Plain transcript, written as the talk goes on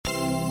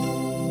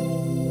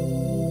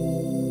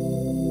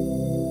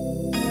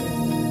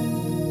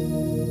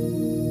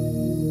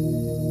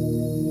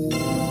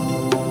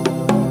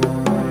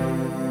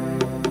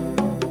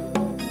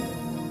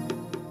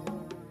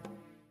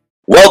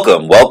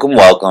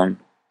welcome,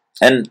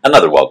 and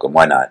another welcome,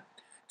 why not,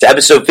 to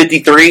episode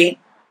 53,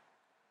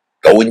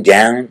 Going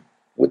Down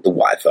with the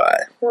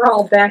Wi-Fi. We're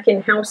all back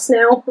in-house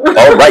now.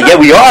 All right, yeah,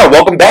 we are.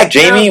 Welcome back,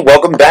 Jamie.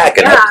 Welcome back.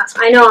 Yeah,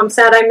 I know. I'm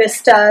sad I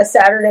missed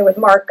Saturday with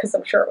Mark, because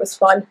I'm sure it was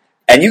fun.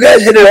 And you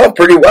guys hit it off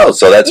pretty well,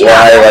 so that's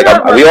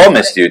why we all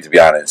missed you, to be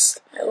honest.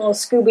 A little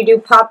Scooby-Doo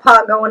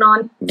pop-pop going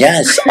on.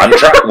 Yes,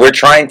 we're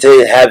trying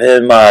to have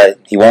him,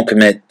 he won't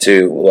commit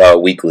to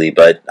weekly,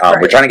 but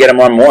we're trying to get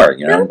him on more,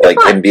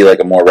 him be like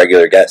a more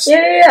regular guest.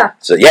 Yeah.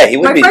 So yeah, he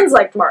would be. My friends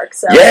liked Mark,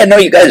 so. Yeah, no,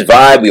 you guys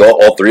vibe, we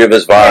all three of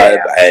us vibe,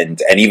 and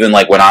even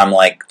like when I'm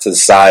like to the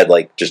side,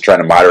 like just trying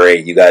to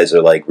moderate, you guys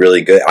are like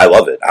really good. I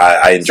love it.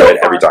 I enjoy it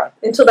every time.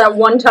 Until that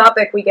one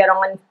topic we get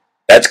on.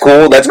 That's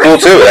cool too. That's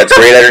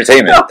great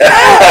entertainment.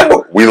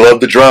 We love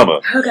the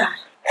drama. Oh God.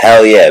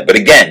 Hell yeah. But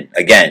again,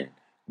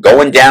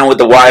 Going Down with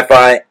the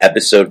Wi-Fi,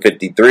 episode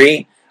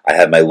 53. I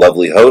have my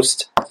lovely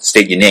host.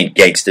 State your name,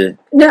 gangster.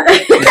 No.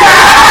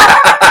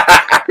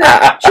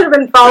 Should have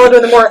been followed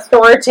with a more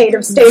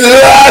authoritative statement.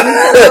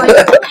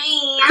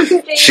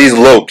 She's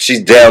low.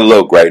 She's down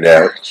low right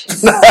now.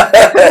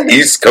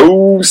 East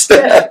Coast.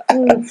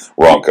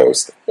 Wrong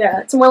coast.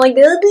 Yeah, it's more like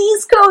the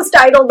East Coast,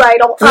 idol.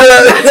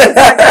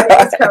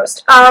 East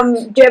Coast.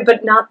 Yeah,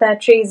 but not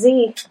that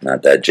Jay-Z.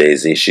 Not that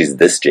Jay-Z. She's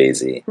this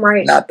Jay-Z.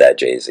 Right. Not that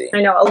Jay-Z.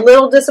 I know, a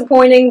little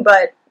disappointing,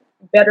 but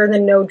better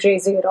than no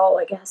Jay-Z at all,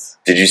 I guess.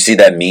 Did you see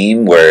that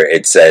meme where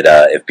it said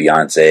if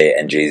Beyonce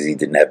and Jay-Z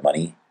didn't have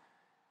money,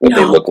 what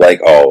they look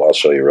like? Oh, I'll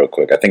show you real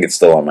quick. I think it's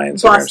still on my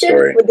Instagram Busted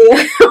story. With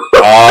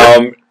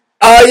the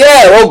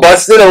yeah, a little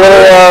busted, a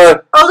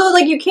little. Although,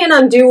 like, you can't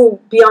undo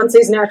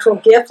Beyonce's natural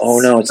gifts. Oh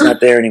no, it's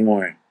not there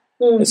anymore.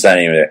 It's not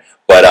even there.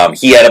 But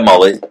he had a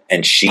mullet,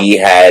 and she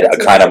had a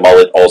kind of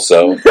mullet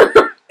also.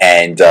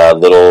 And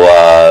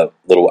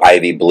little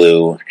Ivy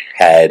Blue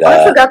had.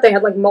 I forgot they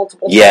had like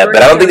multiple. Yeah,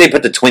 but I don't think they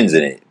put the twins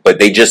in it. But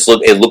they just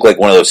look. It looked like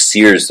one of those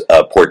Sears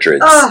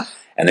portraits.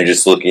 And they're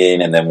just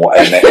looking, and then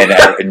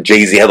and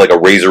Jay-Z had like a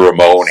Razor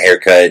Ramon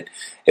haircut.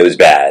 It was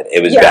bad.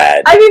 It was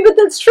bad. I mean, but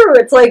that's true.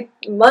 It's like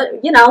money.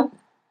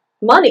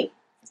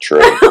 True.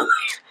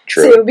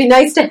 So it would be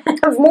nice to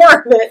have more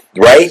of it,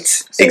 right?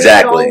 So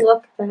exactly.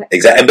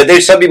 Exactly. But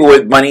there's some people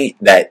with money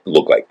that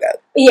look like that.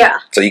 Yeah.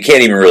 So you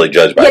can't even really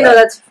judge by that. Yeah,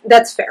 no,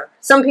 that's fair.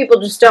 Some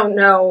people just don't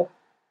know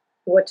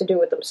what to do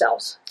with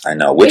themselves. I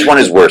know. Which one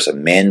is worse, a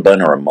man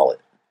bun or a mullet?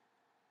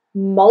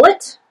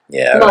 Mullet?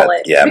 Yeah.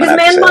 Mullet. Yeah. Because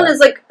man bun is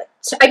like.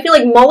 I feel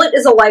like mullet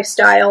is a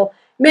lifestyle.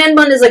 Man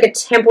bun is like a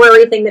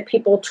temporary thing that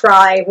people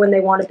try when they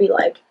want to be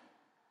like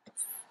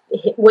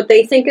what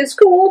they think is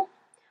cool.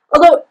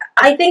 Although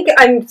I think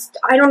I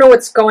don't know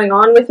what's going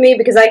on with me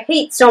because I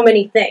hate so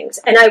many things,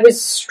 and I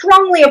was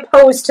strongly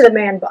opposed to the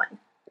man bun.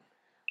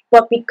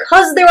 But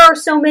because there are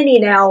so many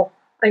now,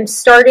 I'm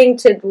starting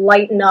to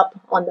lighten up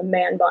on the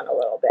man bun a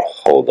little bit.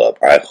 Hold up.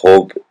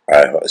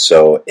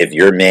 So if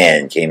your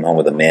man came home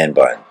with a man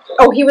bun.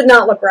 Oh, he would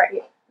not look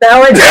right. That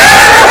would not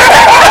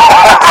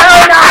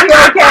be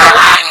okay.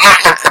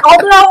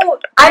 Although,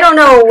 I don't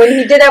know, when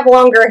he did have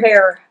longer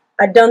hair,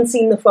 I done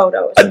seen the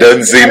photos. I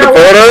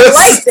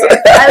liked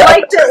it. I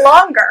liked it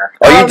longer.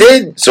 Oh, you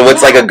did? So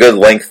what's like a good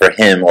length for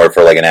him or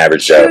for like an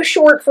average Joe? Too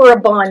short for a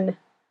bun,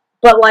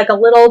 but like a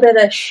little bit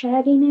of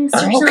shagginess or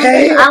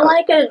something. I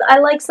like it. I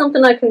like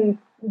something I can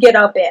get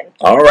up in.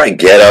 All right,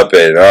 get up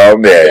in. Oh,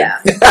 man. Yeah.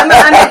 I'm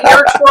a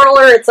hair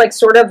twirler. It's like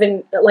sort of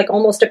like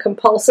almost a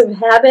compulsive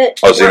habit.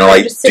 Oh, so do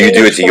you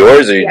do it to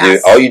yours? Or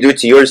you do it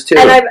to yours too?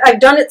 And I've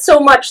done it so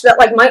much that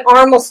like my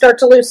arm will start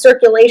to lose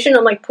circulation.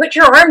 I'm like, put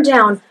your arm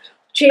down,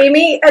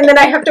 Jamie. And then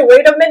I have to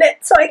wait a minute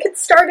so I can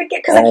start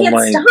again because I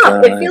can't stop.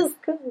 God. It feels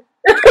good.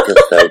 It feels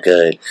so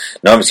good.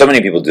 No, so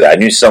many people do that. I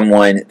knew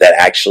someone that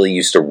actually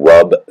used to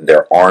rub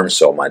their arm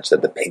so much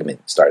that the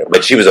pigment started.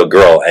 But she was a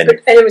girl, and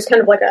it was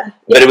kind of like a.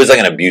 Yeah. But it was like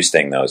an abuse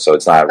thing, though. So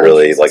it's not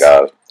really like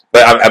a.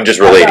 But I'm just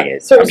relating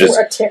it. So it was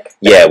a tick.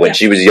 Yeah, when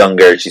she was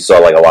younger, she saw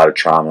like a lot of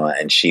trauma,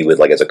 and she would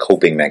like as a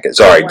coping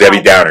mechanism. Sorry,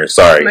 Debbie Downer.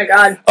 Sorry. Oh my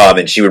God.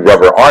 And she would rub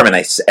her arm, and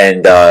I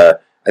think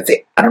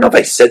I don't know if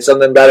I said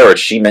something about it or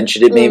she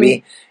mentioned it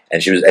maybe,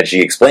 and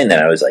she explained that.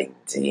 And I was like,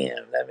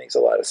 damn, that makes a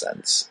lot of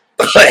sense.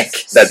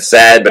 Like, that's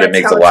sad, but it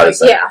makes a lot of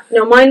sense. Yeah.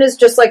 No, mine is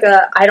just like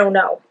I don't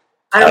know.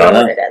 I don't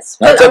know what it is.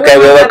 That's okay.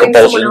 We have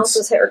compulsions. Someone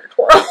else's hair to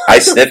twirl. I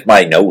sniff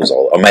my nose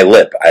or my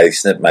lip. I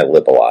sniff my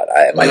lip a lot.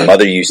 My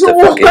mother used to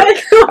fucking.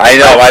 I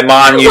know. My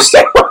mom used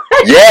to.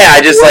 Yeah,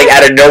 I just like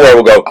out of nowhere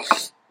will go.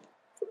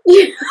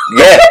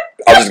 Yeah,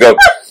 I'll just go.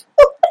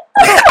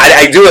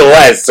 I do it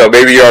less, so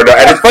maybe you don't know.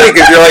 And it's funny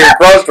because you're like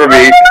across from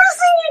me.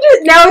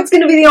 Now it's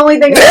going to be the only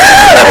thing.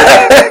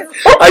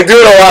 I do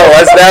it a lot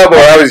less now, but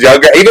when I was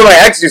younger, even my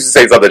ex used to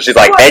say something. She's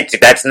like, hey,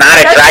 that's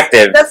not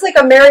attractive. That's like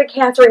a Mary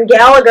Catherine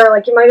Gallagher.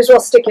 Like, you might as well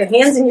stick your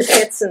hands in your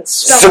pits and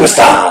stuff.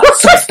 Superstar.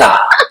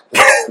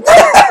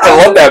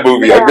 I love that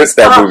movie. I missed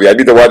that movie. I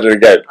need to watch it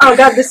again. Oh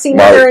god, the scene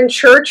where they're in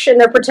church and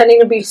they're pretending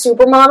to be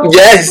supermodels.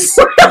 Yes,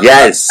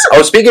 yes.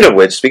 Oh, speaking of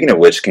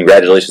which,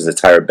 congratulations to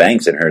Tyra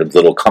Banks and her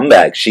little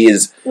comeback. She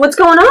is. What's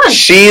going on?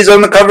 She's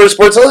on the cover of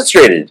Sports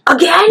Illustrated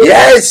again.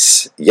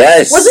 Yes.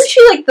 Wasn't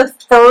she like the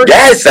third?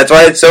 Yes, that's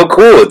why it's so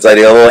cool. It's like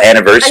a little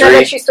anniversary. And I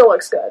bet she still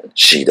looks good.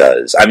 She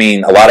does. I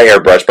mean, a lot of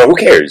airbrush, but who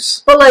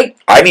cares? But like,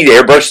 I need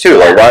airbrush too.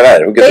 Like, why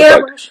not? Who gives a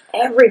fuck? Airbrush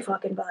every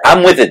fucking body.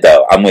 I'm with it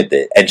though. I'm with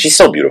it, and she's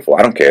so beautiful.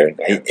 I don't care.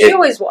 Yeah, she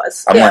always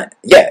was. I'm like,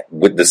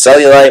 with the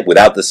cellulite,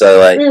 without the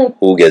cellulite,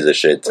 who gives a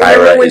shit?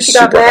 Tyra is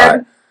super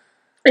hot.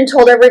 And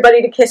told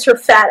everybody to kiss her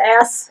fat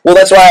ass. Well,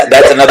 that's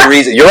another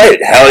reason. You're right.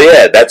 Hell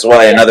yeah. That's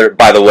why another,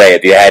 by the way,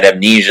 if you had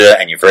amnesia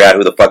and you forgot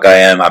who the fuck I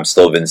am, I'm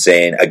still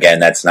Vincent. Again,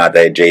 that's not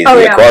that Jay-Z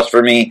across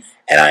for me.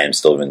 And I am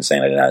still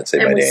Vincent. I did not say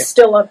my name. And we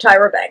still love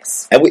Tyra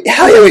Banks. And we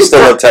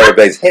still love Tyra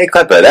Banks. Hey,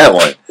 clap at that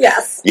one.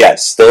 Yes.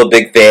 Yes, still a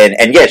big fan.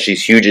 And yes,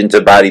 she's huge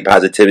into body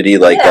positivity,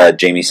 like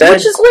Jamie said.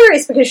 Which is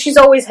hilarious because she's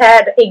always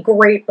had a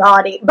great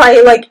body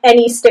by like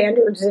any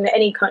standards in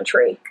any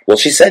country. Well,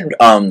 she said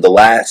the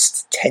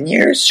last 10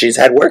 years she's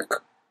had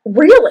work.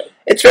 Really?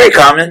 It's very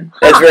common.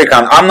 It's very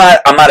common. I'm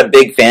not a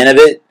big fan of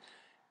it.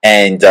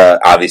 And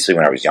obviously,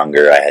 when I was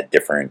younger, I had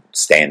different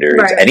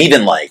standards, and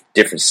even like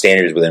different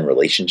standards within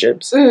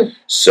relationships.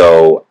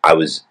 So I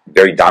was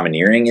very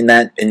domineering in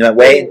that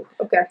way. Ooh,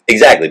 okay,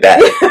 exactly.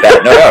 Bad.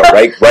 No.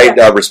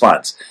 Right.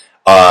 Response.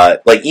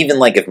 Like even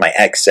like if my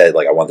ex said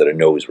like I wanted a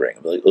nose ring,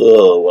 I'd be like,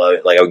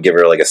 oh, like I would give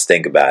her like a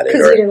stink about it.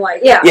 Because you didn't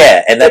like,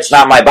 yeah, and that's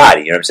not my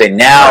body. You know what I'm saying?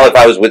 Now, if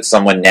I was with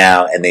someone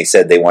now and they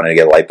said they wanted to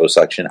get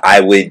liposuction,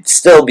 I would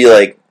still be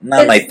like,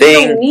 not my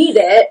thing. You don't need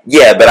it.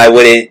 Yeah, but I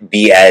wouldn't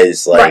be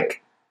as like.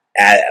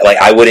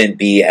 I wouldn't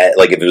be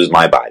like if it was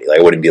my body. Like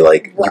I wouldn't be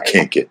like you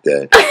can't get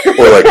that,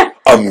 or like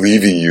I'm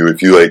leaving you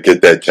if you like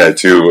get that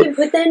tattoo.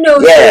 Put that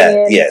nose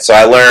in. Yeah. So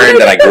I learned,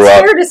 and I grew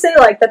up. It's fair to say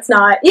like that's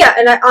not. Yeah,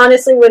 and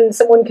honestly, when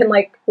someone can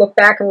like look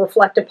back and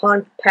reflect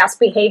upon past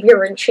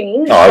behavior and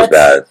change, that was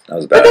bad.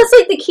 But that's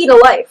like the key to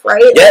life,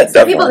 right? Yeah, it's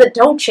the people that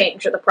don't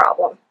change are the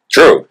problem.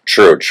 True.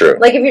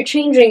 Like if you're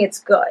changing, it's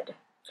good.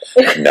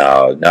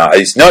 No,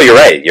 you're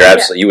right. You're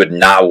absolutely. You would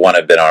not want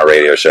to have been on a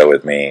radio show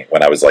with me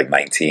when I was like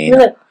 19. You're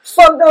like,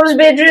 fuck those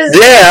bitches.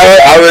 Yeah,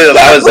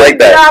 I was like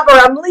that. Job or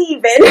I'm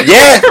leaving.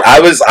 Yeah,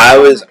 I was.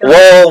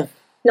 Well,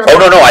 no.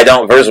 I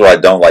don't. First of all, I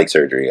don't like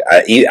surgery.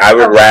 I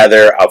would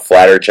rather a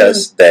flatter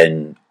chest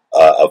than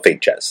a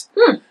fake chest,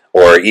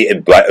 or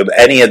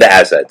any of the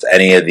assets,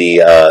 any of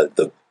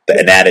the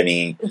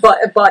anatomy.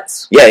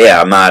 Butts.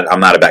 Yeah. I'm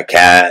not about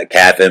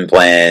calf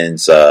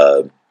implants.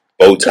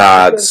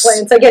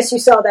 Botox. I guess you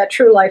saw that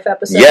True Life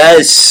episode.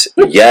 Yes.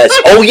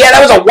 Oh yeah, that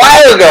was a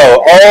while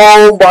ago.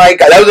 Oh my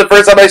god, that was the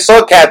first time I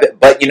saw calf.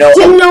 But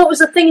didn't know it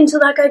was a thing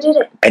until that guy did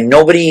it. And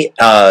nobody,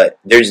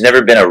 there's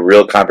never been a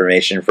real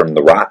confirmation from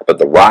The Rock, but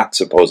The Rock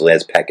supposedly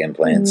has pec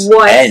implants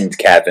and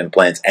calf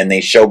implants, and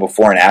they show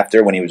before and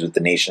after when he was with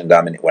the Nation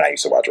Domination. When I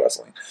used to watch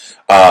wrestling,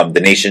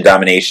 the Nation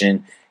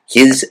Domination.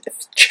 His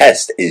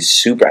chest is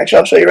super. Actually,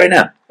 I'll show you right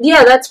now.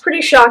 Yeah, that's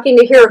pretty shocking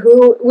to hear.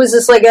 Who was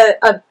this? Like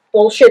a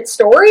bullshit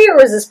story, or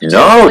was this?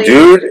 No,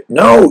 dude.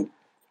 No.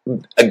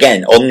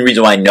 Again, only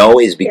reason why I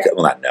know is because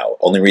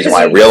only reason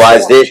why I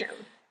realized it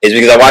is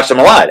because I watched him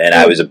a lot, and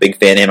I was a big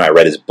fan of him. I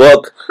read his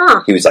book.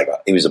 He was a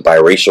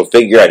biracial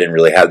figure. I didn't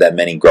really have that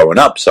many growing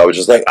up, so I was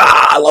just like,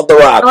 I love The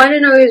Rock. Oh, I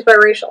didn't know he was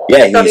biracial.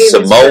 Yeah, he's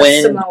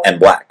Samoan and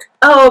black.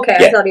 Oh, okay.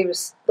 Yeah. I thought he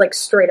was like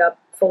straight up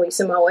fully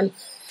Samoan.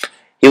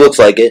 He looks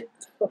like it.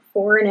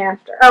 Before and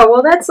after. Oh,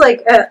 well, that's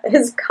like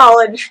his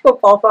college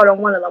football photo,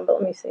 one of them, but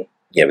let me see.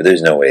 Yeah, but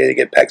there's no way to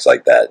get pecs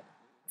like that.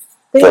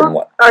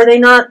 Are they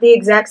not the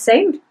exact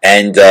same?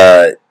 And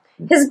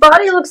his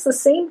body looks the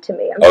same to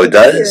me. It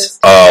does?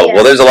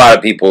 Well, there's a lot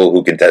of people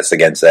who contest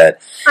against that.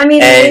 I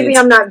mean, maybe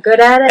I'm not good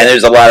at it. And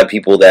there's a lot of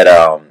people that,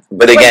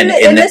 but again...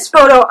 in this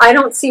photo, I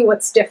don't see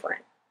what's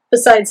different,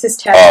 besides his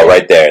tattoo. Oh,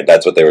 right there.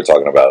 That's what they were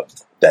talking about.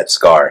 That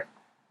scar.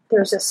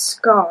 There's a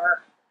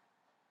scar.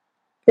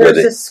 There's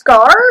a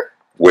scar?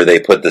 Where they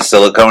put the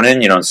silicone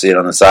in, you don't see it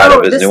on the side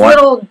of his new one.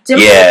 Little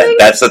dimple thing?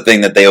 That's the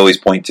thing that they always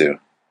point to.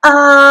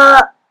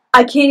 I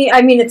can't.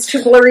 I mean, it's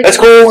too blurry. That's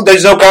cool.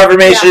 There's no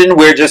confirmation. Yeah.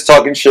 We're just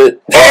talking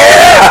shit.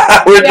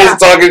 We're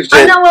just talking shit.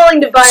 I'm not willing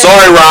to buy.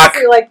 Sorry, Rock.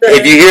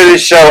 If you hear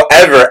this show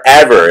ever,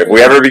 if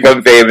we ever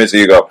become famous,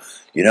 and you go,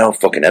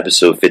 fucking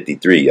episode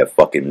 53, you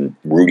fucking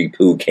Rudy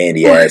Poo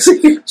candy ass.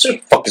 What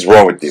the fuck is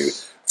wrong with you?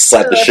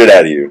 Slap the shit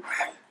out of you.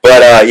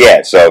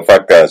 But, so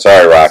fuck,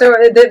 sorry, Rock. So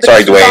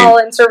sorry, Dwayne. All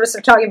in service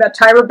of talking about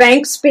Tyra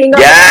Banks being on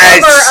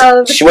the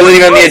cover of... She wasn't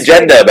even on the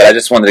agenda, but I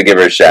just wanted to give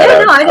her a shout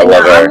out. No, I didn't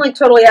know. I'm like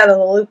totally out of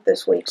the loop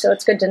this week, so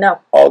it's good to know.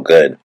 All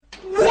good.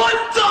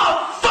 What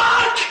the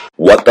fuck?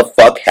 What the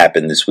fuck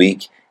happened this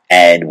week?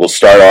 And we'll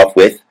start off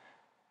with...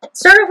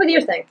 Start off with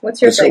your thing.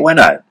 What's your thing? Why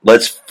not?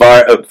 Let's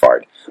fart.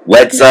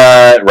 Let's,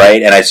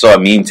 right, and I saw a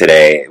meme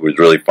today. It was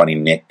really funny.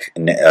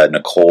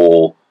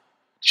 Nicole,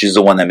 she's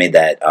the one that made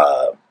that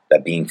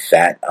being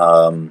fat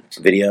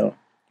video.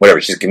 whatever.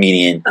 She's a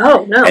comedian.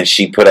 Oh, no. And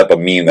she put up a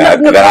meme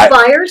Nicole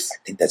Byers? I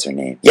think that's her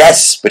name.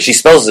 Yes, but she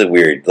spells it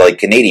weird, like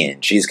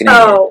Canadian. She's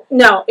Canadian. Oh,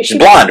 no. She's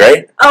blonde,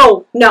 right?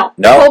 Oh, no.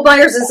 No? Nicole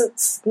Byers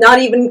is not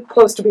even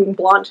close to being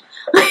blonde.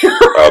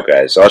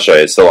 Okay, so I'll show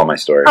you. It's still on my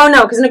story. Oh,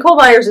 no, because Nicole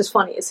Byers is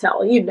funny as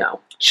hell. You'd know.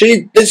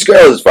 This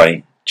girl is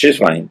funny. She's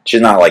funny. She's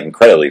not, like,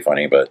 incredibly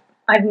funny, but...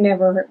 I've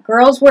never heard.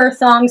 Girls wear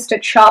thongs to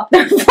chop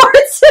their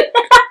farts.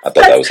 I thought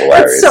that was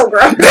hilarious. That's so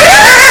gross.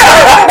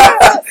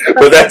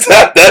 But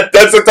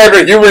that's the type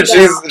of humor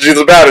she's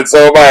about, and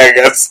so am I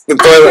guess. The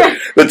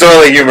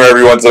toilet humor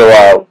every once in a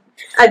while.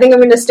 I think I'm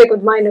going to stick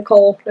with my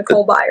Nicole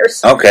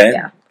Byers. Okay.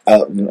 Yeah.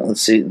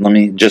 Let's see. Let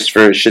me, just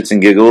for shits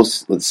and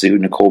giggles, let's see who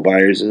Nicole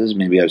Byers is.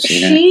 Maybe I've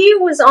seen her. She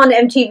was on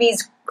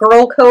MTV's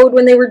Girl Code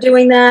when they were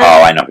doing that.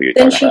 Oh, I know who you're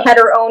talking about. Then she had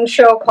her own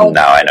show called...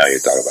 No, I know who you're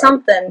talking about.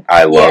 Something.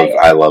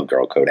 I love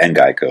Girl Code and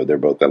Guy Code. They're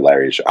both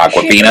hilarious.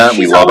 Aquafina,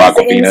 we love always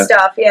Aquafina. in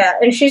stuff, yeah.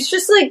 And she's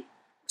just like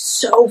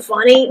so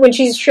funny. When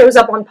she shows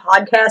up on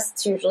podcasts,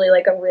 it's usually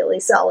like a really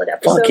solid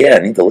episode. Fuck yeah, I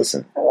need to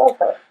listen. I love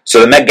her. So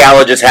the Met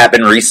Gala just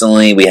happened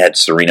recently. We had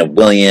Serena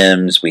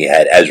Williams. We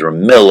had Ezra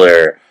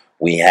Miller.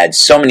 We had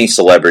so many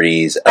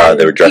celebrities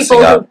that were dressing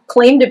people up. Who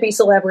claim to be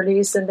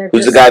celebrities, and they're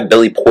Who's just... the guy?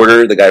 Billy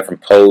Porter, the guy from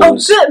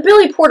Pose. Oh,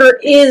 Billy Porter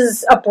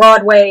is a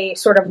Broadway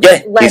sort of... Yeah,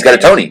 legend. he's got a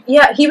Tony.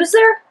 Yeah, he was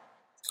there?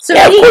 So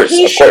yeah,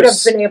 he should have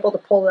been able to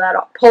pull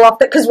off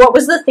that, because what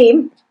was the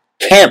theme?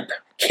 Camp.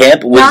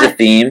 Camp was the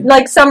theme.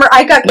 Like summer,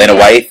 I got... Lena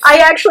Waithe. I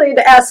actually had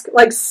to ask,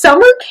 like,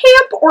 summer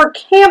camp or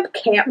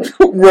camp?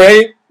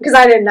 Right. Because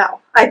I didn't know.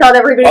 I thought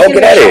everybody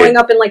was showing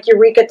up in, like,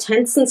 Eureka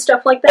tents and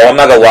stuff like that. Oh, I'm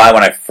not gonna lie,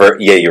 when I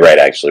first... Yeah, you're right,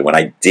 actually. When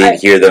I did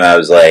hear them, I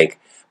was like...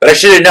 But I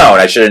should have known.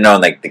 I should have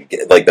known, like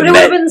the But it would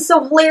have been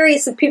so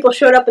hilarious if people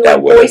showed up in, like,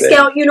 Boy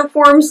Scout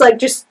uniforms, like,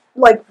 just,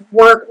 like,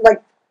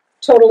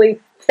 totally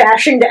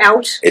fashioned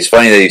out. It's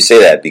funny that you say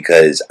that,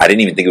 because I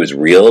didn't even think it was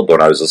real, but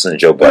when I was listening to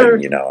Joe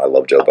Budden, I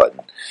love Joe Budden.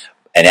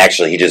 And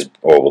actually,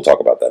 we'll talk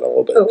about that in a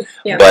little bit. Ooh,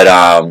 yeah.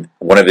 But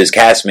one of his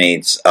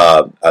castmates,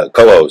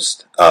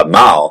 co-host,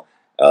 Mal,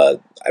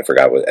 I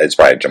forgot it's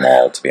probably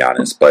Jamal, to be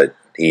honest, but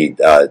he,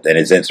 and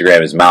his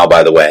Instagram is Mal,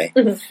 by the way.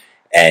 Mm-hmm.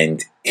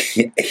 And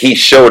he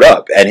showed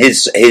up, and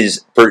his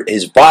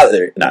brother is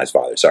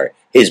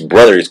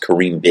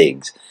Kareem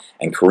Biggs.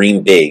 And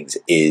Kareem Biggs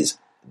is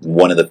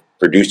one of the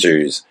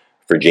producers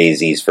for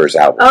Jay-Z's first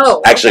album.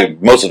 Oh, actually,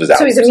 most of his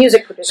albums. So he's a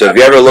music producer. So if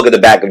you ever look at the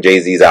back of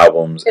Jay-Z's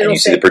albums and It'll you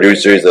see the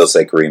producers, they'll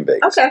say Kareem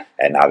Biggs. Okay.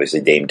 And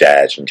obviously Dame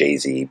Dash and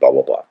Jay-Z, blah,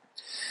 blah, blah.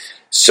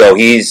 So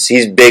he's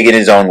big in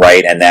his own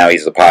right, and now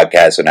he's a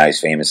podcast, so now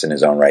he's famous in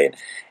his own right.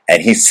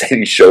 And he said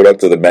he showed up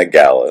to the Met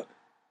Gala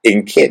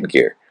in kid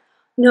gear.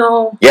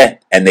 No. Yeah,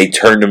 and they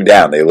turned him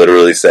down. They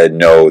literally said,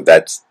 no,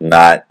 that's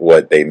not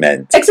what they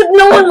meant. Except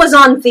no one was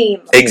on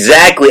theme.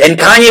 Exactly. And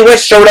Kanye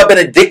West showed up in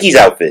a Dickies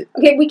outfit.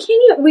 Okay,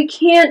 we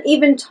can't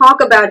even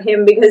talk about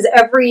him, because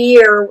every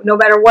year, no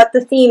matter what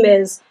the theme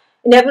is,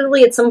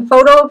 inevitably it's some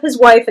photo of his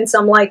wife and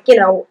some, like,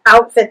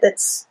 outfit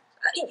that's,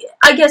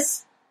 I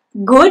guess,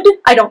 good?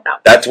 I don't know.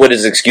 That's what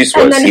his excuse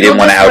was. And then He didn't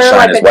want to outshine wear,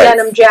 like, his a wife.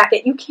 denim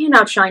jacket. You can't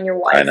outshine your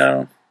wife. I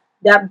know.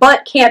 That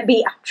butt can't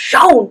be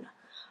outshone.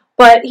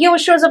 But he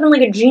always shows up in,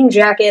 like, a jean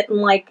jacket and,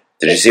 like...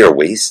 Did you see her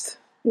waist?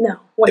 No.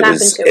 What happened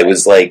to it? It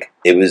was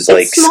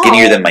like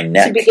skinnier than my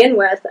neck. To begin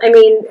with. I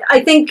mean, I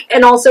think,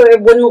 and also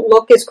it wouldn't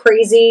look as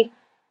crazy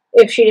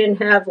if she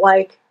didn't have,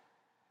 like,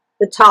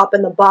 the top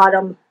and the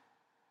bottom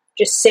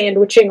just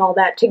sandwiching all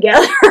that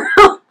together.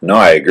 No,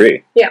 I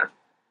agree. Yeah.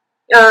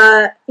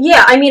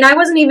 Yeah, I mean, I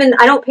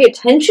don't pay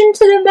attention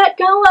to the Met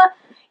Gala.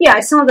 Yeah, I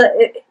saw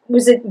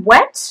was it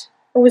wet?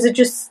 Or was it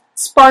just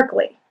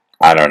sparkly?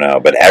 I don't know,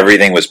 but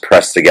everything was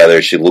pressed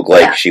together. She looked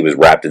like she was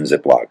wrapped in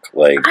Ziploc.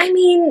 Like, I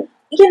mean,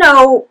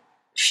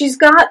 she's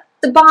got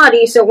the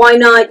body, so why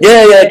not?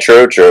 Yeah,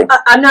 true.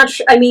 I'm not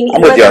sure. I mean, I'm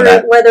with you on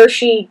that. Whether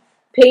she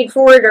paid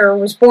for it or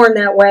was born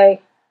that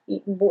way,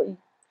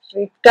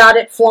 she got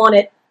it, flaunt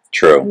it.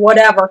 True.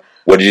 Whatever.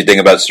 What did you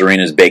think about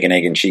Serena's bacon,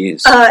 egg, and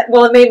cheese?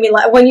 Well, it made me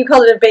laugh. When you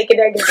called it a bacon,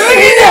 egg, and cheese,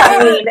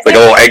 I mean... It's like a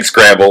little egg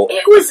scramble.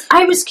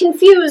 I was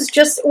confused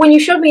just... When you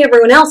showed me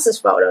everyone else's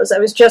photos, I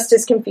was just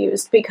as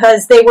confused,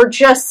 because they were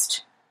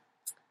just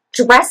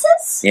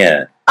dresses?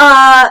 Yeah.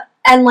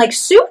 And, like,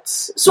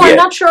 suits? So I'm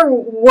not sure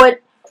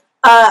what...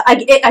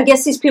 I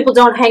guess these people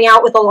don't hang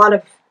out with a lot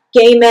of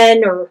gay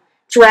men or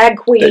drag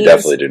queens. They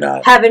definitely do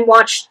not. Haven't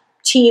watched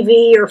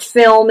TV or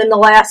film in the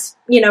last,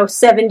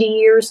 70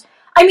 years.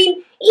 I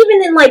mean,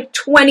 even in, like,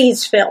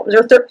 20s films,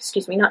 or,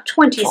 not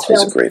 20s films.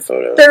 That's a great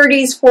photo.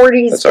 30s,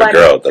 40s. That's our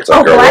girl. That's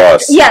our girl, Black,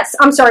 Ross. Yes,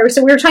 I'm sorry.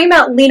 So we were talking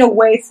about Lena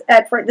Waithe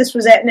this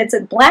was it, and it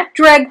said Black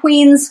Drag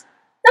Queens.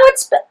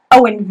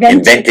 No,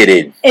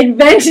 invented. I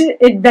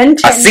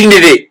seen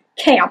it.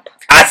 Camp.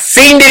 I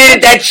seen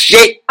it, that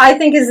shit. I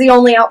think is the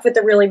only outfit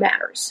that really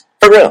matters.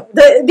 For real.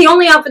 The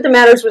only outfit that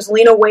matters was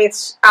Lena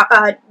Waithe's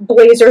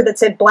blazer that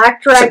said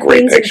Black Drag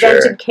Queens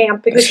Invented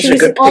Camp, because she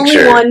was the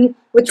only one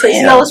with Tracy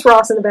Ellis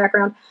Ross in the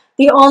background.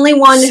 The only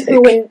one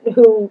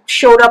who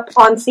showed up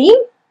on theme.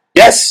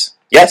 Yes.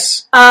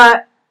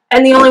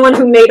 and the only one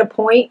who made a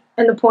point,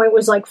 and the point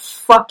was like,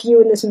 "Fuck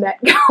you" in this Met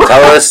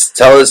Gala.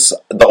 Tell us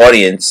the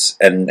audience,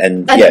 and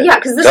yeah,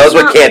 because tell us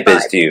what camp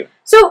is to you.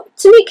 So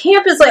to me,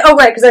 camp is like,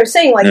 right, because I was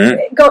saying like,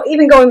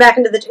 even going back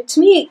into to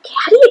me,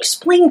 how do you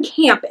explain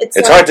camp? It's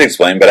like, hard to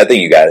explain, but I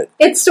think you got it.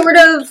 It's sort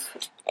of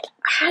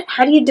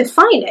how do you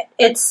define it?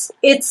 It's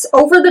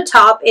over the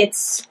top.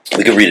 It's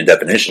we could read a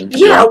definition.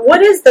 Yeah,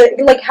 what is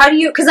how do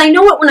you? Because I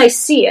know it when I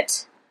see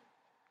it,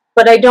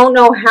 but I don't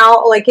know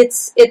how. Like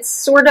it's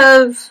sort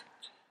of.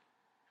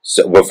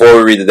 So before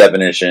we read the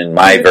definition,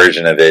 my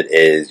version of it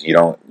is you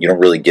don't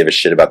really give a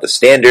shit about the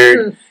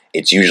standard.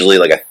 It's usually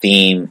like a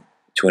theme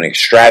to an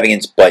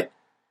extravagance, but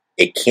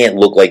it can't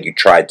look like you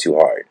tried too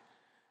hard.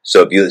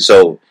 So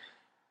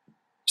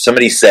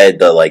somebody said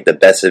the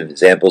best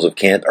examples of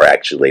camp are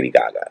actually Lady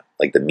Gaga,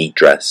 like the meat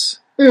dress,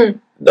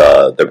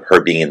 the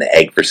her being in the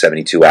egg for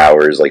 72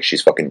 hours, like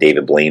she's fucking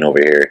David Blaine over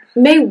here.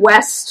 Mae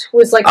West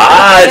was like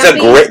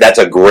that's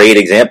a great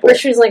example. Where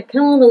she's like,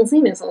 "Come on,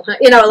 see me sometime."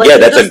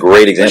 That's a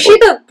great example.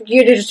 Was she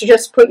you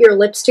just put your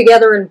lips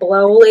together and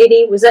blow,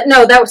 lady? Was that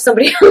that was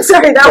somebody? I'm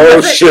sorry, that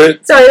was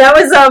shit. Sorry, that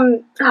was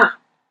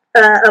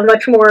a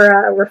much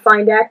more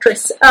refined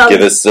actress.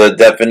 Give us a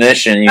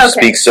definition. You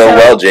speak so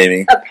well,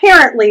 Jamie.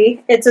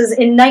 Apparently, it says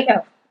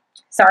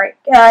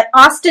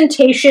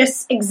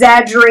ostentatious,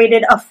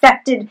 exaggerated,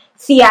 affected,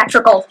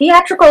 theatrical.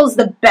 Theatrical is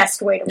the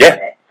best way to put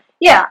it.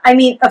 Yeah, I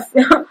mean...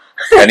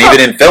 and even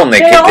in film, they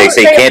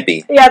say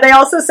campy. Yeah, they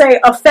also say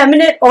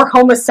effeminate or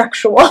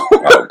homosexual.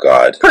 Oh,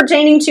 God.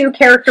 Pertaining to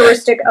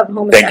characteristic of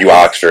homosexuality. Thank you,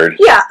 Oxford.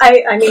 Yeah,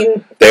 I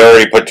mean... They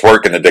already put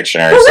twerk in the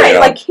dictionary. Right,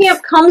 like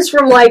camp comes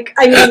from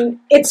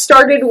it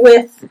started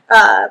with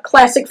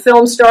classic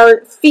film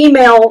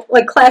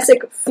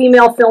classic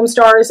female film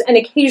stars, and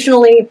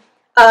occasionally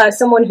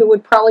someone who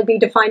would probably be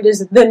defined as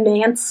the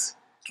Nance.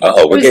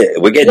 We're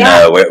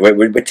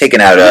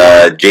taking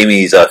out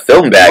Jamie's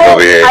film bag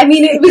over here. I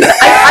mean,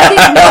 I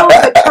didn't know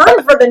the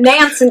term for the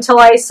Nance until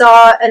I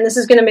saw, and this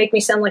is going to make me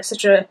sound like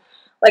such a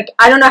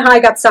I don't know how I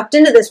got sucked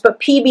into this, but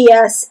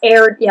PBS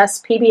aired.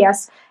 Yes,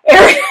 PBS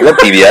aired. I love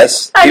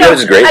PBS. I know,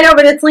 it's great. I know,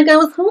 but it's like I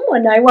was home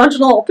one night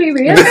watching all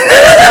PBS.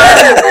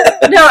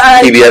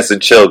 PBS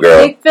and chill, girl.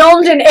 They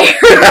filmed and aired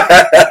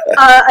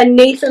a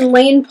Nathan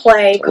Lane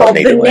play called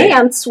The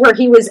Nance, where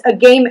he was a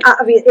game.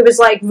 It was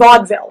like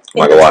vaudeville. I'm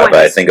not gonna lie, but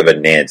I think of a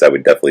Nance, I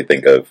would definitely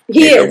think of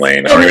Nathan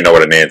Lane. I don't even know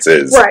what a Nance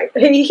is. Right.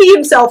 He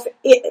himself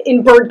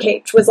in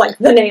Birdcage was like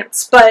the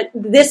Nance, but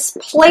this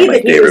play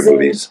that he was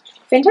in,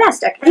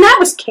 fantastic, and that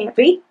was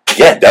campy.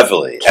 Yeah,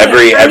 definitely.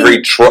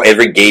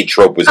 Every gay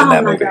trope was in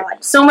that movie. Oh my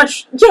God, so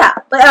much. Yeah,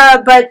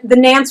 but The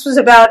Nance was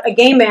about a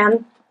gay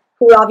man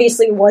who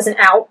obviously wasn't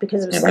out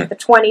because it was like the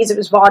 20s. It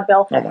was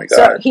vaudeville. Oh my God!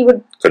 So he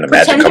would couldn't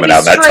imagine coming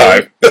out that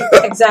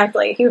time.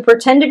 Exactly. He would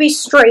pretend to be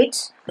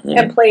straight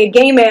and play a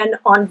gay man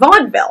on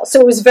vaudeville. So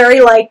it was very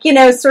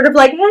sort of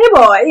like, hey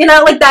boy,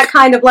 like that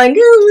kind of like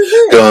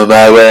going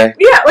my way.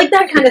 Yeah, like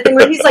that kind of thing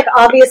where he's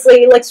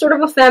obviously sort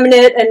of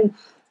effeminate and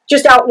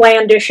just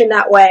outlandish in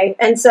that way.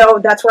 And so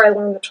that's where I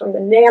learned the term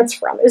the Nance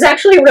from. It was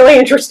actually a really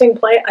interesting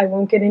play. I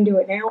won't get into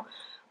it now.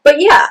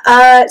 But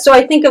yeah, so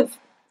I think of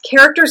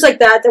characters like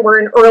that were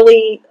in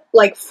early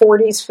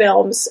 40s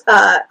films.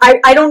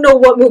 I don't know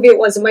what movie it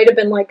was. It might have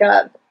been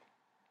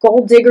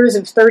Gold Diggers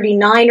of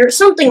 39 or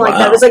something like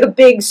that. It was a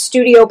big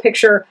studio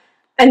picture,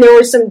 and there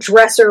was some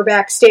dresser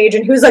backstage,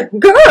 and he was like,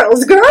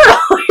 girls!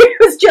 It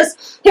was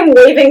just him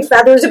waving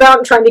feathers about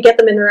and trying to get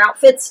them in their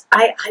outfits.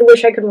 I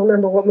wish I could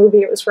remember what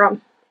movie it was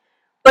from.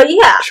 But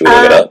yeah. Should we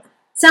look it up?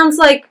 Sounds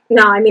like...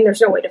 No, I mean,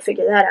 there's no way to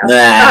figure that out.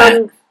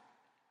 Nah.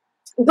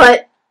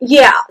 But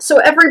yeah, so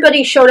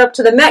everybody showed up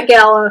to the Met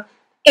Gala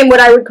in what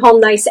I would call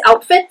nice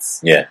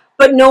outfits. Yeah.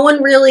 But no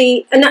one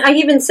really... And I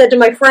even said to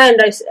my friend,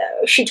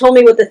 she told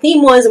me what the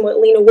theme was and what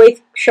Lena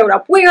Waithe showed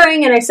up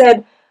wearing, and I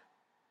said,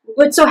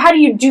 but so how do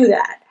you do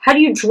that? How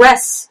do you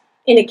dress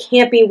in a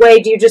campy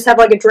way? Do you just have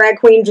a drag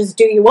queen just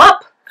do you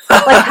up?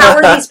 How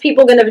are these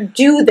people going to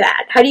do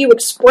that? How do you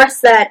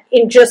express that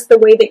in just the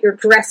way that you're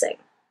dressing?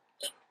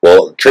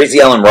 Well,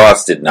 Tracy Ellen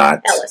Ross did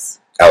not.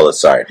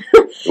 Ellis, sorry.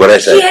 What did I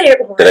say? She had it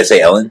right. Did I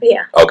say Ellen?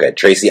 Yeah. Okay,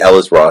 Tracy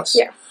Ellis Ross.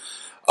 Yeah.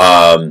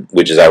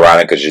 Which is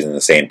ironic because she's in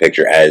the same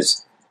picture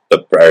as the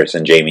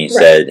person Jamie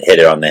said hit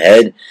it on the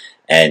head.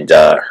 And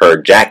her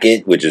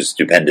jacket, which is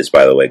stupendous,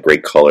 by the way,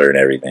 great color and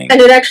everything.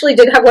 And it actually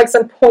did have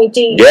some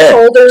pointy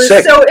shoulders.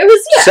 Sick. So it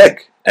was,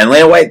 sick. And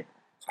Lena Waithe,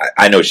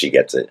 I know she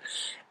gets it.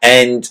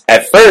 And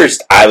at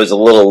first, I was a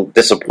little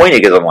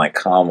disappointed because I'm like,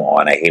 come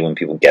on, I hate when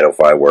people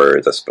ghettoify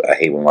words. I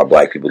hate when my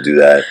black people do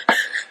that.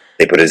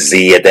 They put a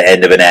Z at the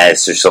end of an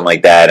S or something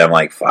like that. I'm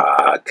like,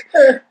 fuck.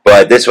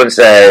 But this one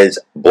says,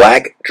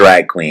 black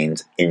drag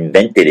queens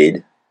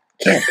invented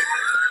camp.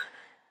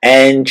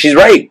 And she's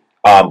right.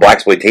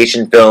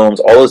 Blaxploitation films,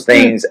 all those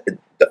things,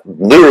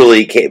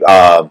 literally came,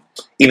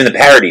 even the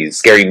parodies,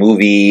 Scary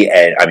Movie,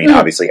 and I mean,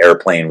 obviously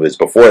Airplane was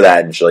before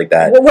that and shit like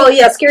that. Well,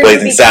 yeah, Scary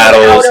Blazing Movie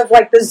Saddles. came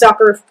out of the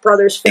Zucker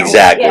brothers film.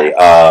 Exactly.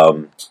 Yeah.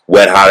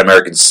 Wet Hot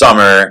American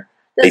Summer.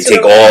 That's They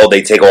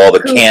take all the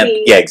camp.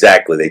 goofy. Yeah,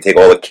 exactly. They take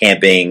all the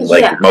camping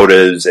Yeah.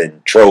 motives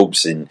and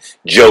tropes and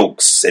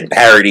jokes and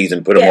parodies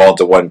and put them Yeah. all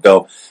into one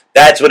film.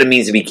 That's what it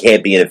means to be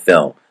campy in a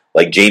film.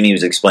 Like Jamie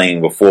was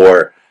explaining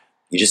before,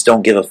 you just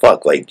don't give a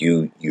fuck. Like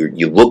you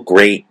look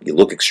great, you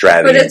look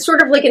extravagant. But it's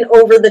sort of like an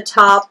over the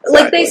top,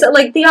 like they Exactly. said,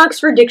 like the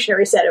Oxford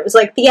Dictionary said, it was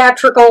like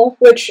theatrical.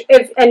 Which,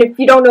 if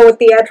you don't know what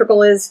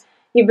theatrical is,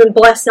 you've been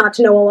blessed not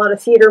to know a lot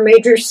of theater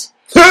majors.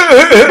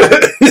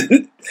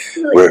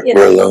 we're You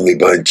know. a lonely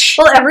bunch.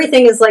 Well,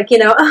 everything is like,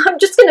 I'm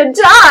just gonna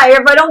die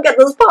if I don't get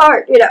this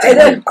part. And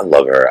then I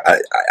love her.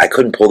 I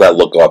couldn't pull that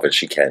look off, and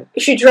she can.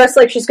 she dressed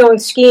like she's going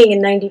skiing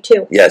in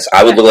 '92. Yes,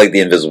 I would look like the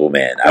Invisible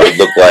Man. I would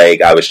look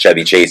like I was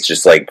Chevy Chase,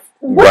 just like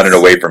running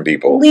away from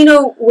people.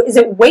 Lino, is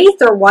it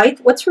Waith or White?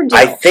 What's her deal?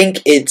 I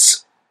think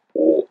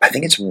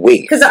it's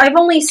Wait. Because I've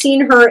only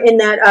seen her in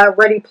that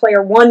Ready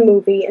Player One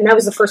movie, and that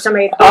was the first time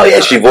I had heard Oh of yeah,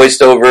 her. she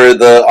voiced over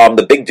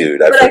the big dude.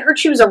 But I heard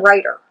she was a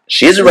writer.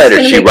 She is a writer.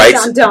 It's She gonna make me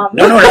writes. sound dumb.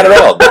 No, not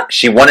at all.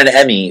 She won an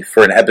Emmy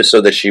for an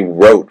episode that she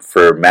wrote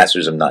for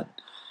Masters of None,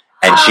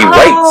 and she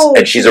writes,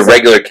 and she's a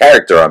regular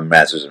character on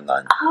Masters of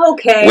None,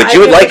 Okay. which I've you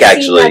would never like seen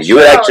actually. that You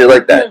would show. actually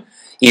like that, Hmm.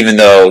 even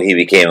though he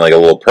became like a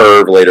little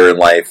perv later in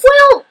life.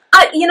 Well,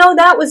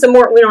 that was a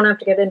more. We don't have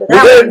to get into We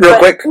that. did, one, real but,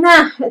 quick.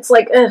 Nah, it's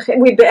like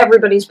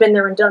everybody's been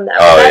there and done that.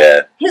 Oh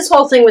That- His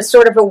whole thing was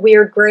sort of a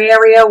weird gray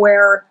area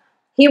where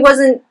he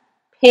wasn't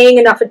paying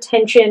enough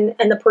attention,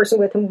 and the person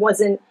with him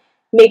wasn't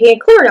making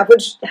it clear enough,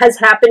 which has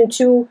happened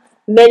to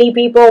many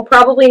people,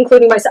 probably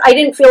including myself. I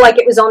didn't feel like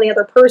it was on the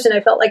other person.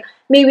 I felt like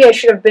maybe I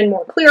should have been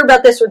more clear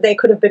about this, or they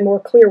could have been more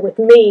clear with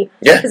me.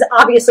 Yeah. Because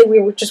obviously we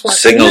were just weren't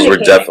Signals were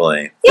communicating.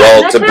 definitely Yeah,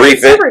 well. and To that brief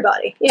happens to it,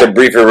 everybody. Yeah. to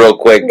brief it real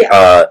quick,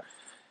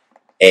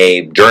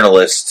 a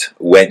journalist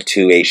went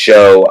to a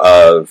show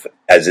of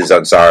Aziz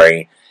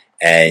Ansari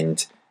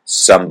and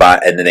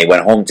then they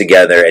went home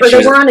together, and Or she they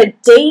was, were on a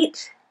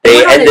date. they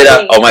went on a ended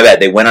up. date. Oh my bad,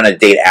 they went on a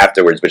date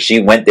afterwards, but she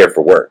went there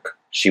for work.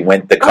 She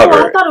went the Oh,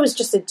 cover. I thought it was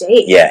just a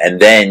date. Yeah, and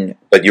then,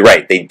 but you're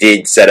right, they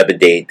did set up a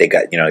date. They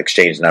got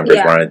exchanged numbers,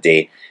 Yeah. went on a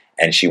date,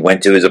 and she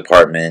went to his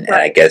apartment, and I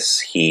Right. guess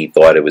he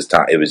thought it was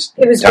time. It was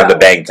time go. to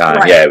bang time.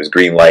 Right. Yeah, it was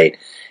green light.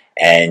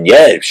 And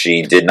yeah,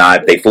 she did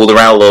not. They fooled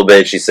around a little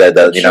bit. She said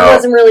that She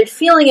wasn't really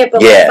feeling it,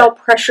 but Yeah. felt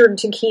pressured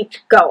to keep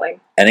going.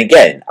 And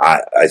again,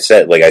 I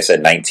said,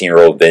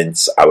 19-year-old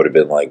Vince, I would have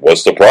been like,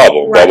 "What's the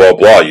problem? Right. Blah blah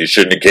blah. You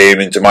shouldn't have came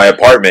into my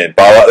apartment."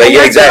 Blah blah. And Yeah,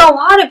 that's exactly.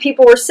 what a lot of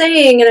people were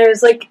saying, and I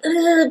was like,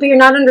 but you're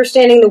not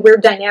understanding the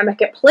weird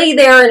dynamic at play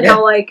there, and Yeah.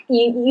 how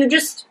you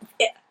just.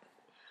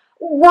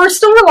 We're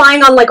still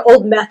relying on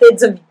old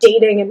methods of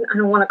dating, and I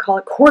don't want to call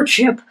it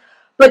courtship,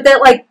 but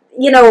that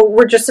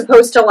we're just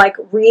supposed to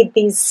read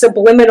these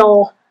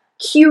subliminal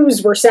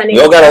cues we're sending.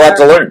 We all got a lot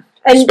to learn,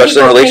 and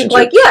especially in people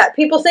think relationships.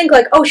 people think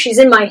oh, she's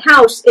in my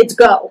house, it's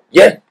go.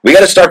 Yeah, we got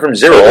to start from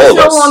zero, It's all of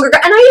no us, longer go.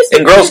 And I used to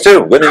and girls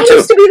too, women I too.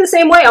 used to be the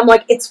same way. I'm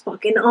like, it's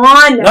fucking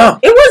on. No.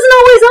 It wasn't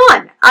always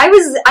on.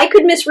 I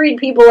could misread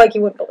people like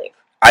you wouldn't believe.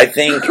 I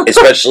think,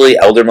 especially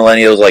elder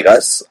millennials like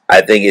us,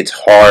 I think it's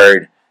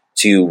hard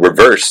to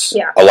reverse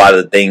Yeah. a lot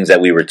of the things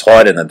that we were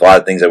taught and a lot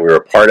of things that we were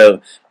a part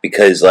of,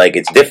 because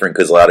it's different,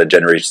 because a lot of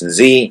Generation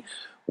Z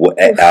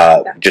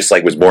just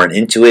was born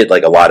into it.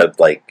 A lot of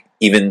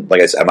even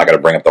I said, I'm not going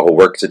to bring up the whole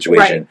work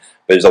situation, Right.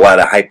 but there's a lot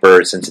of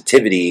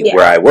hypersensitivity Yeah.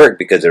 where I work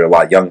because they're a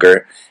lot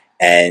younger,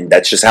 and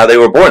that's just how they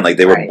were born.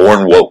 They were Right.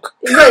 born woke.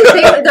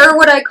 Right, they're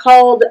what I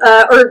called,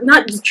 or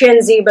not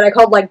Gen Z, but I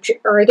called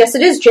or I guess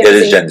it is Gen Z. It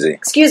is Gen Z.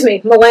 Excuse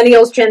me,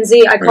 millennials, Gen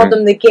Z. I called Mhm.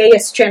 them the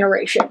gayest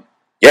generation.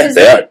 Yeah, Because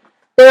they are.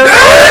 They're They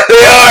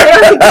are.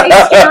 they're the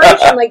gayest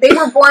generation. They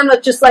were born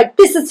with just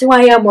this is who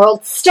I am,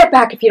 world. Step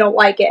back if you don't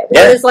like it.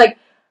 Yeah. Whereas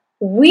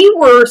we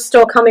were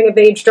still coming of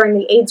age during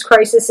the AIDS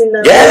crisis in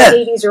the Yeah.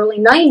 late 80s, early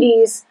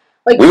 90s.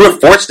 We were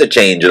forced to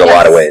change in a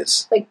lot of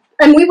ways.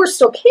 And we were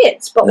still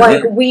kids, but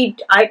Mhm.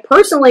 I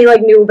personally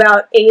knew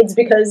about AIDS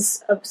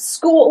because of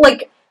school.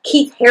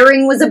 Keith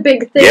Haring was a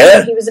big thing.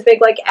 Yeah. He was a big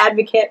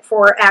advocate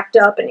for ACT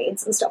UP and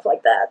AIDS and stuff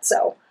like that.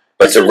 So,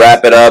 But this to was-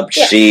 wrap it up,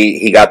 yeah.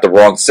 he got the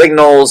wrong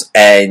signals,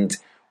 and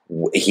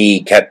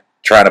he kept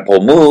trying to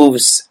pull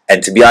moves.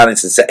 And to be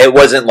honest, it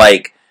wasn't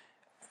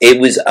it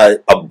was a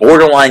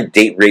borderline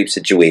date rape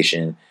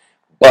situation.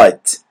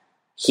 But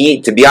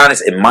to be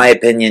honest, in my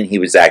opinion, he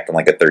was acting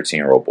like a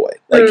 13-year-old boy.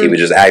 He was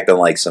just acting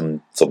like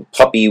some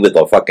puppy with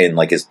a fucking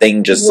his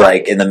thing just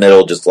Right. in the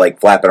middle, just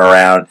flapping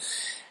around.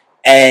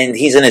 And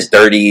he's in his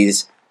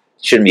 30s.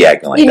 Shouldn't be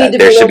acting like You need that. to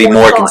There be a should be little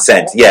more thoughtful.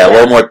 consent. Yeah, a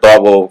little more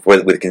thoughtful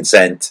with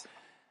consent.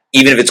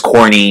 Even if it's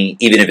corny,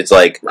 even if it's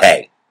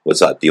hey,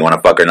 what's up? Do you want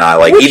to fuck or not?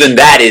 Which- even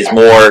that is yeah.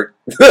 more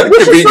Which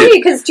is convenient. funny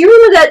because do you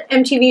remember that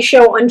MTV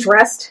show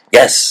Undressed?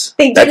 Yes,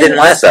 They that didn't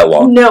last that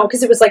long. No,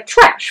 because it was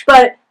trash.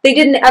 But they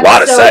did an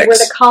Lot of episode sex. where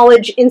the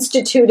college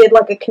instituted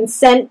a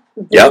consent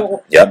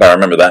rule. Yep, I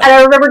remember that. And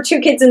I remember two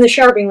kids in the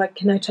shower being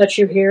 "Can I touch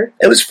you here?"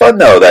 It was fun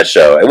though. That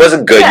show. It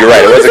wasn't good. You're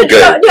right. It wasn't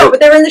good. No,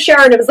 but they were in the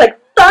shower and it was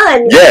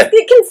fun. Yeah.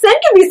 The consent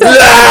can be so fun,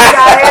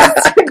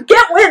 guys.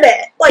 Get with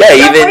it. Like, Yeah,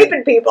 stop even-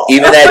 raping people.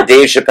 Even that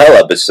Dave Chappelle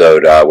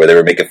episode where they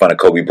were making fun of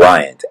Kobe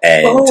Bryant,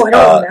 and Oh, I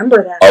don't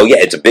remember that. oh yeah,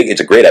 it's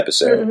a great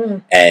episode.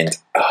 Mhm. And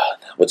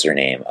what's her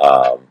name?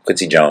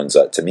 Quincy Jones,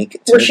 Tamika.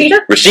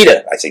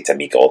 Rashida? I say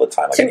Tamika all the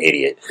time, like an Tam-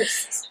 idiot.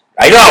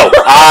 I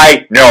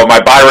know,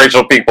 my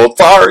biracial people.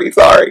 Sorry.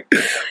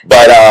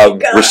 But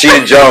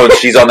Rashida Jones,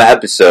 she's on the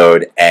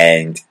episode,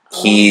 and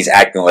he's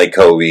acting like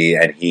Kobe,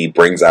 and he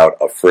brings out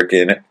a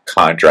freaking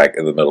contract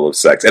in the middle of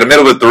sex. In the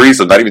middle of a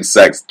threesome, not even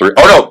sex. Oh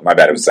no, my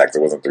bad, it was sex,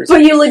 it wasn't threesome.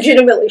 But you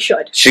legitimately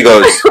should. She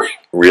goes,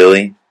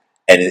 really?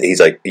 And he's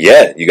like,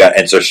 yeah, you got.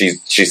 And so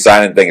she's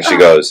signing the thing, and she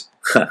goes,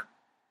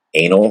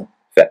 anal.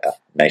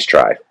 Nice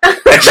try.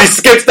 And she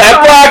skips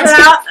that box.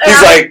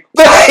 He's like,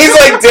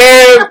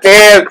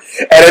 damn.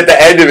 And at the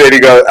end of it, he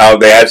goes,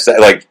 they have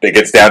like it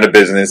gets down to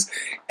business.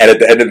 And at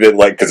the end of it,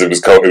 like because it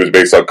was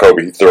based on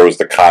Kobe, he throws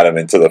the condom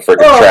into the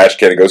freaking trash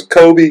can and goes,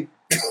 Kobe.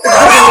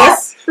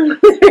 Actually,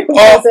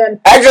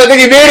 I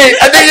think he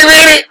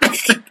made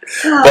it.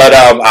 But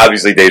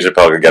obviously, Dave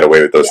Chappelle could get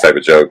away with those type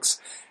of jokes.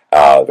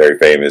 Very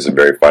famous and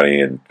very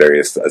funny and very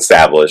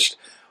established.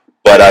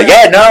 But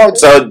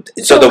so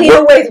the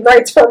lead-away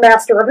rights for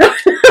master of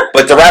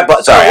But to wrap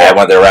up, I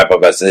wanted to wrap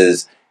up. Us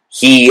is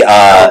he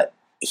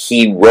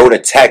wrote a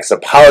text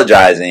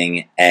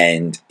apologizing,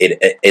 and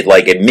it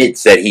like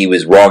admits that he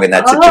was wrong in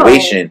that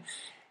situation.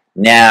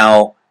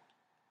 Now,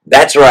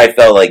 that's where I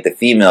felt like the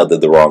female did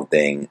the wrong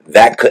thing.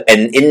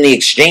 And in the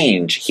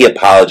exchange, he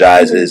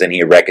apologizes and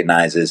he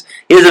recognizes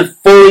he doesn't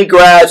fully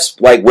grasp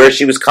like where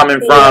she was coming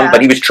from, but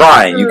he was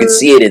trying. You can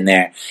see it in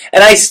there.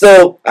 And I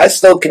still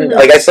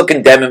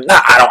condemn him.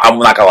 I'm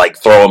not gonna like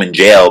throw him in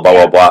jail, blah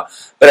blah blah.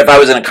 But if I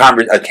was in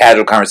a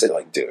casual conversation,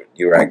 like, dude,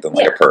 you were acting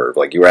like a perv,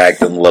 like you were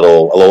acting a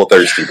little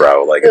thirsty,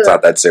 bro. Like it's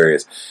not that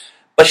serious.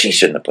 But she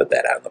shouldn't have put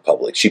that out in the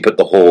public. She put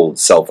the whole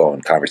cell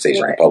phone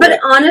conversation in the public. But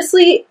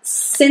honestly,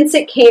 since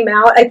it came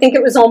out, I think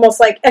it was almost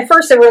like, at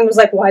first everyone was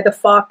like, why the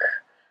fuck?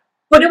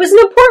 But it was an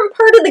important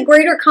part of the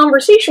greater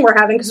conversation we're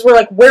having, because we're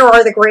like, where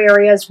are the gray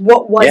areas?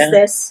 What was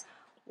this?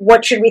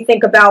 What should we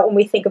think about when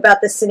we think about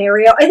this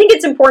scenario? I think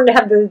it's important to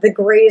have the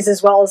grays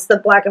as well as the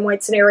black and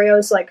white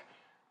scenarios, like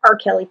R.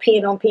 Kelly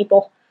peeing on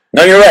people.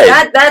 No, you're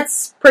right.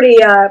 That's pretty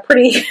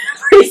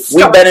We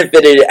stark.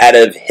 benefited out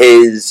of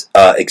his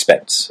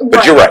expense.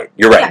 But you're right.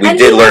 Yeah, we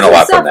did learn a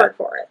lot from that.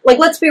 For it. Like,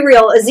 let's be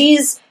real.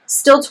 Aziz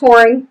still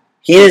touring.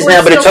 He is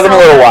now, but it took him a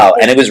little while,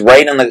 and it was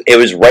right in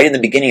the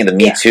beginning of the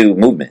Me Too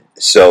movement.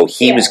 So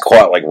he was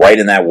caught like right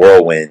in that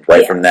whirlwind,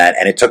 from that,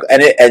 and it took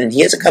and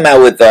he hasn't come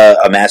out with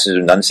a Masters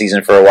of None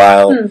season for a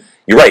while.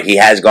 You're right. He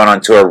has gone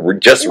on tour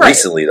just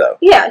recently, though.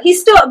 Yeah,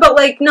 he's still, but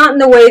like not in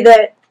the way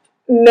that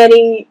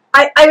many.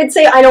 I would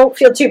say I don't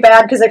feel too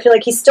bad because I feel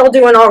like he's still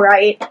doing all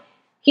right.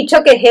 He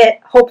took a hit.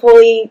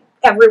 Hopefully,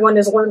 everyone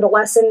has learned a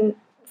lesson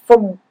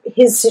from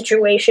his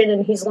situation,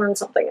 and he's learned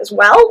something as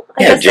well.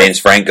 James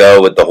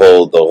Franco with the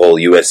whole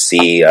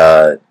USC.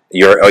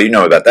 You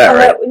know about that,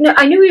 right? No,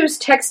 I knew he was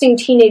texting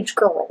teenage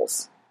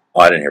girls. Oh,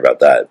 I didn't hear about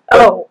that.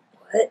 Oh,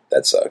 what?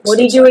 That sucks. What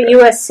do you do at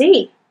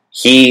USC?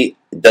 He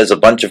does a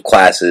bunch of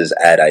classes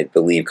at, I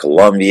believe,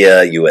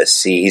 Columbia,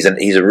 USC. He's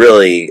a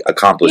really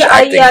accomplished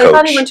acting coach. I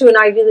thought he went to an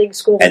Ivy League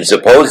school. And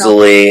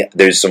supposedly,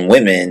 there's some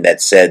women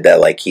that said that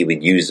like he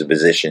would use the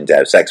position to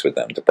have sex with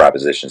them, to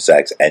proposition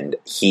sex, and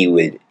he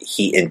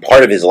in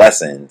part of his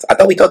lessons. I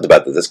thought we talked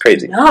about this. That's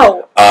crazy.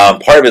 No.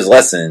 Part of his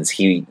lessons,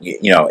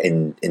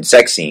 in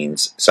sex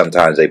scenes,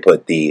 sometimes they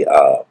put the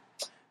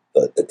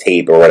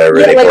tape or whatever,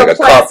 they put like a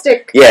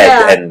plastic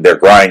cup. And they're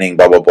grinding,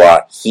 blah blah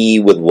blah.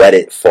 He would let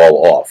it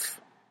fall off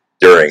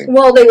during.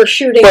 Well, they were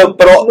shooting,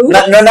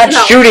 not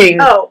shooting.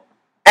 Oh,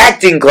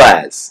 acting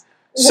class.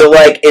 So,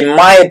 like, in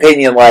my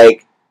opinion,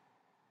 like,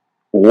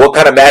 what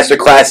kind of master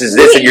class is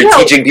this? And you're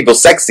teaching people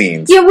sex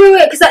scenes? Yeah,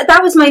 wait, because that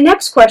was my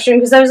next question.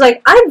 Because I was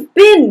like, I've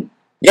been.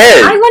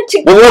 Yeah. I went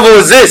to. What level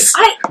is this?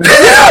 I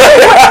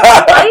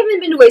haven't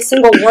been to a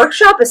single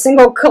workshop, a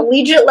single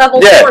collegiate level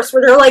course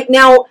where they're like,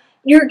 now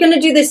you're going to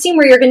do this scene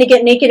where you're going to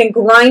get naked and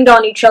grind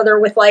on each other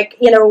with, like,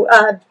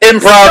 improv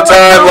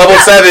time, level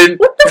 7.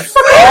 What the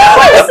fuck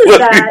class is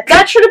that?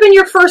 That should have been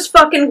your first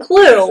fucking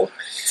clue.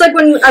 It's like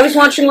when I was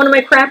watching one of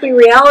my crappy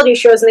reality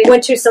shows and they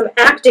went to some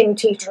acting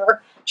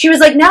teacher. She was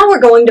like, now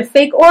we're going to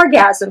fake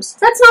orgasms.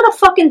 That's not a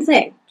fucking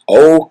thing.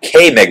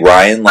 Okay, Meg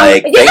Ryan,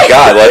 like, thank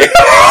God. Like,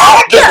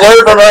 just learn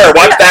from her.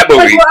 Watch that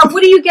movie. Like,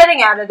 what are you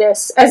getting out of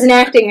this as an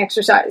acting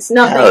exercise?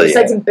 Nothing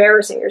besides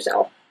embarrassing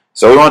yourself.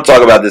 So we want to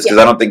talk about this because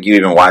I don't think you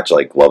even watch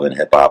like Love and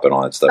Hip Hop and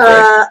all that stuff,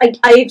 right?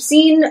 I've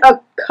seen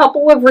a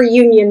couple of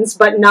reunions,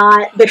 but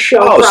not the show.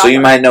 Oh, so you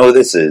might know who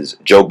this is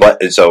Joe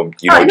Budden. So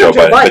you know Joe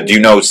Budden, but do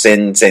you know who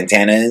Sin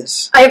Santana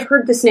is? I have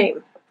heard this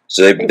name.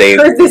 So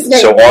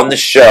so on the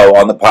show,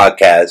 on the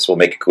podcast, we'll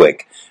make it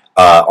quick.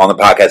 On the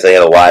podcast, they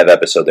had a live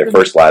episode. Their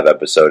first live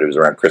episode. It was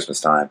around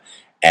Christmas time.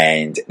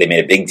 And they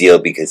made a big deal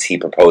because he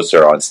proposed to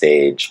her on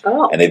stage,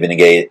 and they've been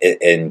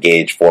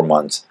engaged 4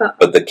 months.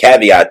 But the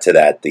caveat to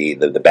that,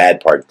 the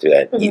bad part to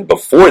that,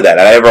 before that,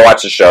 I never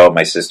watched the show.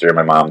 My sister and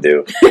my mom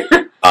do,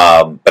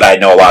 but I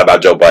know a lot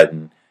about Joe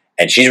Budden.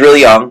 and she's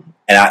really young,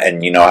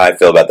 and you know how I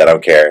feel about that. I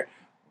don't care.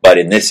 But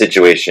in this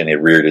situation,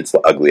 it reared its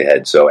ugly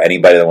head. So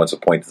anybody that wants to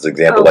point this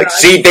example, like,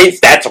 see,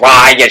 that's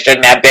why you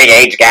shouldn't have big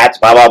age gaps,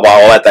 blah, blah, blah,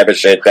 all that type of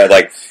shit. That,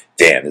 like,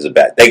 damn, this is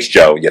bad. Thanks,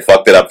 Joe. You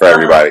fucked it up for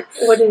everybody.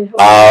 This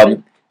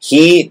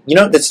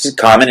is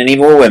common and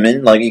even with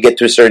women. Like, you get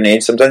to a certain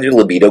age, sometimes your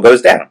libido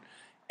goes down.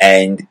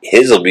 And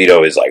his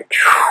libido is like,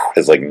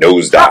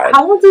 nosedive.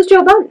 How old is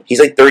Joe Budden? He's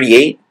like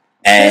 38.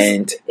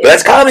 But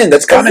that's common.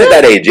 That's common at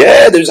that age.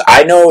 Yeah,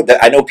 I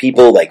know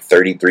people like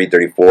 33,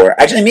 34.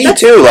 Actually, me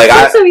too. Like,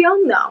 I'm so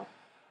young though.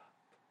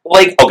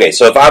 Like, okay,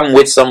 so if I'm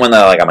with someone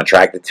that like I'm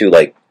attracted to,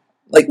 like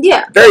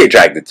yeah, very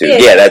attracted to,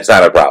 yeah, that's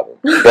not a problem.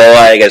 But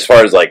like as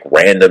far as like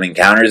random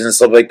encounters and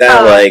stuff like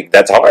that, like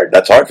that's hard.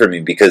 That's hard for me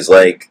because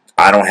like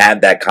I don't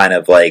have that kind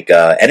of like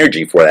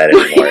energy for that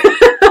anymore.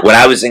 When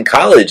I was in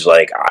college,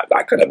 like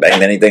I could have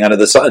banged anything under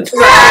the sun. You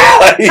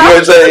know what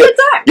I'm saying?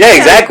 Yeah,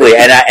 exactly.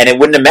 And it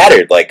wouldn't have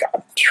mattered. Like,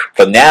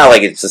 but now,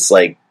 like it's just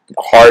like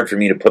hard for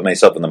me to put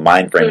myself in the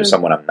mind frame of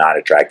someone I'm not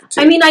attracted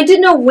to. I mean, I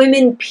did know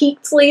women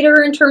peaked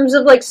later in terms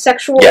of like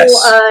sexual. Yes.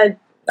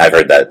 I've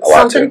heard that a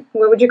lot too.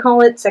 What would you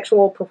call it?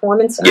 Sexual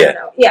performance? I don't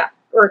know. Yeah,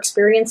 or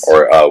experience.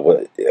 Or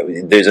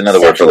there's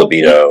another word for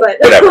libido. Peak,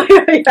 whatever.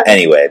 Yeah.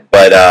 Anyway,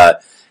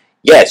 but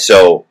yeah,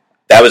 so.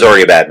 That was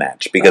already a bad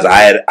match because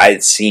I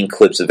had seen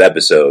clips of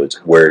episodes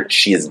where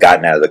she has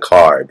gotten out of the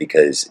car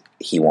because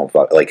he won't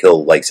fuck. Like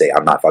he'll like say,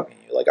 "I'm not fucking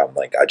you." Like I'm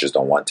like I just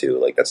don't want to.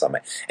 Like that's not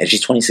my. And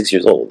she's 26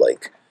 years old.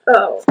 Like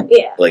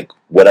yeah. Like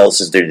what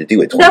else is there to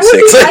do at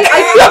 26?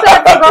 I feel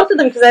bad for both of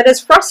them because that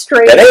is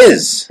frustrating. That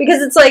is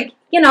because it's like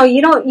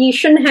you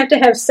shouldn't have to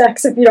have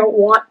sex if you don't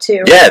want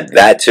to. Yeah,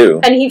 that too.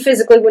 And he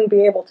physically wouldn't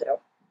be able to.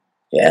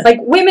 Yeah, like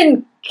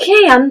women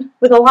can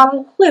with a lot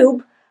of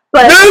lube.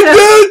 But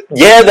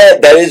yeah,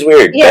 that is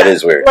weird. Yeah, that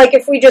is weird. Like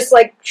if we just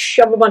like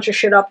shove a bunch of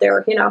shit up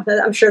there,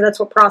 I'm sure that's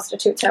what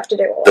prostitutes have to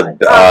do a lot.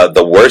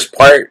 The worst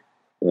part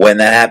when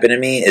that happened to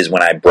me is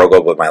when I broke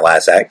up with my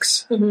last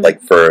ex,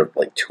 like for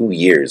like 2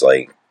 years.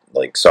 Like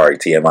sorry,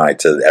 TMI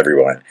to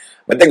everyone.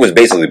 My thing was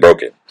basically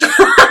broken.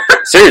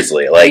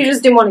 Seriously, like you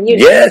just didn't want to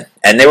use it. Yeah,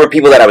 and there were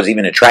people that I was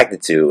even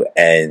attracted to,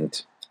 and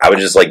I would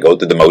just like go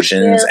through the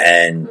motions,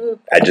 and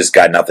I just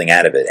got nothing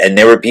out of it. And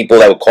there were people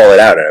that would call it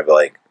out, and I'd be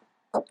like.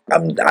 I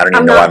don't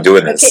even know why I'm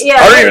doing this.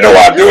 I don't even know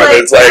why I'm doing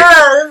this. Like,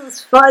 this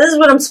is fun. This is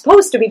what I'm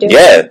supposed to be doing.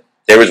 Yeah,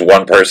 there was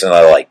one person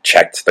that like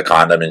checked the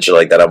condom and shit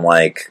like that. I'm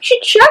like, she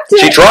checked it.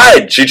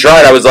 She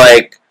tried. I was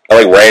like,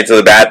 I ran to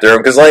the bathroom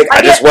because like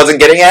I just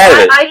wasn't getting out of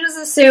it. I just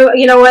assume,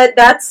 you know what?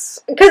 That's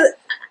because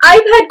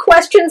I've had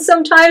questions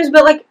sometimes,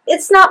 but like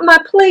it's not my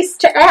place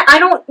to. I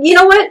don't. You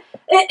know what?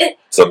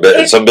 Some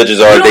bitches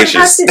are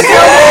audacious.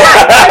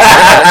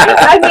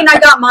 I mean, I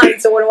got mine,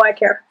 so what do I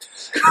care?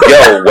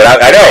 Yo,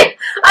 I know.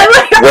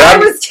 I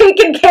was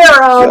taken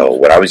care of. Yo,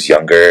 when I was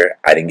younger,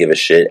 I didn't give a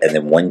shit, and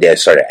then one day I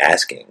started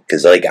asking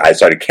because like I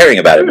started caring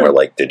about it more.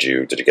 Like, did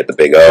you get the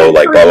big O?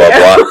 Like, blah blah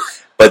blah.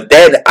 But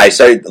then I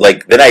started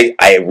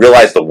I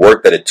realized the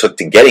work that it took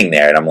to getting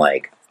there, and I'm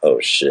like, oh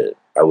shit.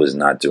 I was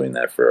not doing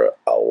that for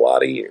a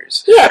lot of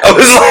years. Yeah. I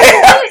was like,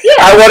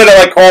 I wanted to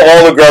like call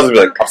all the girls and be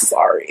like, I'm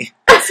sorry.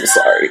 I'm so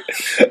sorry.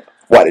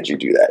 Why did you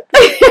do that?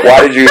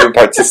 Why did you even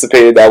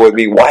participate in that with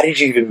me? Why did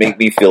you even make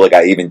me feel like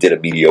I even did a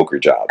mediocre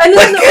job? And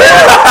then on the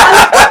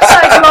flip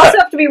side, you also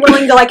have to be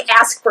willing to like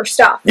ask for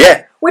stuff.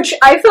 Yeah. Which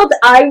I felt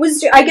I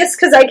guess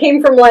because I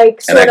came from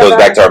like and that goes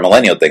back to our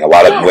millennial thing. A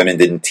lot of women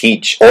didn't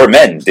teach, or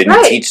men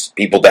didn't teach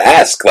people to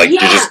ask. Like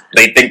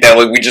they think that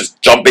like we just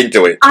jump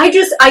into it. I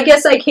guess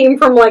I came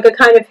from like a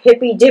kind of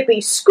hippy dippy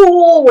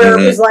school where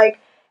it was like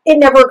it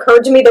never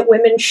occurred to me that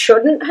women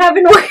shouldn't have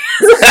an orgasm.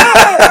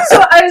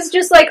 So I was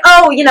just like,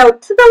 to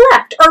the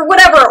left or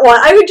whatever it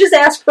was. I would just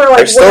ask for like.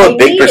 There's still a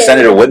big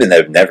percentage of women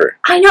that have never.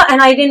 I know, and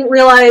I didn't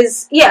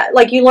realize. Yeah,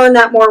 like you learn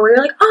that more where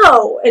you're like,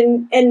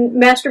 and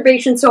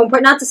masturbation's so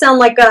important. Not to sound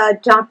like Dr.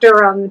 Dr.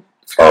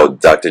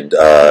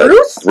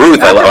 Ruth. Ruth,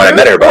 I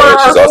met her about her.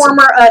 She's awesome.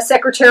 Former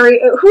secretary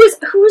who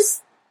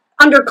was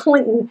under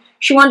Clinton.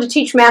 She wanted to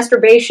teach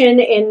masturbation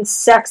in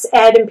sex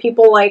ed, and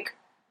people like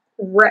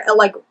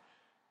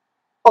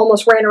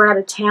almost ran her out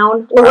of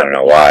town. I don't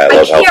know why. I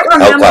love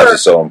health class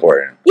is so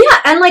important.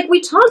 Yeah, and like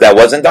we talked. That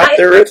wasn't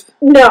Dr. Ruth?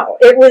 No,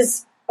 it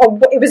was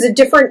a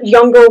different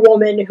younger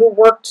woman who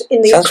worked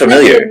in the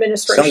Clinton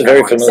administration. Sounds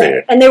very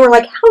familiar. And they were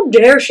like, "How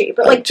dare she?"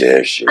 But how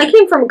dare she? I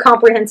came from a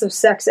comprehensive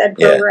sex ed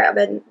program,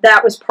 and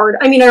that was part.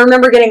 I mean, I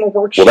remember getting a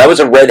worksheet. Well, that was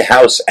a red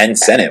House and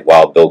Senate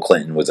while Bill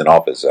Clinton was in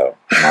office, so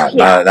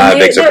not a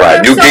big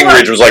surprise. Newt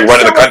Gingrich was like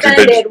running the country,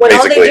 when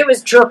all they did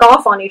was jerk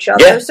off on each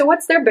other. Yeah. So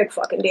what's their big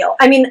fucking deal?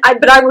 I mean,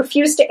 I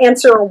refused to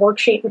answer a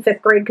worksheet in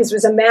 5th grade because it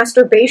was a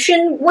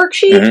masturbation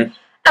worksheet. Mm-hmm.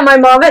 And my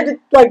mom had to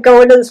like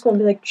go into the school and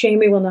be like,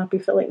 Jamie will not be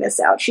filling this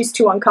out. She's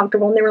too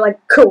uncomfortable. And they were like,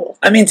 cool.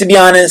 I mean, to be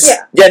honest,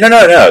 no.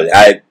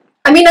 I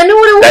mean, I know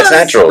what it was. That's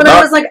natural. But I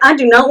was like, I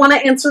do not want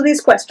to answer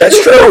these questions.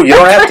 That's true. You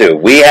don't have to.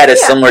 We had a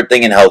similar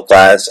thing in health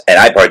class, and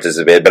I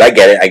participated, but I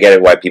get it. I get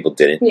it why people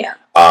didn't. Yeah.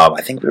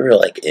 I think we were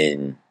like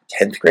in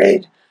 10th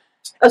grade.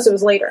 Oh, so it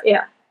was later.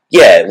 Yeah.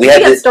 Yeah, we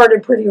had got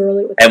started pretty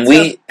early with and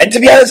that and to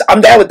be honest,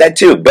 I'm down with that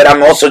too. But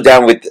I'm also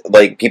down with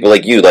like people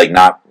like you, like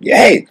not.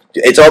 Hey,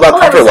 it's all about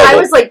comfort level. I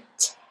was like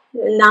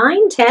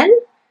 9, 10,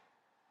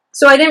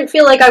 so I didn't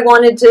feel like I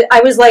wanted to.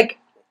 I was like,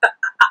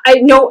 I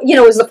know, it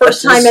was the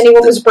first time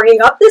anyone was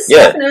bringing up this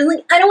stuff, and I was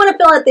like, I don't want to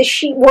fill out this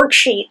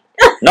worksheet.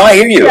 No, I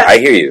hear you. Yeah. I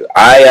hear you.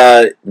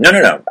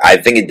 No. I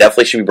think it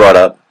definitely should be brought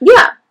up.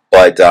 Yeah.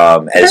 But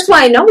that's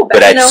why I know about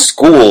it.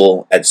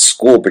 But at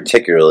school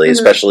particularly,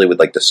 especially with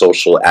like the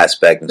social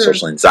aspect and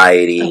social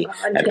anxiety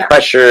and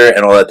pressure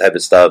and all that type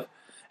of stuff,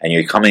 and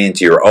you're coming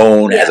into your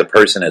own as a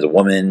person, as a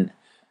woman.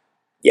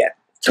 Yeah,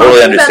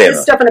 totally understand. Talking about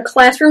this stuff in a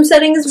classroom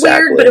setting is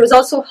weird, but it was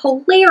also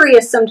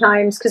hilarious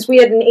sometimes because we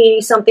had an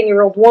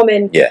 80-something-year-old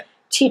woman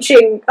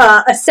teaching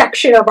a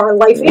section of our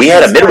life. We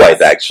had a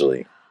midwife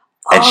actually,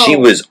 and she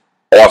was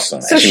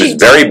awesome. So she was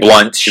very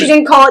blunt. She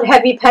didn't call it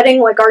heavy petting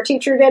like our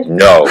teacher did?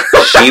 No.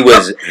 She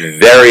was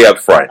very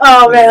upfront.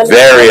 Oh, man.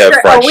 Very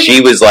upfront.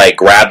 She was like,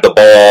 grab the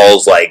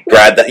balls, like,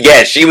 grab the...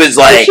 Yeah, she was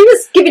like... She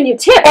was giving you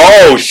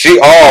tips. She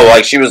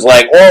was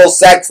like, oral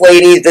sex,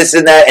 ladies, this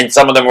and that. And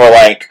some of them were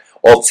like,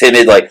 all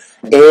timid, like,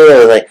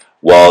 ew, like,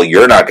 well,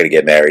 you're not going to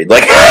get married.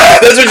 Like,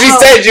 that's what she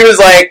said. She was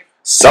like,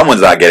 someone's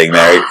not getting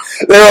married.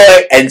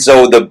 And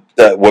so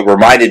what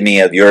reminded me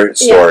of your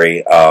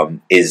story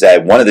is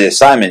that one of the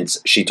assignments,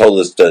 she told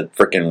us to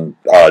freaking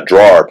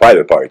draw our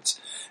private parts.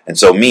 And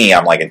so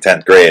I'm like in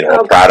 10th grade,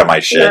 all proud of my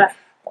shit.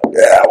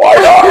 Yeah, why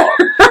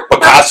not?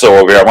 Picasso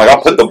over here. I'm like,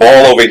 I'll put the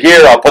ball over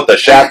here. I'll put the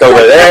shaft over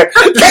there.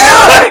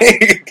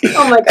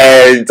 Oh my God.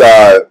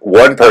 And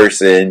one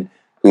person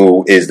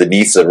who is the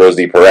niece of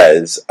Rosie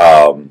Perez,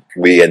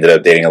 we ended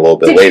up dating a little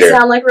bit later. Did you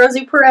sound like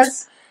Rosie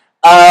Perez?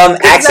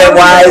 Accent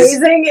wise,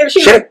 amazing. If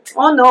she I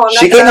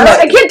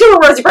can't do a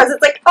Rosie Perez.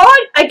 It's like,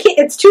 I can't.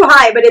 It's too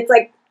high, but it's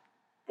like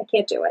I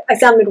can't do it. I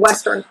sound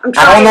Midwestern. I'm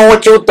trying. I don't know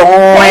what you're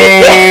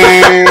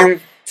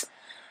doing.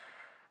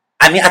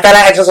 I mean, I thought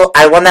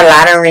I won the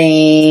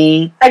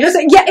lottery. It was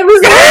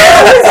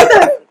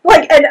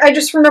and I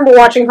just remember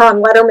watching her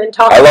on Letterman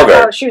talking about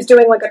how she was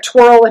doing like a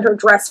twirl and her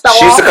dress fell off.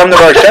 She used to come to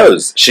our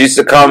shows. She used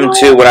to come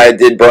to when I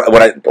did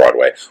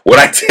Broadway. When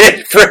I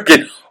did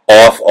freaking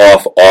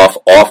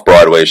off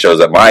Broadway shows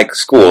at my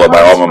school, at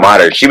my alma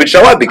mater, she would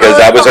show up because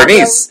that was her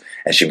niece.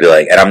 And she'd be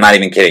like, and I'm not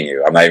even kidding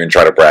you, I'm not even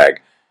trying to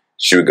brag.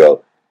 She would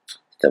go,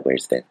 so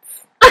where's Vince?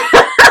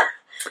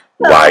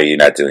 Why are you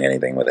not doing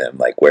anything with him?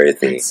 Like, where is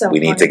he? So we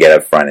need to get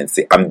up front and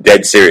see. I'm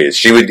dead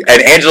serious. And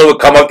Angela would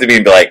come up to me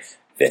and be like,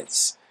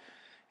 Vince,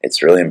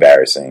 it's really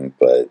embarrassing,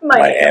 but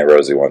my Aunt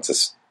Rosie wants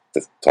us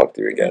to talk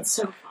to you again. That's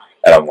so funny.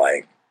 And I'm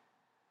like,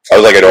 I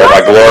was like in all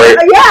my glory.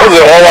 I was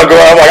in all my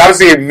glory. I'm like, I'm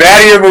seeing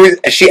many of your movies.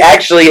 She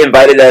actually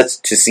invited us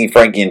to see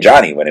Frankie and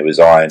Johnny when it was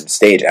on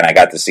stage, and I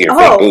got to see her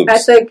fake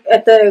boobs.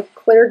 At the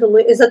Claire de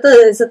Lune. Is that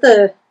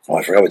the? Oh,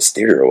 I forgot what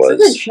theater it was.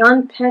 Was it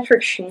John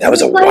Patrick Shane? That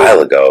was a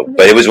while ago,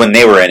 but it was when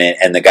they were in it,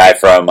 and the guy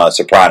from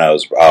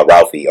Sopranos,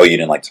 Ralphie. Oh, you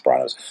didn't like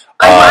Sopranos?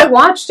 I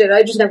watched it.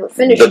 I just never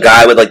finished. The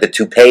guy with like the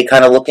toupee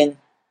kind of looking.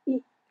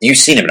 You've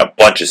seen him in a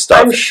bunch of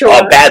stuff. I'm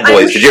sure. Bad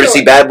Boys. Did you ever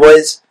see Bad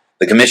Boys?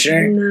 The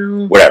Commissioner?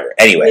 No. Whatever.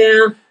 Anyway.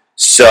 Yeah.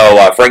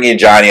 So Frankie and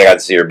Johnny, I got to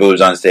see her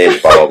boobs on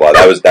stage. Blah blah blah.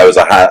 That was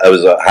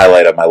a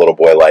highlight of my little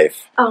boy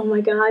life. Oh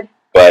my God.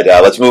 But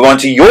let's move on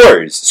to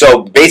yours.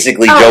 So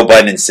basically, Joe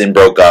Budden and Sin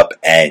broke up,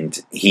 and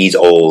he's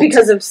old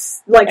because of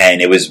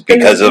and it was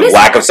because of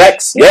lack of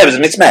sex. Yeah, it was a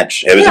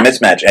mismatch. It was a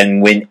mismatch,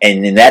 and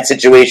in that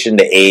situation,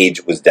 the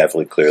age was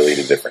definitely clearly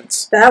the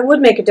difference. That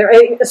would make a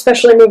difference,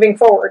 especially moving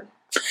forward.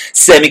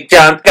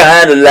 Semi-jump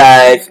kind of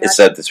life.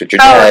 Except that's what you're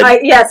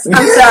doing. Yes, I'm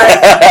sorry.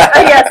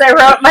 Yes, I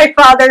wrote My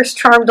Father's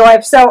Charmed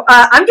Life. So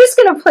I'm just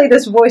going to play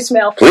this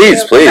voicemail.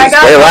 Please, play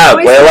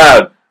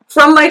loud.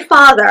 From my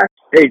father.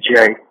 Hey,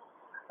 Jay.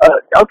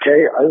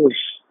 Okay, I was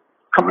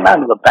coming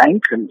out of the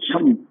bank, and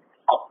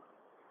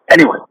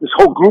anyway, this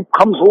whole group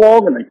comes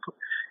along, and they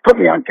put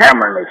me on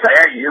camera, and they say,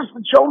 hey, here's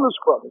the Jonas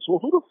Brothers.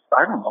 Well,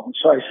 I don't know.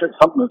 So I said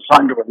something that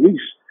signed a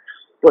release.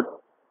 But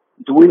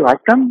do we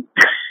like them?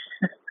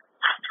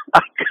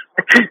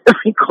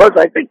 Because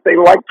I think they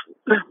like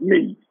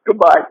me.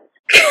 Goodbye.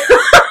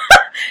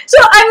 So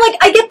I'm like,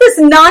 I get this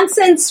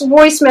nonsense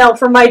voicemail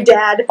from my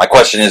dad. My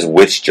question is,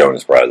 which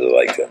Jonas Brothers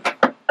like them?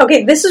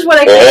 Okay, this is what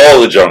I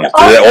all the Jonas.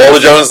 All the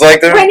Jonas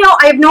like them? I know.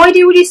 I have no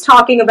idea what he's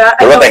talking about.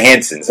 What about the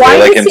Hansons? Do they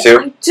like him too?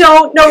 I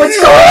don't know what's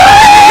going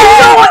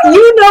on.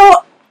 You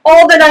know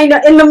all that I know.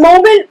 In the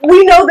moment,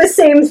 we know the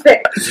same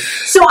thing.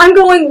 So I'm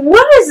going,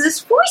 what is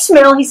this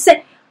voicemail? He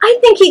said, I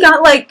think he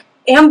got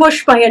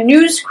ambushed by a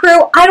news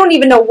crew. I don't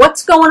even know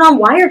what's going on.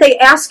 Why are they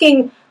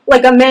asking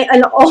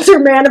an older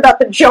man about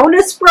the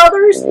Jonas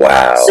Brothers?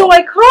 Wow. So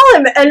I call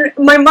him, and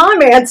my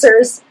mom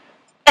answers,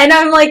 and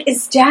I'm like,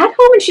 is Dad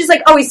home? And she's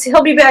like, oh,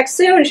 he'll be back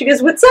soon. And she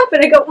goes, what's up?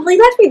 And I go, well, he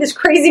left me this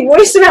crazy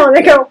voicemail. And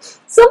I go,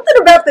 something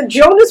about the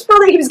Jonas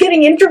Brothers. He was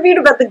getting interviewed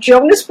about the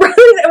Jonas Brothers,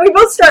 and we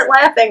both start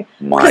laughing.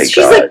 My God.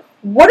 She's like,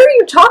 what are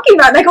you talking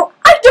about? And I go,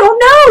 I don't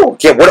know.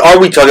 Yeah, what are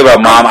we talking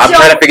about, Mom? I'm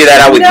trying to figure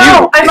that out with you.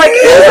 I'm like,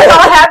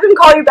 I'll have him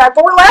call you back.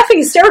 But we're laughing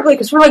hysterically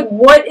because we're like,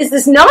 what is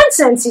this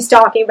nonsense he's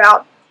talking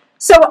about?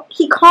 So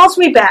he calls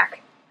me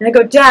back, and I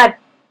go, Dad,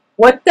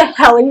 what the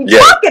hell are you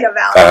talking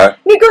about? And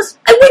he goes,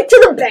 I went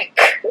to the bank.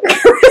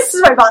 This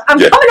is my boss. I'm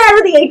coming out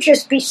of the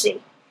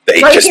HSBC. The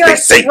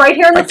HSBC. Right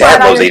here in the My dad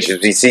knows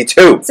HSBC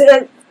too.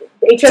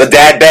 It's a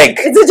dad bank.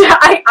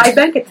 I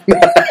bank at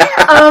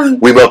that.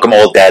 We welcome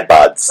all dad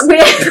bods.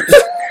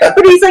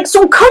 But he's like,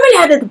 so I'm coming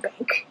out of the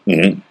bank.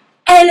 Mm-hmm.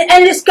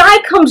 And this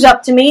guy comes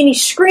up to me, and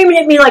he's screaming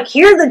at me like,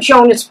 you're the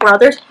Jonas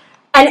Brothers.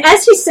 And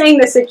as he's saying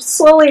this, it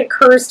slowly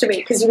occurs to me,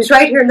 because he was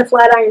right here in the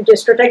Flatiron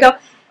District. I go,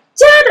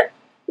 Dad,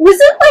 was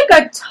it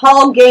like a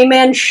tall gay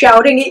man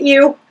shouting at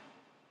you?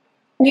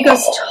 And he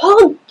goes,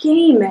 tall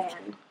gay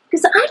man?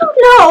 Because I don't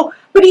know.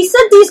 But he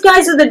said these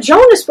guys are the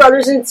Jonas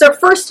Brothers, and it's their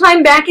first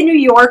time back in New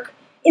York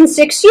in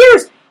 6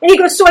 years. And he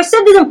goes, so I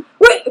said to them,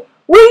 where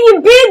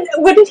you been?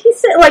 What did he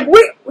say? Like,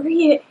 where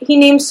you? He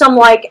named some,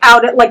 like,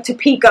 out at, like,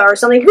 Topeka or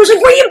something. He was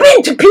like, where you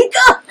been,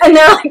 Topeka? And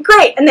they're like,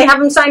 great. And they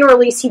have him sign a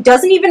release. He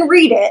doesn't even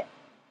read it.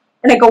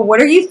 And I go,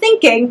 what are you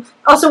thinking?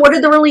 Also, what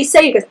did the release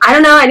say? He goes, I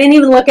don't know. I didn't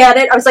even look at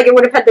it. I was like, it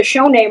would have had the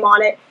show name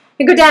on it.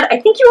 I go, Dad, I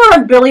think you were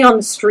on Billy on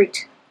the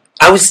Street.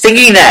 I was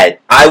thinking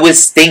that. I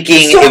was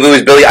thinking if it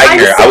was Billy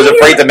Eichner. I was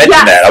afraid to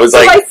mention that. I was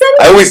like, I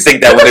always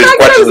think that when there's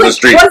questions on the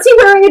street. Was he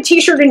wearing a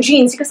t-shirt and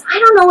jeans? He goes, I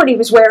don't know what he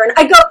was wearing.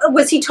 I go,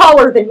 was he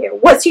taller than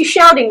you? Was he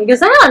shouting? He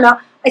goes, I don't know.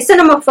 I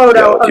sent him a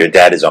photo. Your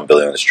dad is on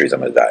Billy on the Street.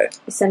 I'm going to die.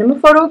 I sent him a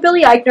photo of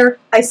Billy Eichner.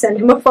 I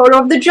sent him a photo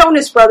of the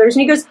Jonas Brothers.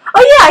 And he goes,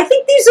 oh yeah, I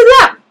think these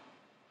are them.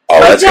 Oh,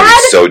 that's going to be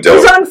so dope.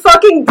 He was on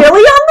fucking Billy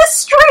on the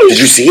Street. Did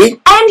you see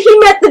it? And he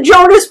met the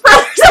Jonas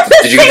Brothers at the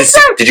Did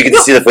you get to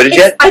see the footage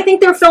yet? I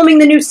think they're filming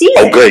the new season.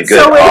 Oh, good. So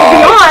it'll be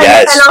on.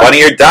 Yes,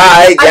 Funny or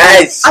Die.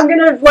 Yes. I'm going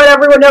to let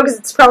everyone know because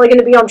it's probably going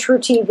to be on True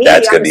TV.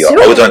 That's going to be on.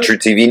 Oh, it's on True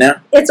TV now?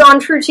 It's on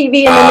True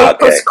TV, and then they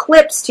post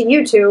clips to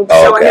YouTube,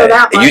 so I know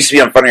that much. It used to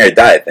be on Funny or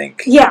Die, I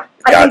think. Yeah.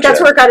 I think that's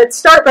where it got its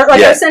start. But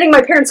like I was sending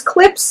my parents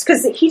clips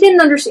because he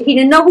didn't understand. He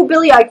didn't know who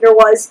Billy Eichner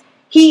was.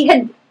 He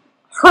had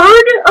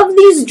heard of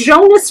these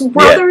Jonas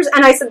Brothers,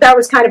 and I said that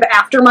was kind of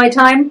after my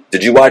time.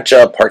 Did you watch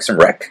Parks and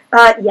Rec?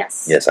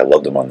 Yes. Yes, I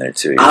loved him on there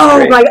too.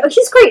 My God,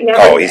 he's great now.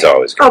 Oh, he's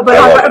always great.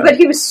 But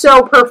he was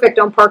so perfect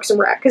on Parks and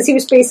Rec because he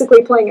was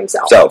basically playing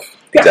himself.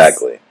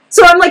 Exactly.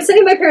 So I'm like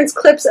sending my parents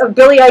clips of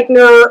Billy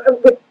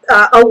Eichner with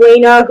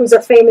Elena, who's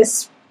a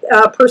famous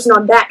person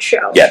on that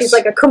show. Yes. She's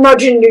like a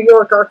curmudgeon New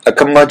Yorker. A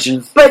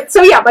curmudgeon. But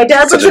so my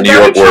dad lives a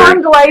very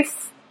charmed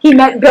life. He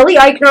met Billy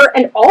Eichner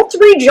and all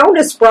three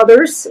Jonas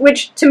Brothers,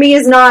 which to me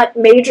is not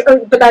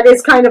major, but that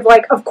is kind of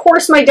like, of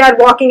course, my dad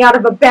walking out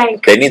of a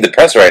bank. They need the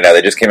press right now.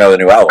 They just came out with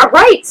a new album.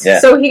 Right. Yeah.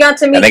 So he got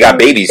to meet. And they got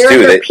babies They're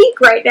too. At their peak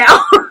right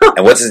now.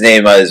 And what's his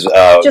name? Is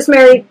just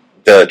married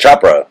the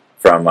Chopra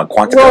from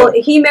Quantico. Well,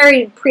 he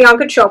married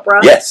Priyanka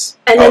Chopra. Yes.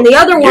 And then the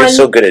other one. You're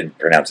so good at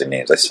pronouncing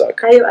names. I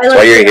suck. That's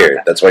why you're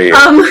here. That's why you're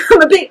here. I'm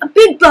a big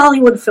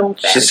Bollywood film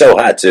fan. She's so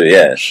hot too.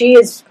 Yeah. She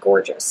is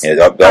gorgeous.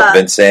 Yeah, I've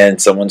been saying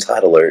someone's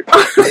hot alert.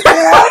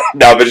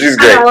 No, but she's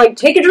great.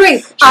 Take a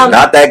drink. She's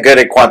not that good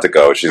at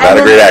Quantico. She's not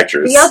a great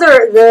actress. The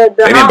other, the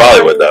maybe in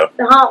Bollywood though.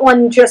 The hot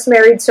one just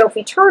married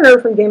Sophie Turner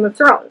from Game of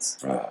Thrones.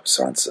 Oh,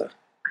 Sansa.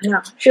 I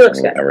know. She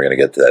looks good. And we're gonna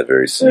get to that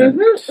very soon.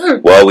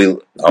 Mm-hmm. Well,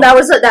 that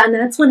was it. And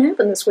that's what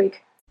happened this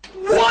week.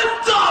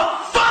 What the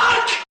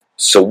fuck?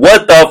 So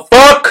what the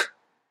fuck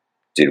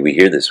did we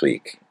hear this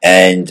week?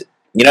 And,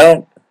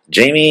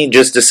 Jamie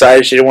just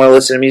decided she didn't want to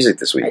listen to music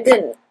this week. I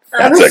didn't.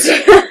 That's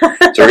okay.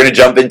 So we're going to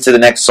jump into the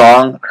next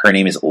song. Her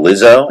name is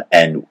Lizzo,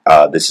 and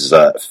this is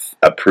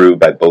approved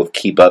by both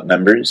Keep Up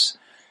members.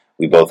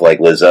 We both like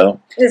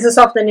Lizzo. Is this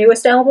off the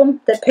newest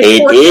album that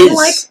Pitchfork didn't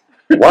like?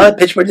 What?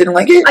 Pitchfork didn't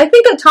like it? I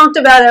think I talked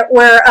about it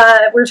where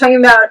we were talking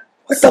about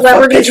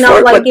celebrities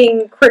not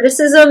liking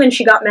criticism, and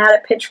she got mad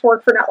at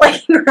Pitchfork for not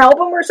liking her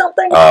album or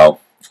something. Oh,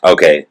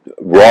 okay.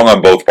 Wrong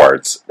on both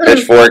parts.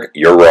 Pitchfork,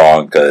 you're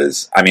wrong,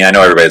 because, I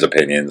know everybody has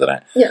opinions,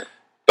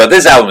 but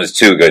this album is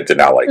too good to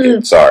not like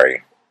it.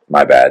 Sorry.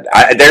 My bad.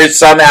 There's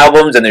some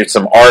albums, and there's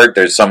some art,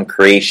 there's some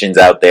creations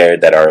out there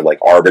that are,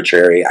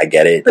 arbitrary. I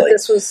get it. But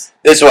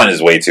this one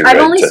is way too good.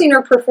 I've only seen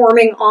her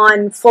performing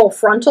on Full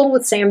Frontal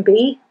with Sam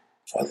B.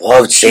 I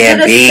loved Sam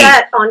B. She did a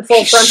set on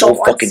Full Frontal so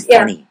once. Fucking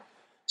funny.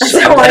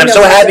 And I'm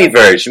so happy for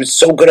her. She was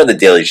so good on The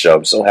Daily Show.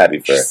 I'm so happy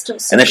for her.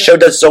 And the show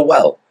does so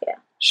well. Yeah.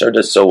 Show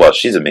does so well.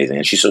 She's amazing.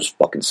 And she's so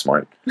fucking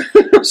smart.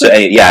 So,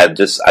 I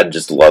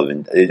just love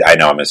it. I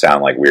know I'm going to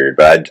sound weird,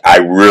 but I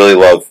really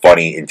love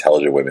funny,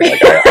 intelligent women.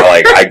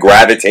 I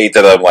gravitate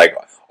to them,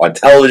 on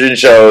television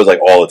shows,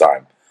 all the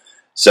time.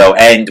 So,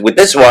 and with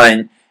this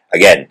one,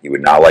 again, you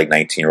would not like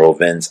 19-year-old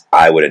Vince.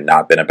 I would have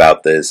not been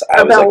about this.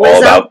 I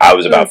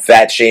was about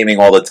fat shaming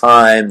all the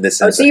time.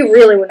 So you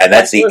really would. And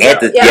that's the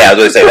antithesis. Yeah, I was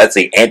going to say that's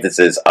the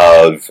antithesis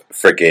of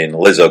freaking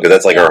Lizzo,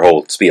 because that's her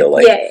whole spiel.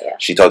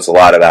 She talks a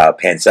lot about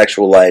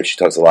pansexual life. She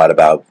talks a lot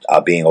about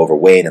being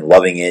overweight and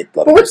loving it.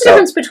 But what's the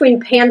difference between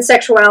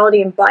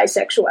pansexuality and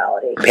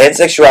bisexuality?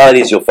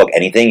 Pansexuality is you'll fuck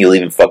anything. You'll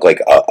even fuck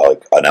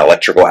an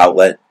electrical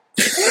outlet.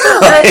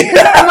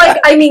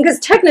 Because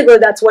technically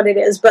that's what it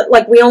is, but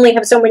we only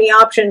have so many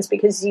options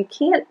because you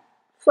can't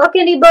fuck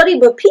anybody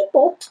but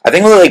people. I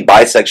think like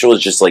bisexual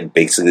is just like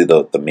basically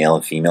the male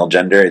and female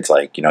gender. It's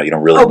like, you know, you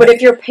don't really. Oh, but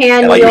if you're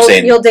pan, like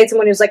you'll date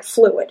someone who's like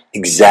fluid.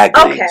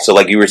 Exactly. Okay. So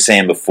like you were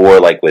saying before,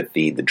 like with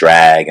the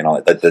drag and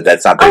all that,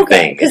 that's not their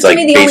thing. Because it's like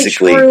to me, the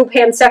basically only true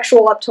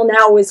pansexual up till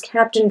now was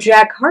Captain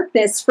Jack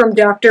Harkness from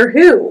Doctor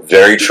Who.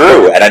 very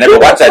true. And I never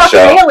watched that show.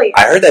 Aliens.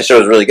 I heard that show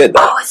was really good though.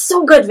 Oh, it's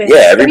so good, Vince.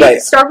 Yeah, everybody. I mean,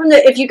 start from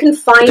if you can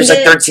find There's like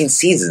it. 13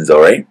 seasons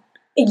though, right?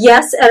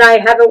 Yes, and I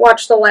haven't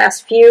watched the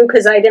last few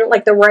because I didn't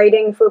like the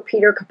writing for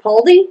Peter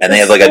Capaldi. And they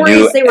have like a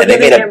new, and they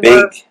made a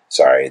big,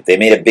 they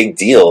made a big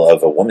deal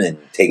of a woman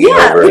taking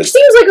over. Which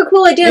seems like a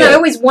cool idea, and Yeah. I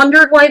always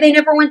wondered why they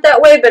never went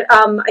that way, but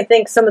I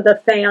think some of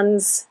the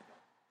fans,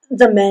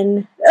 the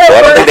men... Well,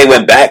 I don't think they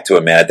went back to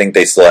it, man. I think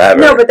they still have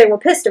it. No, but they were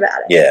pissed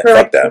about it. Yeah, They're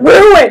fuck like, them.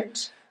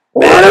 Ruined!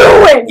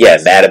 Ruined! Yeah,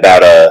 mad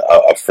about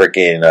a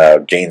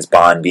freaking James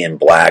Bond being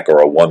black or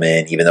a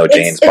woman, even though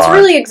James Bond... It's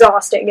really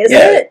exhausting, isn't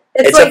Yeah. it?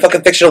 It's like, a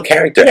fucking fictional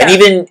character. Yeah. And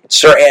even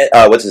Sir...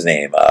 what's his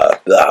name?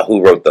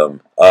 Who wrote them?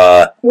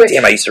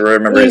 Damn, I used to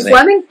remember his name.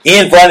 Fleming?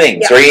 Ian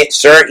Fleming. Yeah.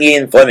 Sir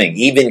Ian Fleming.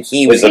 Even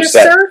he was he a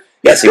upset. sir?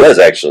 Yes, he was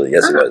actually.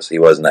 Yes, he was. He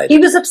was nice. He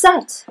was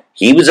upset.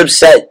 He was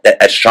upset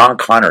at Sean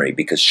Connery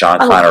because Sean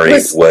Connery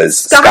was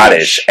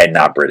Scottish and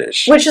not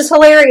British. Which is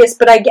hilarious,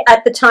 but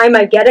at the time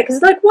I get it,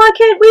 because like, why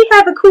can't we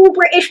have a cool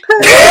British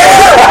person?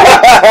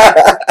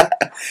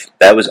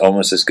 That was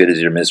almost as good as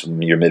your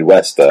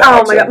Midwest oh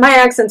accent. my god, my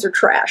accents are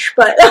trash,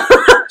 but...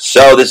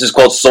 So this is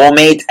called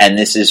Soulmate, and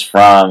this is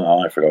from,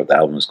 I forgot what the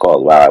album is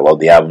called. Wow, I love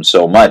the album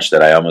so much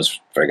that I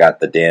almost forgot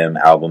the damn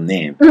album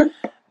name.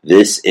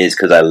 This is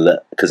Cause I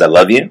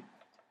Love You.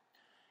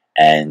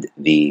 And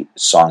the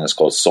song is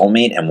called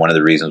Soulmate, and one of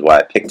the reasons why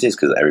I picked it is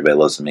because everybody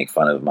loves to make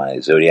fun of my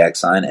zodiac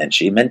sign, and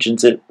she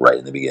mentions it right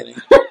in the beginning.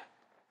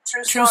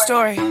 True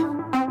story.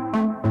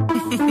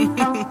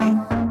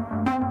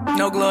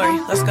 No glory.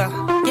 Let's go.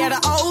 Yeah, the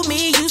old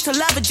me used to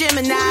love a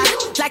Gemini.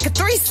 Like a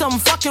threesome,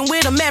 fucking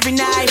with them every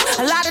night.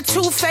 A lot of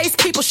two-faced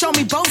people show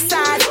me both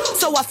sides.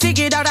 So I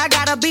figured out I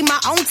gotta be my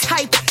own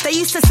type. They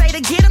used to say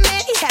to get a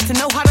man, you had to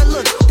know how to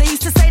look. They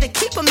used to say to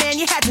keep a man,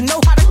 you had to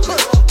know how to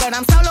cook. But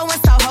I'm solo and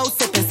Soho,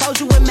 sipping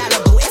soju in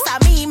Malibu. It's I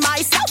me,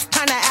 myself,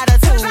 kind of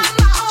attitude. 'Cause I'm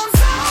my own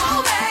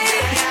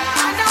soulmate.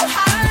 I know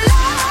how to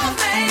love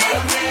me.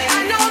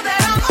 I know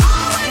that I'm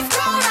always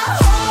gonna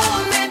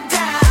hold me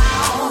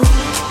down.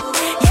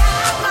 Yeah,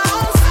 I'm my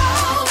own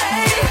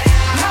soulmate.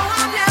 No,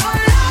 I'm never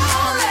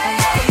lonely.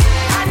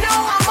 I know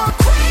I'm a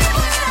queen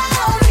when I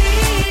don't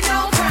need no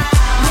crown.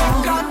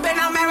 Look up in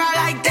the mirror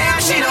like damn,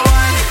 she the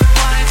one.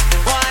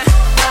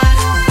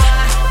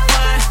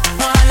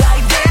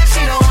 Like damn,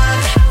 she the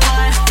one.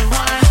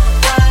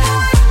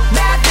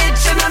 Bad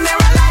bitch in the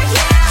mirror like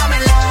yeah, I'm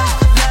in love.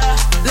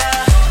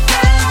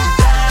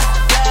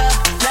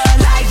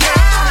 Like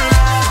yeah, I'm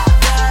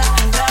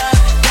in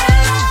love.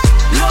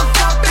 Look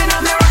up in the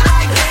mirror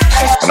like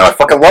damn. I know, I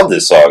fucking love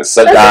this song. It's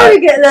so That's not... very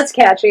good. That's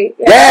catchy.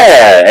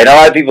 Yeah, and a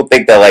lot of people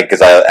think that, like,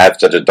 because I have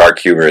such a dark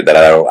humor that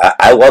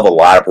I love a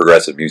lot of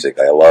progressive music.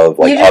 I love,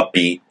 like,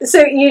 upbeat.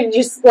 So you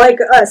just like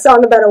a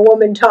song about a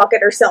woman talking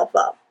herself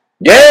up.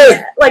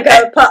 Yeah! Like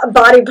a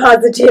body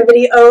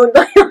positivity ode.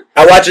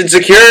 I watch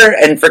Insecure,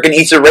 and freaking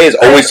Issa Rae is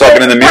always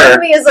talking in the Part mirror. of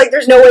me is like,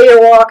 there's no way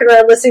you're walking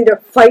around listening to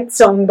Fight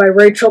Song by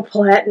Rachel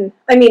Platt. And,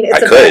 I mean,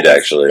 it's I could,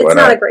 actually. Why It's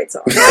not not? a great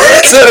song.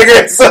 It's not a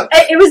great song.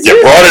 It was You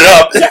brought it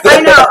up. Yeah,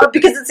 I know,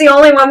 because it's the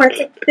only one where it's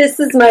like, this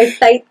is my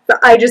fight.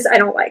 I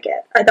don't like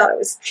it. I thought it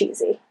was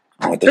cheesy.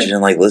 Oh, I thought you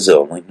didn't like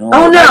Lizzo. I'm like, no,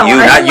 Oh, no, not you,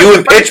 I not don't you like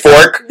and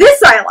Pitchfork.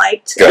 This I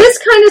liked. Good. This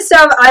kind of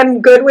stuff I'm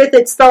good with.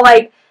 It's the,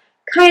 like,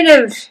 kind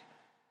of,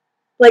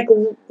 like,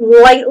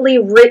 lightly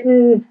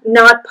written,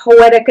 not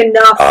poetic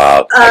enough.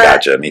 I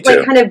gotcha. Me too.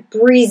 Like, kind of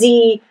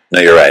breezy,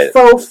 No, you're right.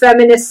 faux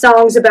feminist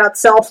songs about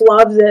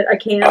self-love that I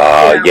can't,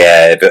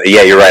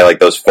 Yeah, you're right. Like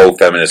those faux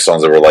feminist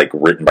songs that were like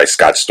written by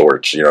Scott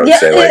Storch. You know what I'm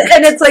saying? Like,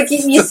 and it's like,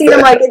 you see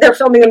them like, they're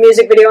filming a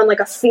music video in like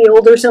a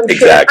field or some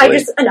Exactly.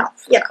 shit.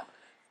 Enough, you know.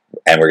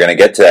 and we're gonna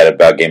get to that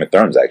about Game of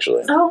Thrones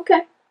actually. Oh,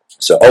 okay.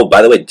 So,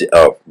 by the way,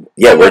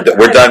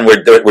 we're done.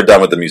 We're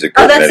done with the music.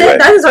 Oh, that's anyway. it.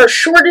 That is our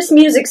shortest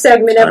music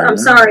segment ever. I'm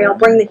sorry. I'll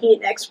bring the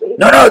heat next week.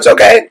 No, it's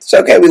okay. It's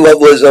okay. We love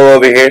Lizzo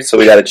over here, so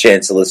we got a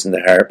chance to listen to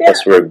her. Yeah.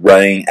 Plus, we're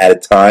running out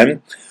of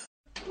time.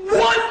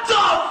 What the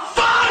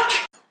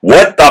fuck?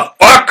 What the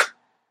fuck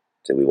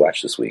did we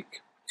watch this week?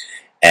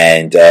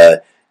 And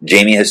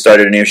Jamie has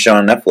started a new show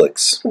on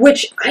Netflix.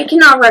 Which I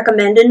cannot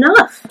recommend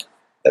enough.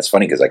 That's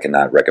funny because I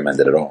cannot recommend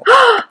it at all.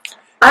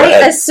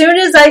 As soon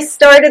as I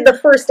started the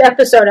first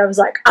episode, I was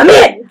like, I'm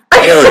in.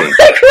 Really?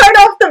 Like, right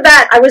off the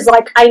bat, I was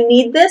like, I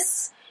need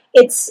this.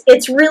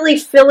 It's really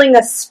filling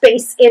a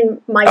space in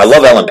my I love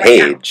soul Ellen right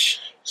Page.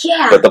 now.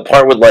 Yeah. But the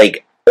part with,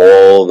 like,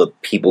 all the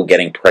people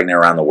getting pregnant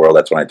around the world,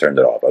 that's when I turned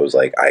it off. I was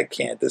like, I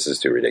can't. This is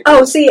too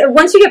ridiculous. Oh, see,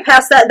 once you get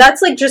past that,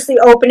 that's like just the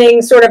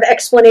opening sort of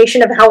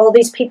explanation of how all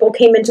these people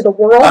came into the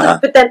world. Uh-huh.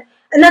 But then,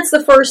 and that's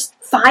the first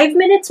 5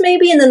 minutes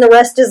maybe, and then the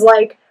rest is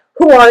like,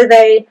 who are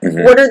they?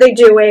 Mhm. What are they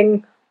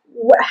doing?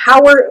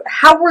 how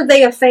were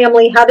they a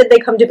family? How did they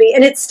come to be?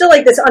 And it's still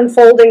like this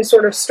unfolding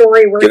sort of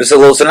story. Where give us a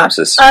little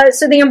synopsis.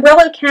 So the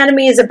Umbrella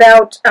Academy is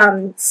about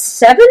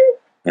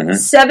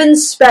seven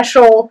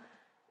special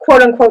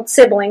quote-unquote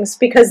siblings,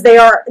 because they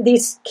are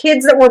these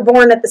kids that were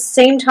born at the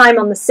same time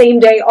on the same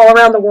day all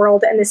around the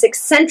world, and this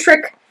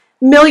eccentric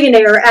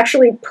millionaire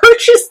actually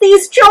purchased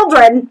these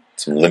children.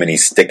 Some lemony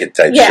stick-it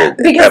type yeah, shit.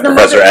 Because the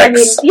Professor mother,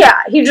 X.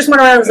 he just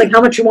went around and was like,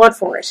 how much you want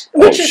for it?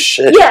 Which is,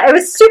 shit. Yeah, it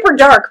was super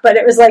dark, but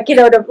it was like,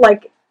 to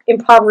like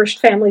impoverished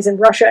families in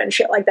Russia and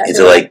shit like that. Is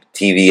it like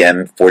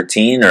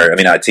TVM14 or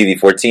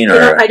TV14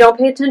 or? I don't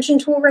pay attention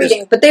to a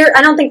rating, but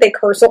I don't think they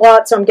curse a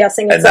lot, so I'm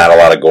guessing it's and not a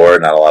lot of gore,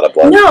 not a lot of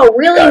blood. No,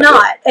 really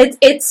not.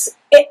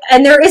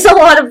 And there is a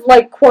lot of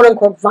like quote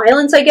unquote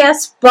violence, I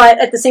guess, but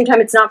at the same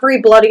time, it's not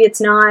very bloody. It's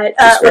not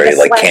it's very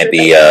like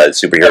campy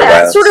superhero It's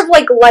violence. sort of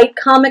like light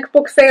comic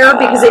book fare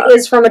because it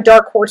is from a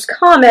Dark Horse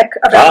comic.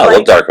 About, I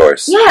love Dark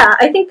Horse. Yeah,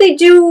 I think they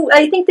do.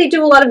 I think they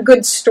do a lot of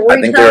good storytelling.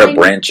 I think they're a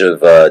branch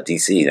of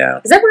DC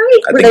now. Is that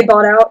right? Were they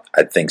bought out?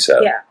 I think so.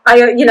 Yeah,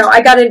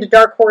 I got into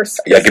Dark Horse.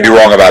 Yeah, I could be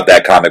wrong about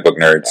that, comic book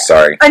nerds. Yeah.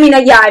 Sorry. I mean,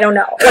 I don't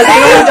know. Like the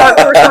only Dark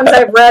Horse ones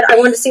I've read, I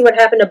wanted to see what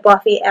happened to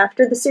Buffy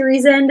after the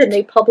series ended, and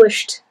they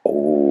published.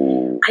 Ooh.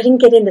 I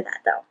didn't get into that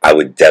though. I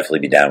would definitely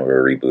be down with a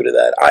reboot of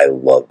that. I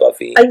love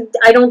Buffy.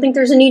 I don't think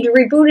there's a need to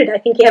reboot it. I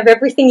think you have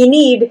everything you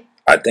need.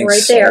 I think right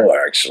so.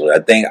 There. Actually, I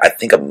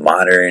think a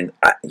modern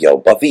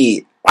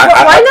Buffy.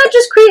 Why not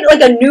just create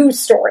like a news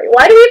story?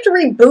 Why do we have to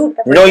reboot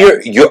everything? No,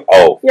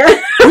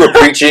 you were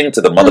preaching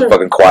to the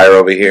motherfucking choir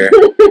over here.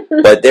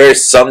 But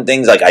there's some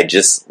things like I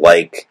just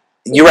like.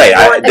 You're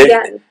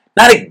right.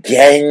 Not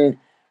again,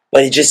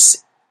 but you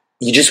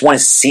just want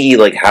to see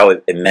like how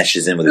it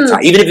meshes in with the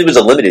time. Even if it was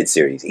a limited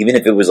series, even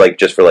if it was like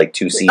just for like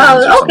 2 seasons. Oh,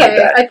 or something okay.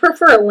 like that. I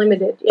prefer a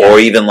limited, or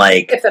even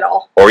like if at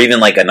all, or even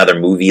like another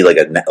movie, like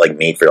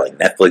made for like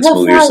Netflix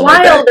movie or something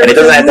like that. And it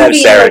doesn't have to have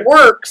Sarah. That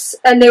works,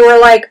 and they were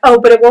like, "Oh,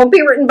 but it won't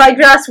be written by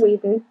Joss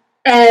Whedon,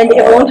 and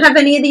it won't have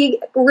any of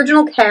the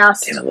original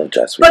cast." Damn, I love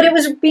Joss Whedon. But it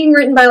was being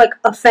written by like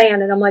a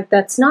fan, and I'm like,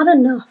 "That's not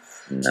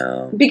enough."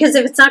 No, because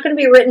if it's not going to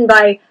be written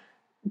by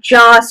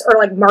Joss or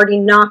like Marty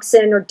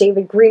Noxon or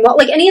David Greenwald,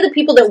 like any of the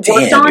people that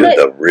worked on it.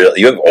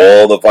 You have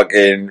all the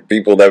fucking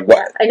people that.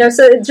 Yeah, I know.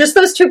 So just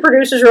those 2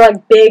 producers are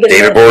like big. And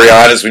David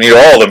Boreanaz, we need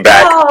all of them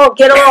back. Oh,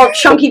 get a little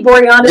chunky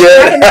Boreanaz.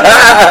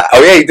 Yeah.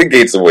 Oh yeah, he did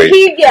gain some weight.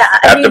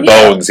 After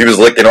bones, he was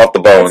licking off the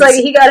bones. It's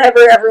like he got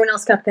everyone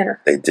else got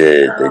thinner. They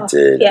did. They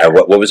did. Yeah.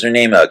 What was her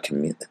name?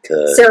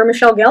 Sarah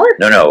Michelle Gellar.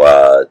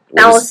 No.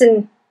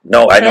 Allison.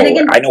 No, I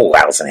know who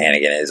Allison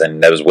Hannigan is,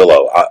 and that was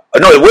Willow.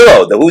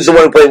 Willow. Who's the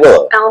one who played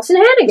Willow? Allison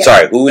Hannigan.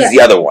 Sorry, who was the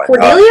other one?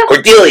 Cordelia?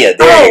 Cordelia,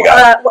 there you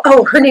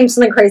go. Her name's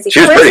something crazy. She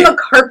was pretty. Charisma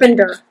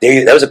Carpenter.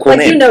 That was a cool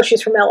name. You know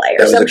she's from LA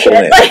or some shit.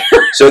 Name.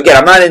 So again,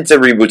 I'm not into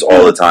reboots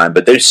all the time,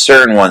 but there's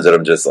certain ones that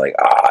I'm just like,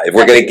 if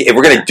we're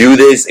gonna do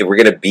this, if we're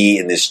gonna be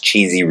in this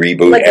cheesy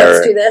reboot era,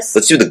 let's do this.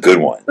 Let's do the good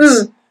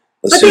ones.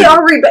 But they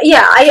are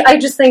I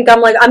just think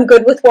I'm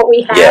good with what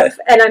we have,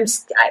 and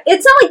it's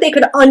not like they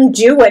could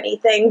undo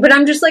anything, but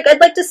I'm just like, I'd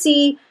like to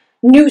see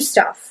new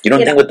stuff. You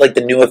don't think with like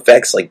the new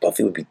effects, like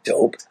Buffy would be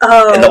dope?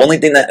 Oh, and the only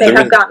thing that they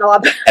have gotten a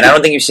lot better. And I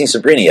don't think you've seen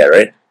Sabrina yet,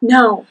 right?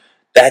 No.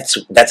 That's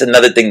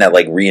another thing that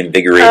like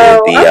reinvigorated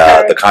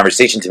the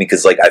conversation to me,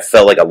 because like I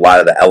felt like a lot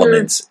of the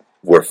elements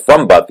were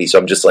from Buffy, so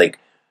I'm just like.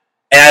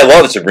 And I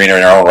love Sabrina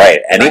in her own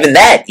right. And even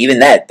that,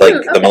 like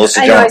the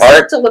Melissa Joan Hart. I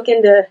have to look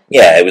into.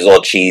 Yeah, it was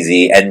all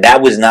cheesy, and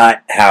that was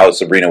not how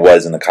Sabrina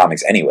was in the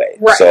comics anyway.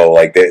 Right. So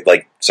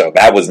so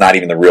that was not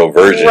even the real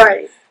version.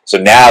 Right. So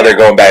now they're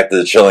going back to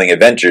the Chilling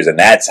Adventures, and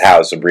that's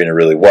how Sabrina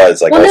really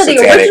was. Like,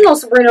 the original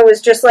Sabrina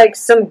was just like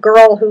some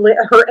girl who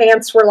her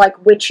aunts were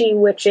like witchy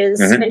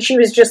witches, and she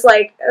was just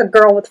like a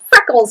girl with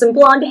freckles and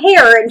blonde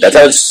hair, and that's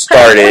how it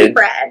started.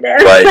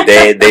 But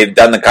they've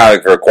done the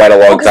comic for quite a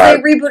long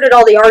time. They rebooted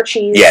all the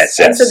Archies, yes.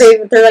 And so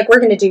they're like, we're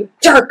going to do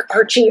dark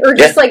Archie or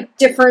just like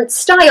different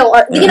style.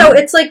 You know,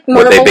 it's like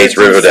Marvel they base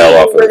Riverdale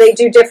off of, where they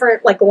do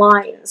different like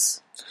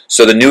lines.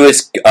 So the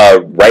newest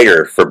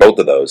writer for both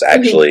of those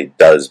actually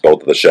does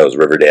both of the shows,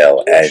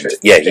 Riverdale, and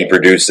he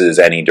produces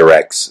and he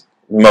directs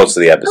most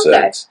of the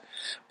episodes.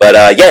 Okay. But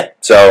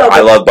I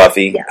love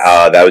Buffy.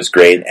 Yes. That was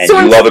great, and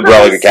you love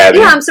Umbrella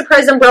Academy. Yeah, I'm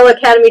surprised Umbrella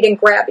Academy didn't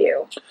grab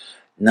you.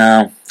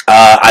 No,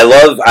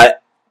 I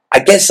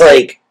guess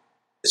like,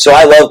 so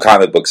I love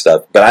comic book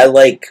stuff, but I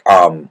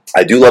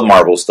do love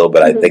Marvel still,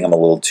 but I think I'm a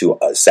little too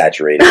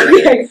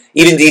saturated.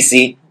 Even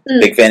DC,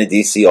 big fan of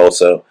DC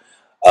also.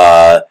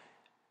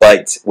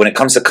 But when it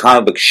comes to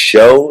comic book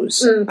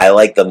shows, I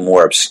like the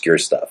more obscure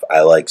stuff.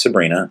 I like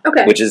Sabrina,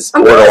 which is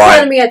Umbrella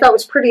Academy I thought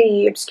was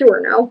pretty obscure,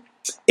 no?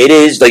 It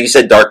is, like you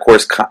said, Dark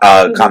Horse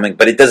comic,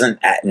 but it doesn't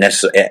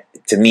necessarily,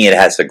 to me, it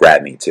has to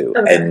grab me too.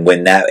 Okay. And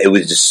when that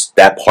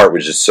part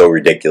was just so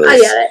ridiculous. I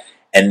get it.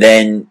 And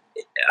then,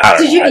 I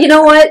don't know. You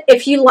know what?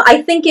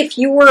 I think if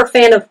you were a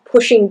fan of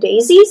Pushing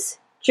Daisies,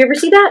 did you ever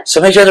see that?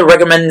 Somebody tried to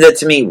recommend that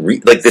to me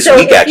this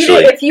week,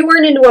 actually. If you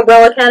weren't into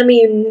Umbrella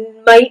Academy,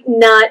 you might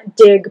not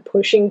dig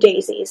Pushing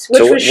Daisies,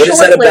 which was what is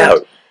that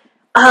about?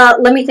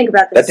 Let me think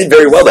about this. That did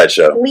very well, that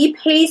show. Lee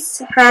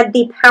Pace had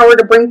the power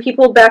to bring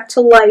people back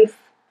to life.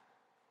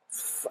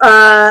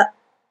 I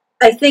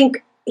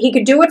think he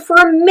could do it for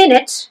a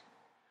minute,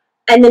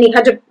 and then he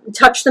had to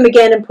touch them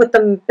again and put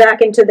them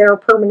back into their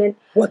permanent.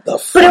 What the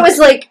fuck? But it was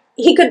like,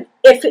 he could...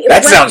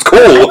 That sounds cool.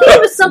 I think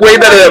it was something way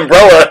better than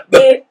Umbrella.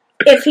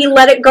 if he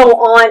let it go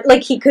on,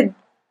 like he could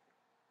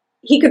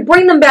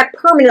bring them back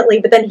permanently,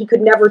 but then he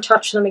could never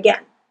touch them again.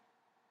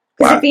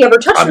 Because if he ever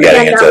touched them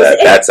again,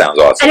 that sounds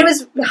awesome. And it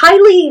was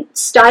highly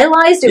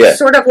stylized. It was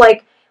sort of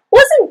like,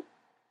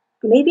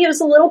 maybe it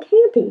was a little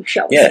campy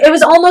show. Yeah. It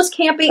was almost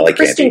campy. I like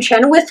Kristen campy.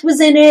 Chenoweth was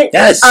in it.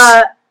 Yes.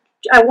 I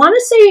want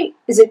to say,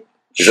 is it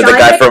that the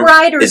guy from?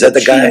 McBride or Is that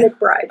the Chi guy?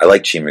 McBride? I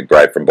like Chi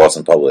McBride from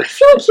Boston Public. I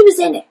feel like he was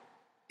in it.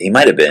 He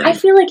might have been. I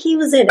feel like he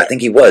was in it. I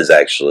think he was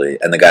actually.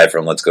 And the guy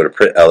from Let's Go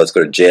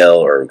to Jail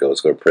or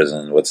Let's Go to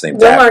Prison. What's his name?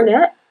 Will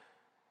Arnett.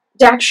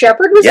 Dax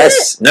Shepard was in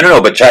it?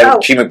 No, but Chi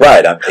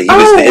McBride. He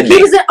was the inmate.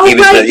 He was the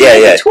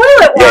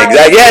toilet one. Yeah,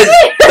 exactly. Yes.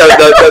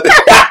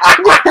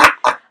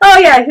 Oh,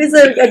 yeah, he's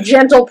a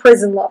gentle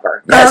prison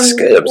lover. Yes,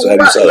 good. I'm glad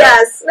you saw that.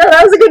 Yes, no,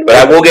 that was a good movie. But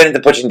I will get into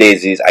Pushing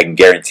Daisies. I can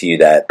guarantee you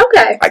that.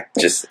 Okay.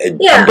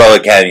 Umbrella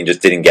Academy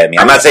just didn't get me.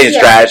 I'm not saying it's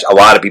trash. A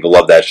lot of people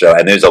love that show,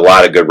 and there's a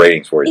lot of good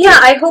ratings for it, too.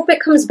 I hope it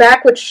comes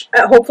back, which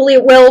hopefully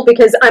it will,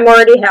 because I'm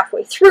already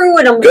halfway through,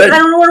 and I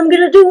don't know what I'm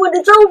going to do when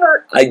it's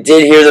over. I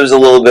did hear there was a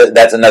little bit,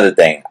 that's another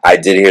thing. I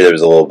did hear there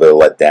was a little bit of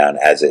letdown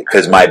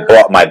because my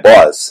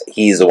boss,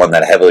 he's the one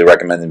that heavily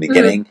recommended in the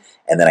beginning,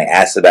 and then I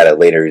asked about it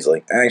later. He's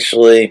like,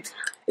 actually...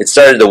 It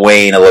started to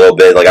wane a little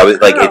bit.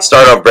 It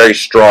started off very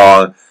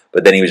strong,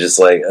 but then he was just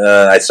like,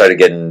 I started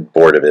getting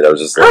bored of it. I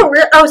was just like,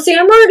 really? Oh, see,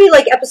 I'm already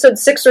like episode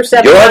 6 or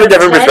 7. You'll have a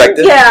different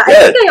perspective. Yeah,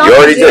 I think I you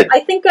already did. I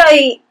think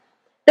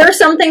there are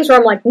some things where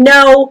I'm like,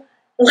 no,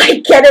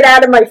 like get it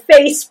out of my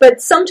face. But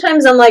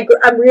sometimes I'm like,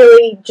 I'm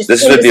really just.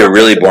 This would be a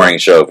really boring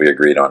show if we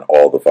agreed on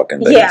all the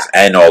fucking things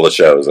and all the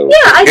shows. Yeah,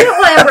 I get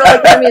why Umbrella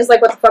Academy is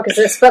like, what the fuck is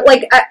this? But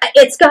like,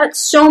 it's got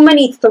so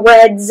many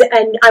threads,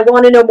 and I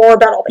want to know more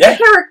about all the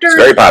characters.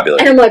 It's very popular,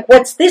 and I'm like,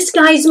 what's this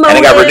guy's motive?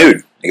 And it got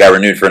renewed. It got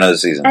renewed for another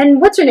season.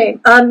 And what's her name?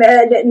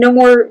 No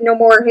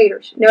more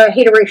haters. No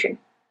hateration.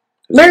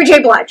 Mary J.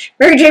 Blige.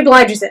 Mary J.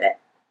 Blige is in it.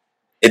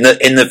 In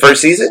the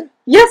first season?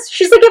 Yes,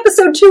 she's like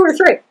episode 2 or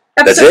 3.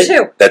 Episode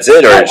 2. That's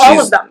it? Or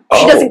all of them.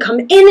 She doesn't come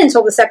in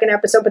until the second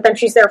episode, but then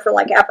she's there for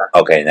like ever.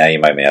 Okay, now you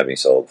might have me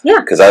sold. Yeah.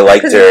 Because I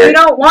liked her. We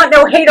don't want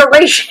no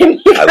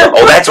hateration.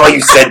 That's why you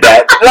said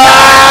that.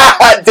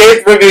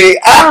 Dance for me.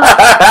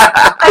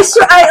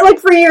 I like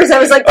for years I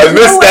was like, I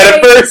missed that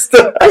at first.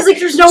 I was like,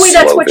 there's no way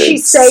that's what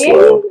she's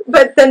saying.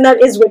 But then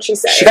that is what she's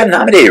saying. She got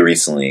nominated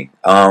recently.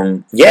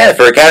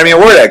 For Academy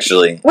Award,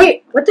 actually.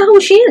 Wait, what the hell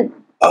was she in?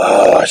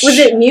 Was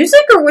it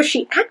music or was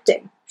she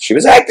acting? She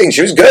was acting.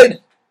 She was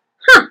good.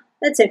 Huh.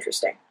 That's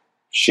interesting.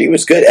 She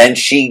was good, and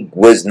she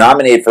was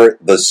nominated for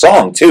the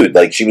song too.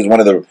 Like she was one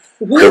of the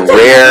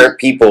rare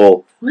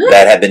people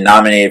that have been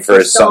nominated for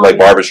a song, like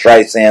Barbra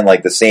Streisand,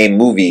 like the same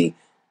movie.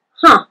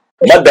 Huh.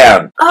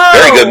 Mudbound.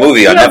 Very good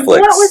movie on Netflix.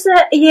 What was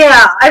that?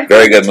 Yeah, I've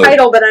heard the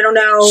title, but I don't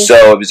know.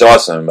 So it was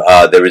awesome.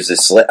 There was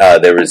this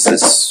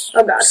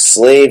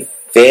slave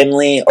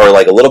family, or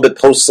like a little bit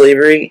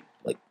post-slavery.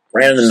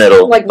 Right in the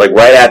middle, like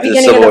right after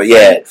the Civil War,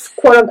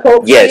 quote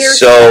unquote.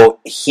 So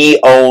he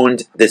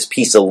owned this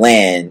piece of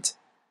land.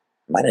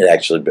 Might have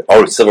actually been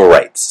civil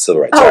rights.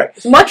 Sorry,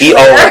 he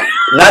owned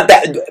not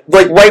that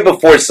right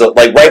before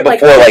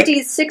 50s,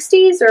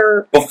 60s,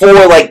 or before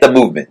like the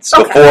movements,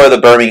 before the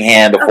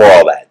Birmingham, before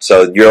all that.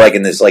 So you're like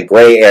in this like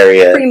gray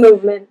area,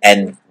 pre-movement,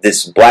 and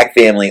this black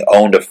family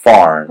owned a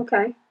farm,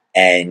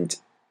 and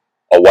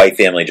a white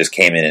family just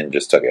came in and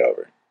just took it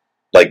over,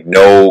 like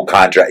no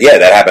contract. Yeah,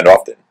 that happened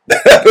often.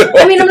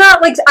 I mean,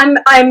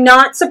 I'm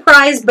not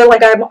surprised, but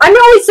like I'm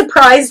always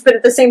surprised, but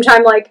at the same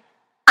time, like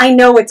I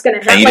know it's going to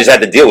happen. And you just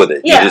had to deal with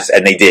it. Yeah.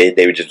 And they did.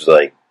 They were just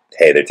like,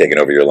 hey, they're taking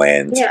over your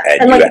land. Yeah.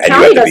 And like the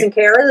county doesn't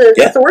care.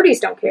 The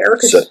authorities don't care.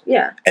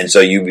 And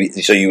so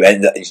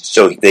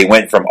they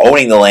went from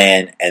owning the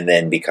land and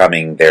then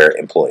becoming their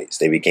employees.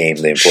 They became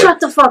the employees.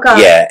 Shut the fuck up.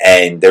 Yeah.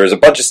 And there was a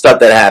bunch of stuff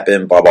that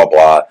happened. Blah blah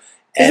blah.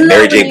 And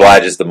Mary J.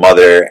 Blige is the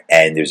mother,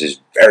 and there's this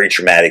very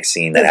traumatic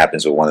scene that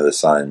happens with one of the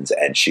sons,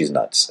 and she's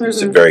nuts. Mm-hmm.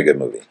 It's a very good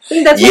movie.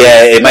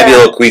 It might be a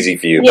little queasy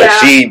for you, but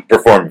she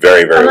performed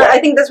very, very well. I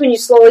think that's when you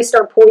slowly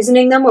start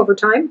poisoning them over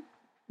time.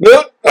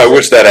 Nope. I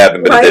wish that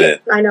happened, but it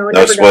didn't. I know.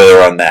 No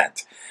spoiler on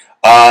that.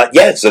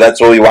 So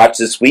that's what we watched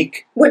this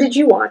week. What did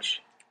you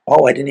watch?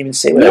 Oh, I didn't even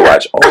say what I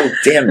watched. Oh,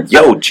 damn.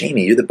 Yo,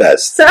 Jamie, you're the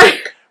best.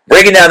 Sorry.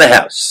 Breaking Down the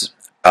House.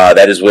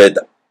 That is with...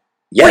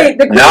 Yeah, wait,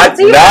 not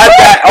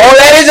that. Oh,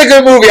 that is a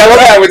good movie. I love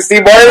that with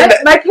Steve Martin.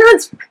 My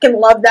parents freaking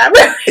love that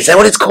movie. Is that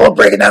what it's called?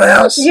 Breaking Down the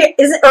House? Yeah,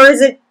 is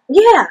it?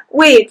 Yeah.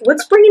 Wait,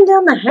 what's Bringing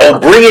Down the House? Oh,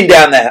 Bringing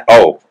Down the...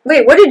 Oh.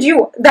 Wait, what did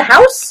you... The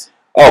House?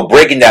 Oh,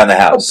 Breaking Down the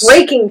House. Oh,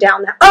 Breaking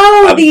Down the...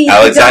 Oh, the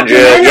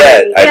Alexandria.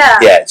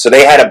 Yeah. So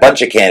they had a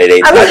bunch of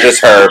candidates, not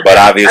just her, but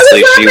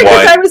obviously she won.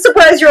 I was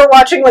surprised you were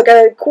watching like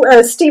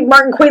a Steve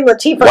Martin, Queen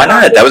Latifah. Why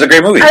not? That was a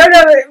great movie. I don't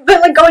know,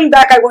 but like going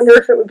back, I wonder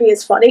if it would be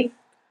as funny.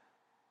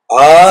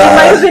 It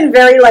might have been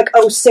very like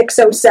 06,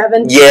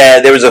 07.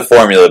 Yeah, there was a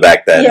formula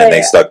back then, and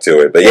they stuck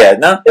to it. But I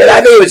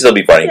think it would still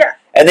be funny. Yeah.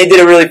 And they did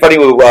it really funny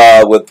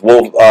with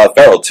Will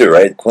Ferrell too,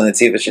 right? Queen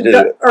Latifah, she did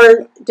it.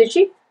 Or did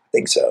she? I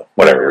think so.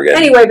 Whatever. We're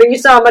getting. Anyway, but you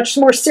saw a much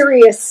more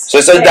serious. So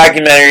I saw the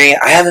documentary.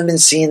 I haven't been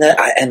seeing that,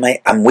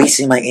 I'm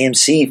wasting my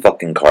AMC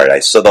fucking card.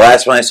 The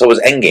last one I saw was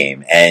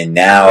Endgame, and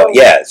now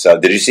So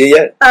did you see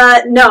it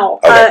yet? No.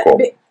 Okay, cool.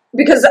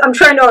 Because we're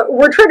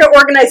trying to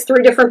organize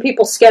 3 different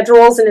people's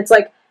schedules, and it's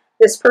like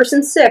this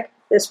person's sick,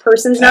 this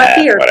person's not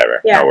here.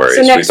 Whatever. Yeah. No worries.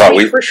 So next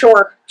week for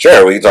sure.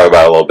 Sure, we can talk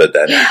about it a little bit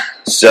then. Yeah.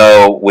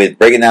 So with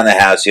Breaking Down the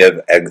House, you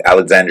have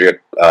Alexandria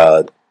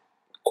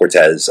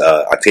Cortez,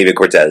 Octavia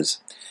Cortez.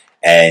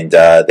 And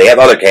they have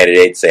other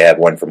candidates. They have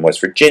one from West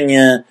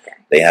Virginia. Okay.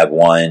 They have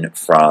one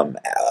from,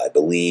 I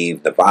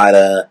believe,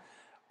 Nevada.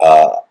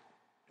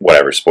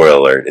 Whatever, spoiler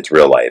alert, it's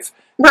real life.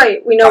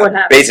 Right, we know what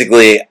happened.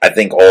 Basically, I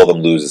think all of them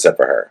lose except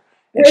for her.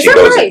 And Is she that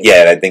goes, right?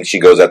 Yeah, and I think she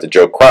goes out to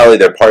Joe Crowley.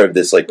 They're part of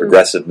this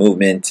progressive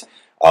movement.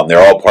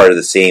 They're all part of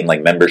the same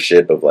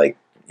membership of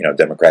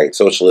Democratic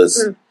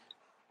Socialists.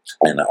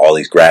 And all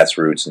these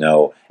grassroots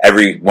know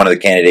every one of the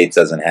candidates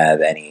doesn't have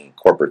any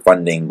corporate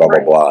funding, blah,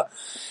 blah, blah.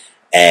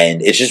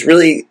 And it's just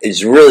really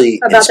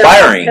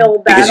inspiring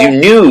because you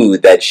knew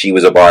that she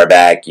was a bar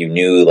back, you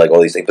knew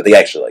all these things, but they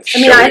actually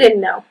I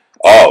didn't know.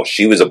 Oh,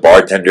 she was a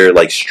bartender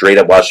straight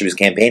up while she was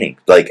campaigning,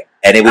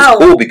 and it was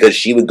cool because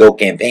she would go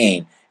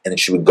campaign and then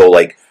she would go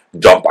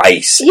dump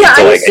ice. Yeah,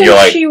 I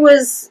assumed she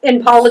was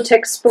in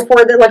politics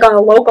before that, on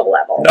a local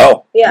level.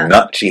 No,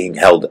 she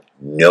held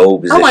no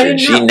position. I didn't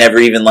know. She never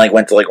even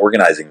went to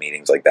organizing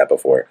meetings like that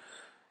before.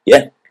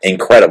 Yeah,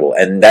 incredible,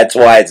 and that's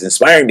why it's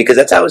inspiring because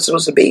that's how it's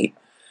supposed to be.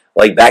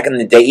 Back in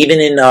the day, even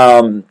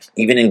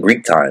in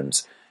Greek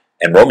times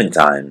and Roman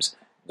times,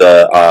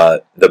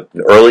 the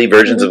early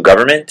versions of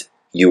government,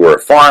 you were a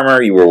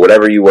farmer, you were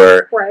whatever you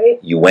were. Right.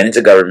 You went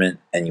into government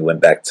and you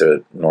went back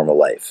to normal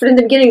life. But in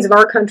the beginnings of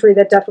our country,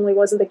 that definitely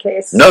wasn't the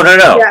case. No.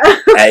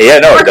 Yeah,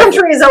 no. Our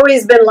country has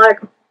always been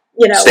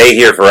stay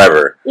here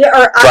forever. Yeah,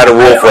 or try to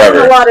rule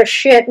forever. I own a lot of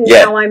shit, and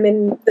now I'm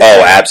in.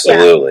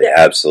 Absolutely,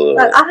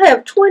 absolutely. I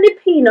have 20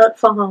 peanut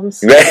farms.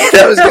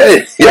 That was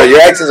good.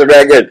 Your accents are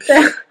very good.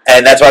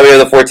 And that's why we have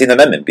the 14th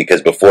Amendment,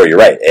 because before, you're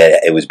right,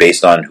 it was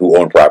based on who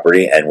owned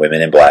property, and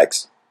women and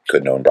blacks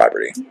couldn't own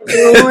property.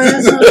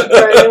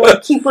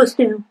 Keep us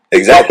down.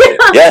 Exactly.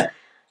 Yeah.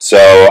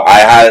 So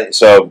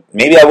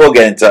maybe I will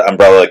get into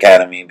Umbrella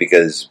Academy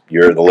because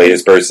you're the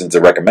latest person to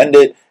recommend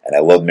it, and I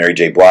love Mary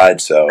J. Blige.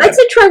 So I'd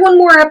say try one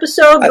more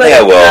episode, but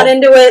I will. Not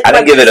into it. I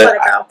didn't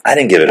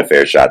give it a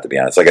fair shot, to be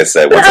honest. Like I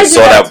said, once I saw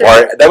that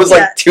part, that was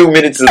 2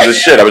 minutes of the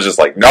shit. I was just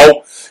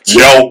no.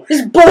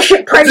 This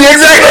bullshit pregnancy.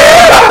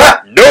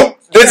 Exactly. Nope.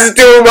 This is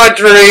too much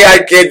for me.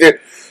 I can't do.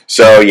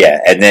 So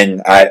and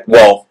then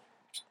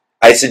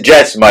I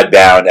suggest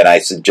Mudbound, and I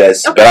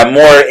suggest, but I'm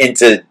more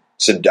into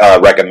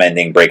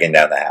recommending Breaking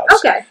Down the House.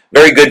 Okay.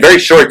 Very good, very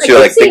short too.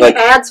 I keep seeing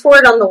ads for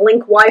it on the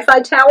Link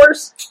Wi-Fi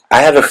towers. I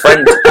have a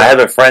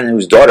friend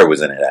whose daughter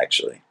was in it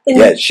actually.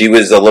 She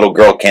was a little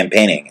girl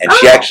campaigning, and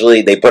she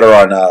actually they put her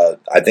on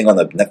I think on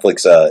the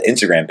Netflix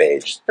Instagram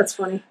page. That's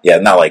funny. Yeah,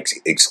 not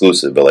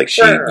exclusive, but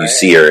you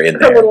see her in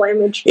there. Her little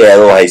image. Yeah, a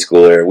little high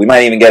schooler. We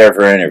might even get her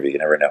for an interview. You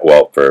never know.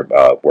 Well, for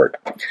work.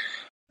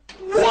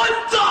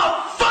 What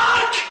the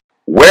fuck?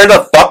 Where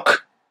the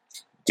fuck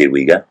did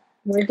we go?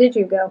 Where did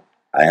you go?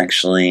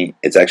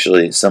 It's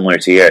actually similar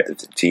to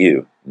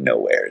you.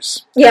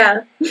 Nowheres.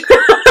 Yeah.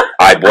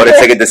 I bought a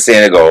ticket to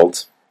Santa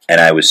Gold, and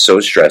I was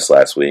so stressed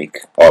last week.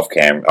 Off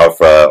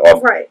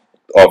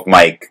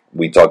mic,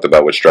 we talked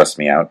about what stressed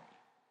me out.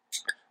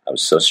 I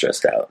was so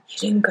stressed out. You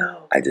didn't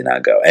go. I did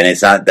not go, and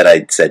it's not that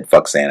I said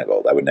fuck Santa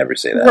Gold. I would never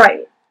say that.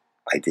 Right.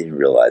 I didn't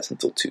realize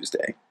until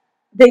Tuesday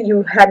that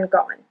you hadn't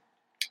gone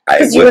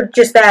because you were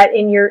just that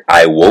in your.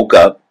 I woke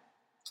up.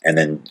 And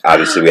then,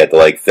 obviously, we had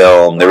to,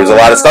 film. There was a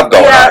lot of stuff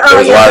going on. There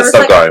was a lot of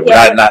stuff going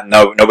on.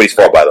 Nobody's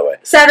fault, by the way.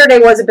 Saturday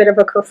was a bit of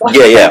a kerfuffle.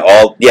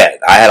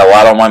 I had a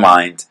lot on my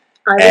mind.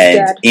 I was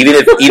dead.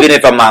 even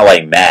if I'm not,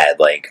 mad,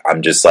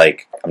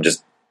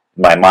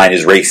 my mind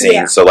is racing.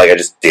 Yeah. So, I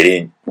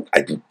didn't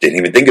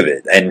even think of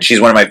it. And she's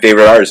one of my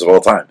favorite artists of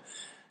all time.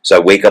 So, I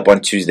wake up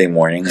on Tuesday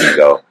morning, and I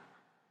go,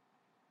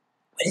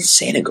 when is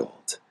Santa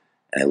Gold?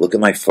 And I look at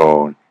my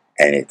phone.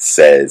 And it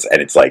says, and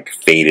it's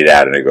faded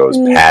out, and it goes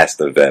past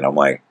the event. I'm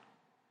like,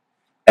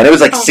 and it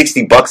was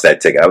 $60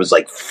 that ticket. I was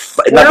like,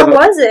 where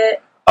was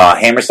it?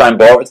 Hammerstein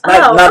Bar. It's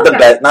not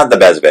the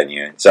best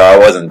venue, so I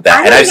wasn't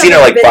that. And I've seen her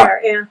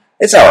Yeah.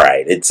 It's all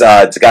right. It's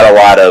got a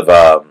lot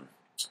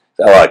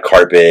of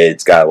carpet.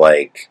 It's got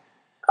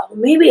Oh,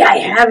 maybe I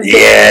have.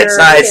 Yeah,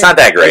 it's not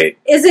that great.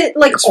 Is it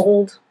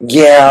old?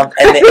 Yeah,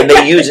 and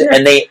they use it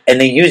and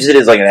they use it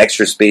as an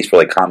extra space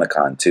for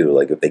Comic-Con too.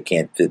 If they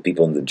can't fit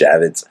people in the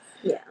Javits.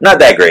 Yeah. Not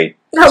that great.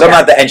 Okay. So I'm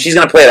not that, and she's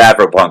going to play at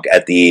Afropunk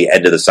at the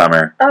end of the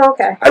summer. Oh,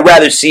 okay. I'd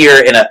rather see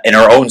her in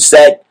her own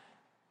set,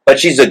 but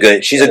she's a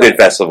good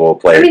festival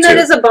player. I mean, that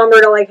is a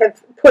bummer to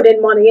have put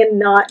in money and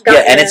not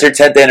got and it's her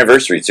 10th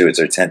anniversary too. It's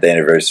her 10th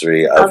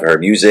anniversary of her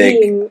music.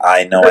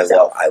 I know, I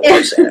love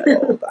saying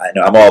it. I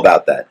know, I'm all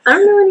about that. I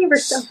don't know any of her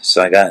stuff.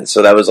 So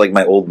that was like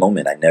my old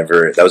moment.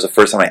 That was the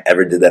first time I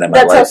ever did that in my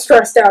life. That's how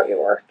stressed out you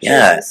were.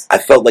 Yeah, Jesus. I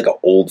felt like an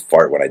old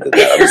fart when I did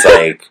that. I was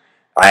like,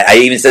 I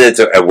even said it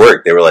at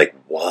work. They were like,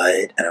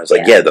 "What?" And I was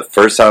like, "Yeah, the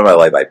first time in my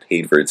life I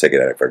paid for a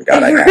ticket and I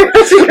forgot I had it."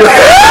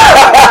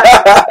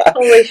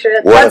 Holy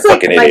shit! What That's a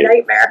like fucking my idiot.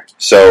 nightmare.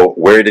 So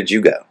where did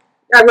you go?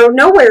 I wrote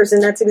nowheres,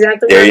 and that's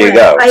exactly There what you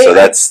go. So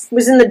I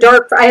was in the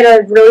dark. I had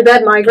a really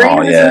bad migraine. I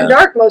was in the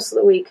dark most of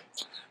the week.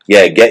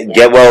 Yeah,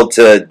 get well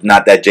to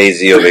not that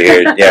Jay-Z over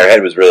here. Yeah, her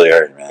head was really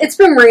hurting, man. It's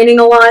been raining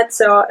a lot,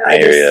 so I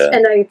hear ya.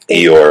 and I think,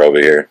 Eeyore over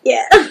here.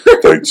 Yeah.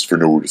 Thanks for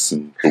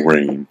noticing the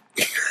rain.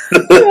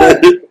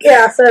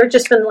 Yeah, so I've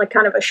just been like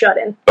kind of a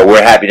shut-in. But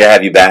we're happy to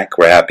have you back.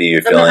 We're happy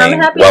you're feeling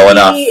happy well to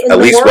enough. be in At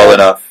the least world. well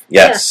enough.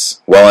 Yes.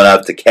 Well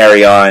enough to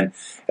carry on.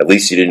 At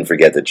least you didn't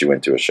forget that you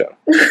went to a show.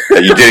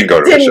 That you didn't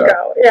go to a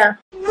show. Yeah.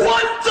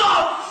 What the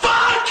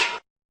fuck?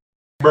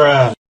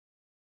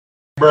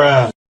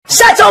 Bruh.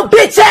 Shut your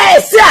bitch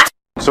ass up!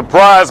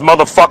 Surprise,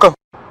 motherfucker.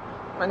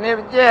 My name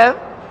is Jeff.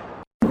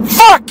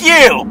 Fuck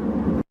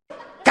you!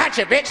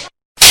 Gotcha, bitch.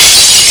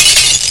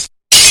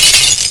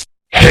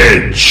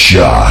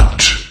 Headshot.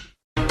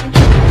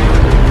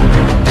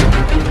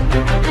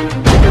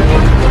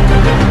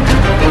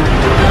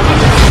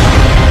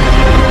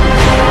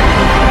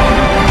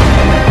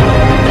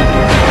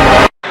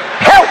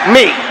 Help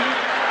me!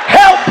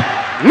 Help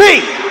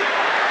me!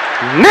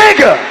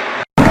 Nigga!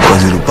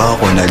 Cause le bar,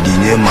 on a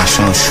dîné,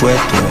 machin chouette.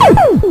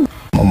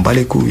 M'en bats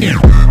les couilles.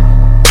 M'en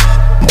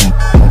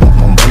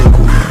bats les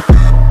couilles.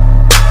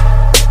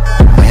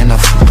 Rien à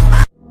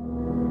foutre.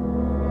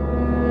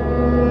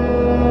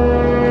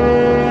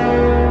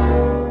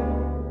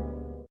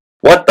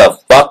 What the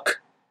fuck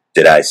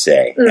did I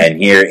say?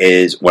 And here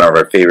is one of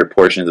our favorite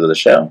portions of the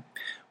show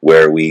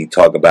where we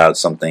talk about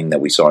something that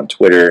we saw on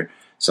Twitter,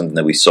 something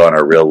that we saw in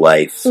our real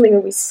life, Something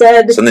that we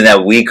said. something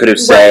that we could have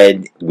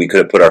said, we could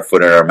have put our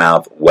foot in our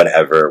mouth,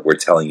 whatever. We're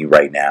telling you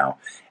right now.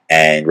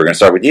 And we're going to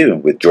start with you,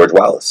 with George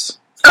Wallace.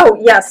 Oh,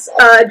 yes.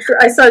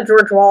 I saw a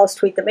George Wallace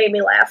tweet that made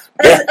me laugh.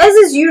 As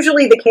is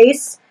usually the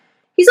case,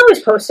 he's always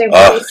posting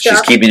funny stuff.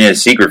 She's keeping it a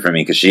secret from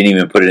me because she didn't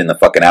even put it in the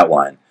fucking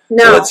outline.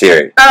 No. So let's hear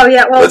it. Oh,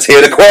 yeah, well... Let's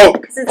hear the quote.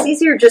 Because it's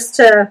easier just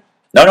to...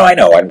 No, I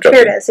know. I'm joking.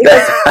 Here it is. He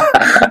goes,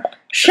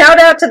 shout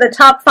out to the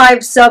top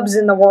 5 subs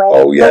in the world.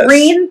 Oh, yes.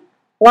 Marine,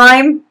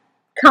 Lime,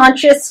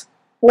 Conscious,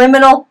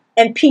 Liminal,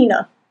 and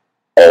Pina.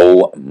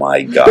 Oh,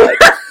 my God.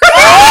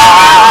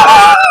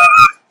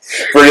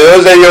 For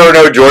those that you don't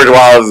know, George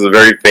Wallace is a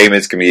very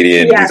famous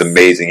comedian. Yes. He's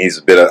amazing. He's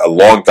been a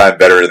long-time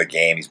veteran of the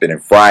game. He's been in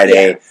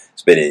Friday.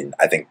 He's been in,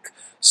 I think,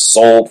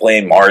 Soul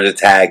playing Mars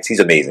Attacks. He's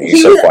amazing.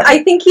 He's so funny.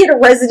 I think he had a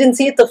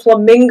residency at the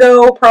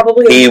Flamingo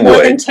probably more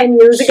than 10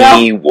 years ago.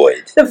 He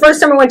would. The first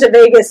time I went to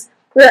Vegas,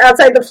 we were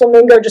outside the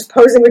Flamingo just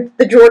posing with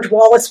the George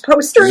Wallace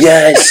posters.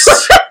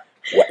 Yes.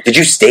 What, did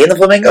you stay in the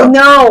Flamingo?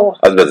 No.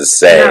 I was about to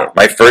say. No.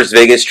 My first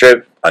Vegas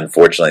trip,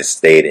 unfortunately,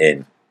 stayed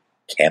in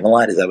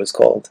Camelot. Is that what it's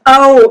called?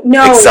 Oh,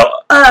 no.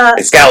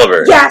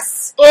 Excalibur.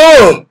 Yes.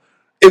 Oh!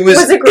 It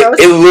was it gross?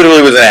 It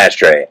literally was an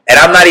ashtray. And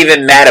I'm not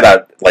even mad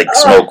about,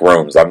 smoke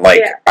rooms. I'm like,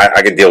 Yeah.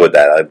 I can deal with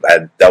that.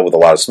 I've dealt with a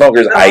lot of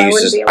smokers. Oh, I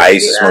used to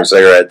smoke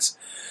cigarettes.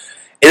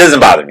 It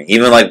doesn't bother me.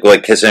 Even like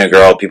kissing a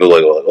girl, people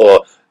are like,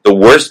 oh. The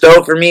worst,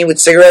 though, for me with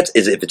cigarettes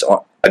is if it's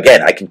on...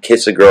 Again, I can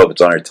kiss a girl if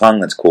it's on her tongue.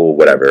 That's cool,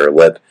 whatever, her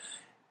lip.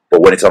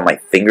 But when it's on my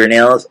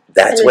fingernails,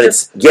 that's when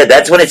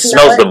that's when it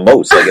smells the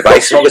most. Like, if I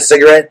smoke a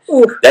cigarette,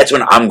 that's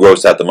when I'm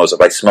grossed out the most.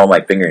 If I smell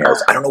my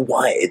fingernails. I don't know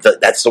why.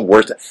 That's the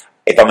worst.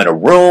 If I'm in a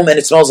room and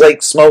it smells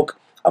like smoke,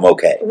 I'm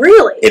okay.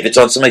 Really? If it's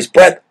on somebody's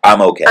breath,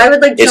 I'm okay. I would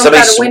like to jump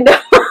out a window.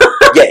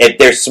 Yeah, if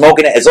they're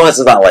smoking it, as long as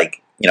it's not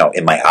like,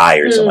 in my eye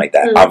or something like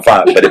that, I'm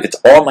fine. But if it's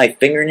on my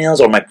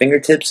fingernails or my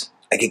fingertips,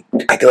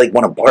 I could like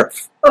want to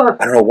barf. Ugh.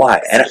 I don't know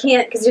why. And I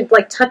can't because you're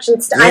like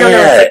touching stuff. Yeah, I don't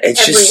know.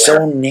 it's just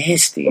so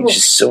nasty. It's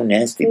just so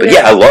nasty. But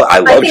Yeah. I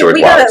love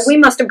George Wallace. We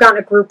must have gotten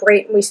a group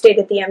rate and we stayed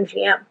at the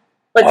MGM.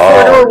 Like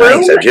Oh, 4-door room.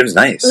 nice. That gym's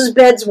nice. Those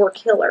beds were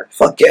killer.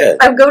 Fuck yeah.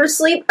 I would go to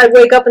sleep. I'd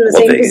wake up in the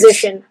Love same Vegas.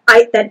 position.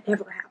 That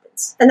never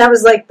happens. And that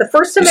was like the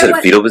first time You I said went.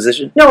 a fetal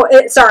position? No,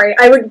 sorry.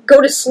 I would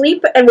go to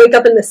sleep and wake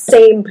up in the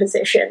same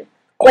position.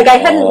 Like I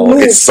hadn't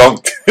moved. It's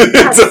sunk.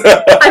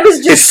 I was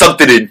just. It's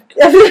something in.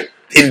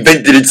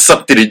 Invented it,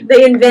 something in.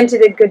 They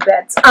invented it. Good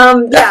beds. Yeah.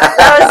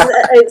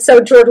 That was,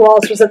 so George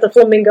Wallace was at the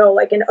Flamingo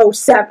like in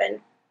 2007.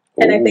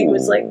 And I think it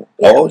was like...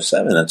 Oh,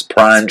 07. That's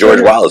prime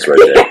George Wallace right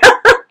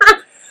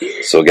there.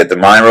 So get to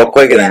mine real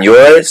quick, and then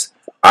yours.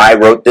 I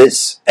wrote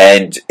this,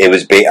 and it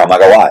was I'm not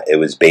gonna lie, it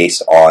was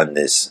based on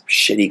this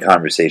shitty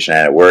conversation I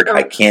had at work.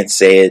 I can't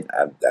say it.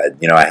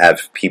 I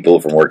have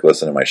people from work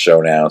listening to my show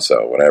now,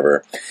 so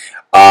whatever.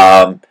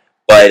 But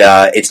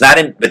it's not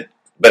in.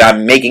 But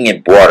I'm making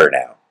it broader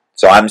now.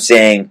 So I'm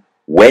saying,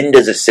 when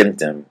does a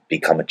symptom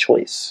become a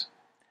choice?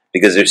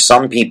 Because there's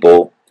some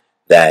people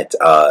that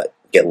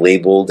get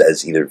labeled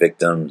as either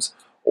victims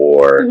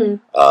or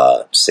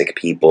sick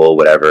people,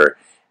 whatever,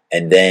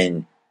 and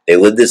then they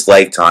live this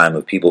lifetime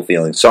of people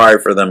feeling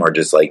sorry for them, or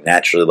just like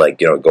naturally like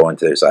going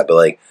to their side. But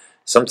like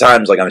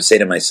sometimes like I'm saying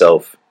to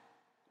myself,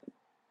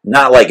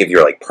 not like if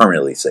you're like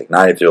permanently sick,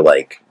 not if you're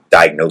like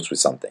diagnosed with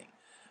something,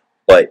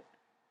 but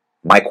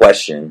my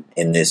question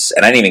in this,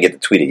 and I didn't even get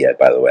to tweet it yet,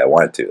 by the way. I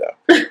wanted to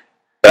though,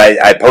 but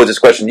I posed this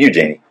question to you,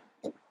 Jamie.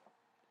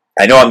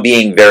 I know I'm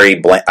being very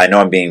broad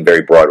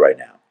right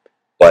now,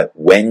 but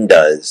when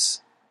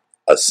does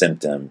a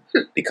symptom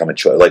become a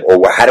choice? Like,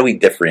 or how do we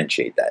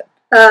differentiate that?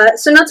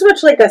 So not so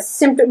much like a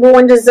symptom. Well,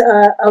 when does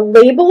a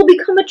label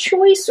become a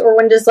choice, or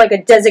when does like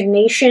a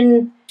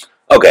designation?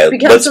 Okay,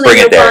 let's bring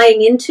it there.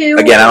 Buying into?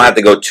 Again, I don't have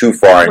to go too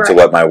far into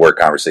what my work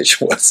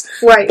conversation was.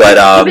 Right. But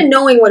even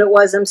knowing what it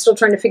was, I'm still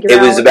trying to figure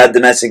out. It was about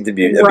domestic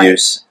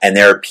abuse, and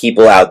there are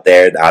people out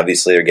there that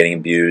obviously are getting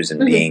abused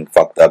and being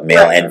fucked up,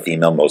 male and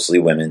female, mostly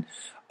women.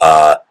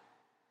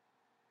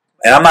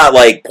 And I'm not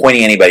like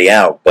pointing anybody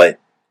out, but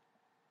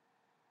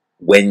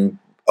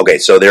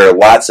so there are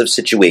lots of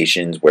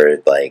situations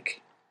where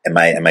like, and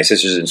my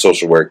sister's in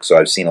social work, so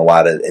I've seen a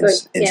lot of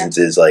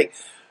instances like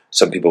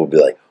some people would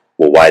be like,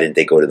 well, why didn't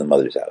they go to the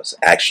mother's house?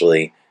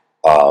 Actually,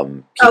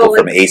 people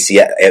from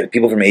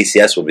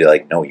ACS will be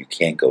like, no, you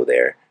can't go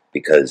there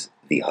because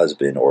the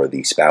husband or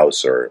the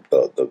spouse or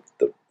the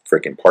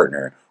freaking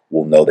partner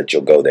will know that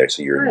you'll go there,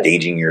 so you're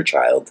endangering your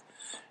child.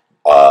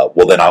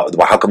 Well, then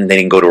how come they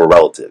didn't go to a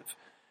relative?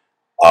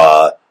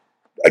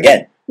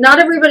 Again, not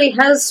everybody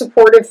has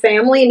supportive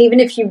family, and even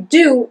if you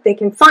do, they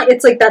can find.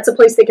 It's like that's a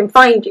place they can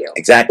find you.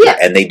 Exactly,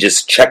 and they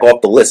just check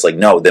off the list. Like,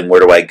 no, then where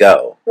do I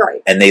go?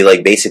 Right, and they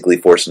like basically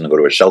force them to go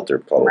to a shelter.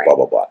 Blah blah blah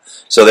blah blah.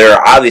 So there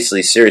are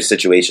obviously serious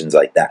situations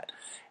like that.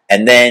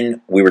 And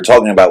then we were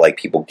talking about like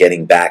people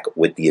getting back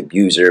with the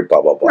abuser.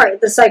 Blah blah blah.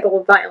 Right, the cycle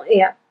of violence.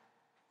 Yeah.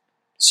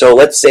 So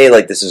let's say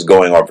like this is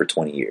going on for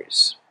 20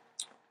 years.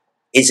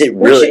 Is it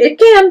really? Which it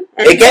can.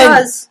 And it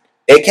does.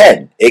 It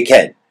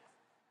can.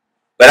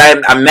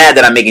 But I'm mad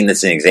that I'm making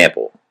this an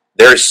example.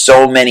 There are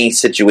so many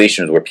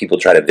situations where people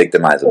try to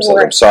victimize themselves.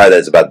 Right. I'm sorry that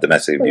it's about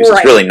domestic abuse. Right.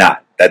 It's really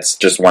not. That's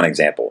just one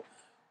example.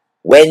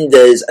 When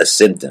does a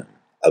symptom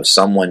of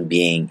someone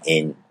being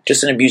in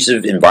just an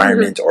abusive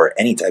environment or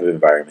any type of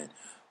environment,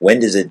 when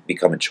does it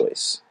become a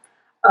choice?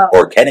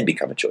 Or can it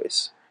become a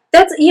choice?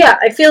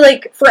 I feel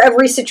like for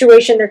every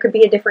situation there could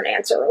be a different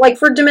answer. Like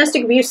for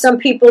domestic abuse, some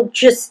people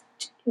just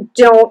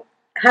don't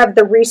have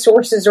the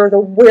resources or the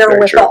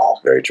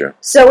wherewithal. Very true.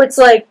 So it's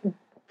like,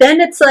 then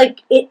it's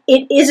like, it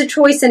is a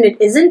choice and it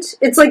isn't.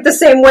 It's like the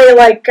same way,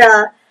 like,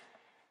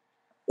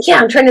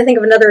 I'm trying to think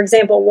of another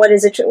example. What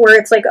is it where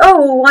it's like,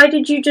 oh, why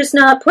did you just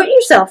not put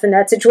yourself in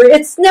that situation?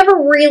 It's never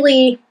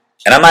really...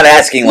 And I'm not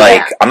asking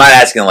like,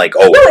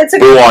 it's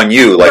boo on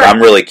you. Like, I'm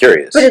really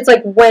curious. But it's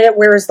like,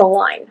 where is the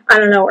line? I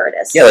don't know where it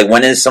is. Yeah, like,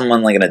 when is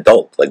someone like an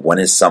adult? Like, when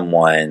is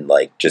someone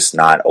like just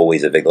not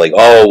always a victim? Like,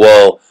 oh,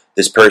 well...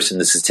 This person,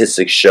 the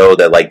statistics show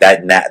that like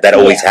that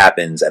always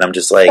happens, and I'm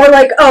just like, or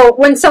like, oh,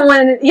 when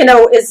someone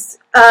is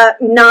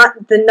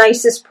not the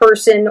nicest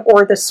person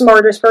or the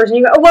smartest person,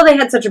 you go, oh, well, they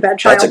had such a bad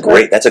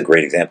childhood. That's a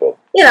great example.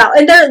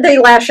 And they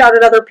lash out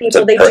at other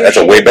people. That's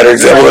a way better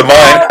example than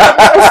mine.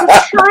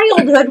 His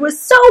childhood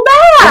was so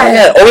bad.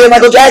 Yeah. Oh yeah,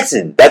 Michael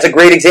Jackson. That's a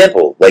great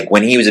example. Like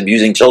when he was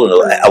abusing children,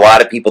 a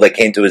lot of people that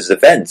came to his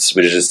defense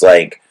was just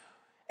like,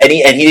 and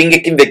he didn't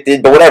get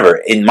convicted, but whatever.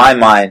 In my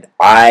mind,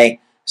 I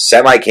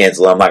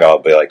semi-cancel. I'm not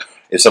gonna be like,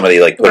 if somebody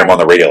like put him on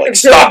the radio, like,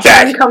 stop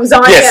that. Comes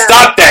on,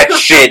 stop that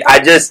shit.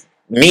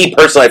 Me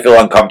personally, I feel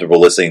uncomfortable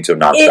listening to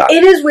him nonstop.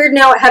 It is weird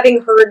now,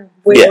 having heard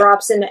Wade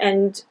Robson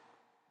and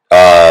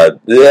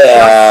Jonathan.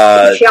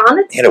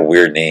 He had a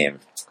weird name.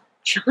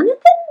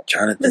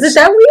 Jonathan. Was it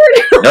that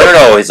weird?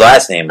 No. His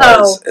last name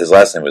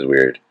was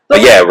weird. But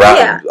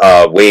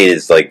Wade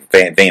is like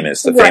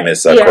famous,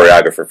 famous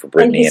choreographer for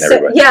Britney and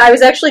everybody. I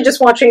was actually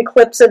just watching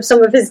clips of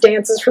some of his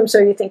dances from So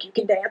You Think You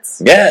Can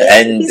Dance. Yeah,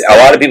 and a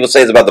lot of people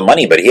say it's about the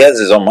money, but he has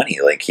his own money.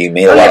 Like, he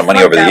made a lot of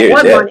money over the years.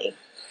 What money?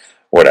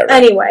 Whatever.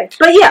 Anyway,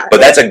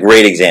 but that's a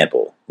great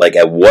example. Like,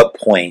 at what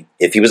point,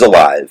 if he was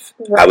alive,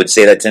 I would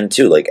say that to him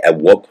too. Like, at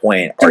what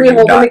point do we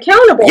hold him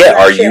accountable? Yeah,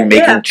 are you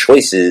making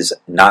choices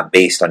not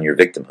based on your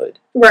victimhood?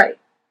 Right.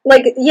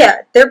 Like,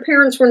 their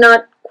parents were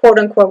not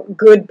quote-unquote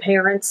good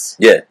parents.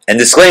 Yeah, and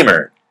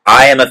disclaimer,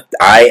 I am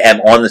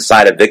on the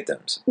side of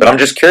victims, but I'm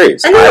just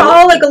curious. And they're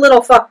all like a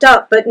little fucked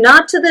up, but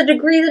not to the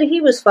degree that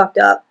he was fucked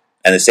up.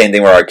 And the same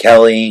thing with R.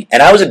 Kelly.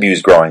 And I was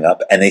abused growing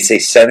up, and they say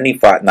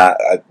 75, not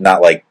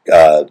like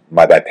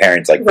my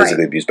parents like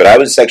physically abused, but I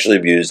was sexually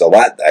abused a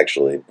lot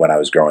actually when I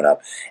was growing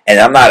up. And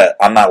I'm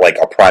not like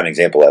a prime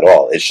example at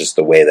all. It's just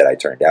the way that I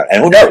turned out.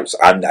 And who knows?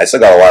 I still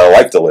got a lot of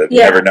life to live. You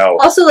never know.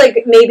 Also,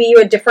 like, maybe you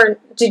had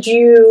did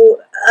you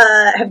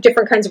have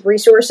different kinds of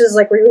resources?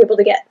 Like, were you able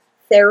to get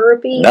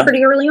therapy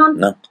pretty early on?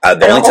 No.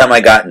 The only time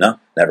I got,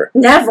 never.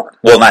 Never?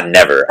 Well, not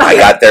never. Okay. I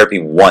got therapy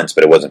once,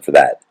 but it wasn't for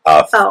that.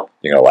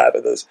 You're going to laugh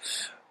at this.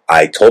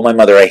 I told my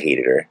mother I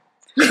hated her,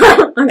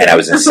 and I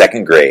was in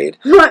second grade.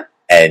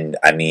 And,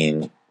 I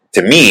mean,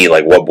 to me,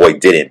 like, what boy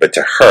didn't? But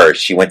to her,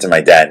 she went to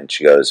my dad, and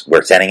she goes,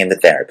 we're sending him to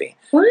therapy.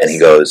 What? And he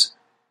goes,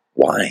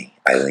 why,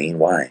 Eileen,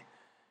 why?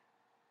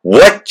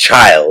 What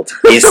child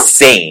is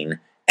sane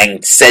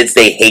and says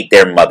they hate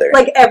their mother?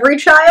 Like every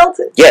child?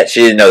 Yeah,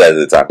 she didn't know that at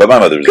the time, but my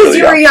mother was Because really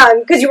you were young. young,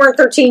 because you weren't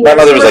 13. My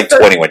mother was You were like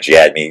 20 when she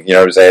had me. You know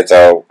what I'm saying?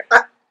 So,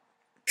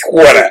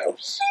 what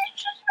else?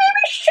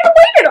 She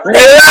waited on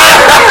it.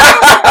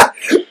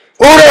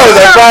 Who knows?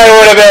 I probably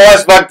would have been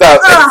less fucked up.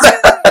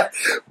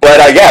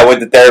 But yeah, I went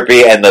to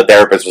therapy, and the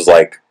therapist was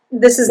like,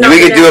 This is not we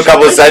could do a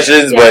couple of natural.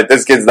 sessions, Yeah. but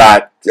this kid's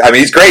not. I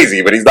mean, he's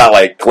crazy, but he's not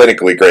like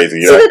clinically crazy.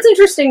 You So know? that's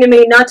interesting to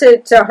me, not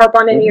to harp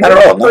on any of Not your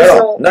at all. Not at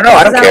personal... all. No,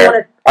 I don't because care.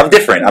 wanna- I'm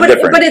different. I'm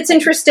different. But it's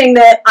interesting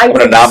that I I'm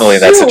would an anomaly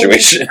in that assumed-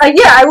 situation.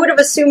 Yeah, I would have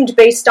assumed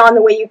based on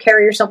the way you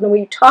carry yourself and the way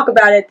you talk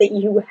about it that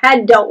you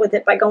had dealt with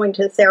it by going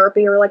to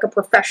therapy or like a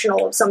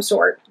professional of some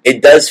sort.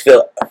 It does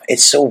feel.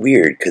 It's so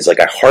weird because like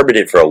I harbored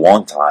it for a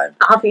long time,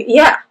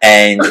 Yeah.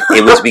 and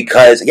it was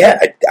because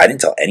I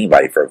didn't tell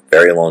anybody for a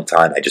very long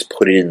time. I just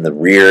put it in the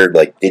rear,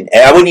 like and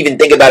I wouldn't even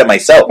think about it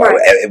myself. Right.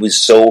 It was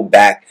so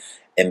back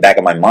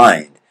of my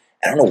mind.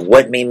 I don't know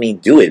what made me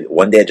do it.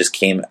 One day I just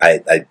came.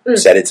 I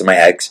said it to my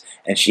ex,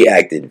 and she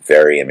acted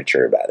very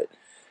immature about it.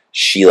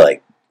 She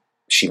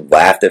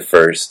laughed at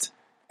first,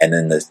 and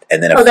then a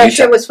few That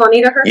shit was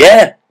funny to her?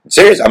 Yeah,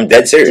 serious. I'm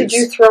dead serious. Did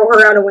you throw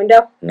her out a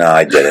window? No,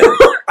 I didn't.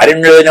 I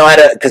didn't really know how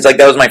to, because like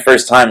that was my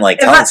first time like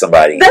telling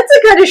somebody. That's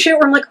the kind of shit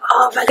where I'm like,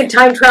 oh, if I could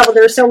time travel,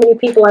 there are so many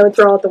people I would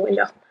throw out the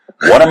window.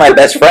 One of my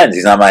best friends,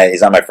 he's not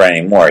my friend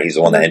anymore. He's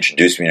the one that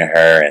introduced me to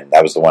her, and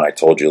that was the one I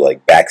told you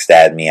like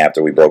backstabbed me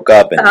after we broke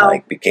up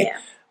and became. Yeah.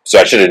 So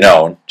I should have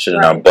known.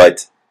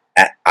 But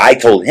I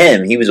told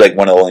him, he was like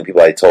one of the only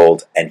people I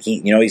told, and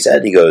he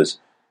said, he goes,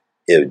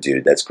 "Ew,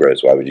 dude, that's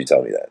gross. Why would you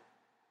tell me that?"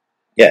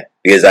 Yeah,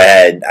 because I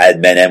had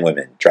men and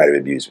women try to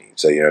abuse me.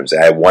 So you know what I'm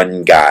saying. I had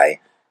one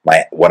guy,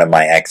 one of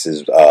my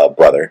ex's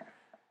brother,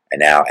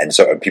 and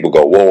so people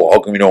go, "Whoa, how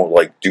come you don't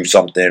like do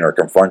something or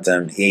confront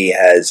him?"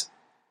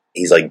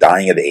 He's like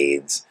dying of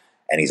AIDS,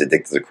 and he's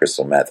addicted to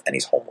crystal meth, and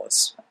he's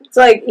homeless. It's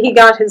like he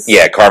got his...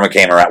 Yeah, karma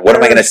came around. What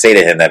am I going to say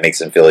to him that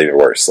makes him feel even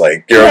worse?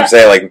 Like, you know what I'm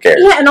saying? Like, who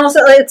cares? Yeah, and also,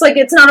 it's like,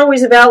 it's not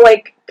always about,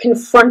 like,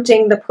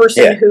 confronting the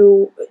person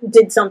who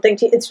did something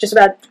to you. It's just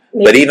about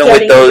maybe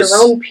getting your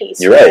own piece.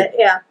 You're right. It.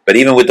 Yeah. But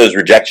even with those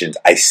rejections,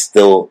 I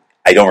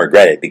don't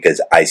regret it because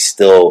I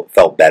still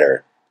felt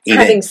better.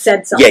 Having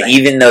said something. Yeah,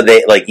 even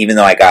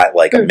though I got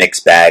like a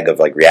mixed bag of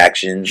like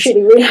reactions.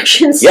 Shitty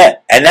reactions. Yeah,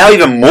 and now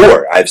even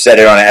more. I've said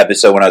it on an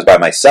episode when I was by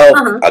myself.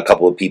 A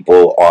couple of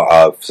people,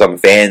 some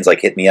fans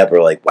like hit me up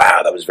or like,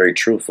 "Wow, that was very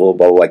truthful,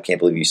 blah, blah, blah. I can't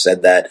believe you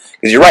said that."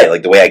 Because you're right,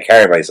 like the way I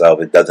carry myself,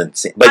 it doesn't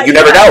seem, but you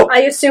never know.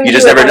 I assume you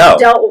just never know.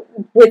 Dealt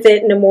with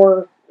it in a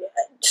more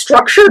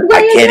structured way.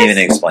 I can't even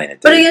explain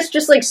it. But I guess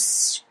just like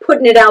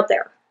putting it out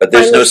there. But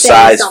there's no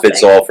size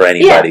fits all for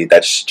anybody. Yeah.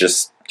 That's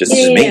just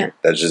me. Yeah.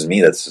 That's just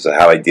me. That's just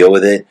how I deal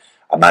with it.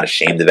 I'm not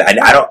ashamed of it.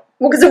 I don't.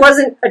 Well, because it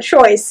wasn't a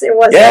choice. It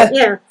wasn't.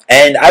 Yeah.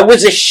 And I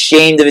was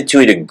ashamed of it to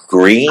a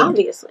degree.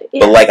 Obviously.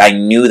 Yeah. But like I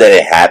knew that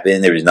it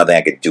happened. There was nothing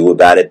I could do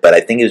about it. But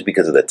I think it was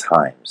because of the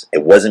times.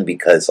 It wasn't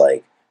because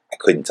like I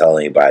couldn't tell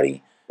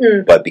anybody.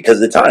 But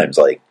because of the times,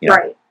 like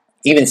right.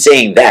 Even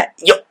saying that,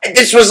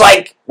 this was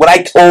like when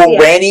I told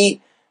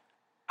Randy.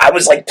 I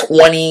was like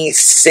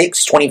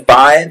 26,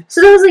 25.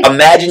 So that was like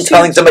imagine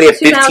telling somebody at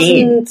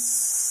 15.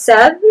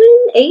 2007,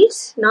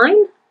 8,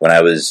 9? When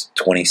I was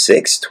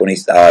 26,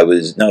 that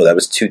was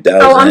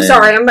 2000. Oh, I'm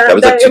sorry. That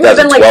was like it would've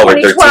been 2012 like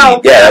or 13.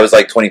 Yeah, that was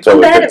like 2012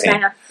 or 13. I'm bad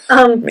at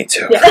math. Me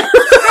too. Yeah.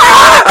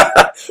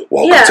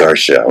 Welcome to our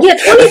show. Yeah,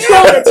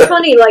 2012, it's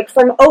funny, like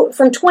from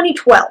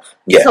 2012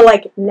 to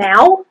like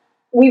now,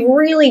 we've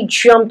really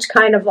jumped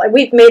kind of like,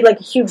 we've made like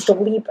a huge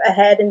leap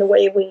ahead in the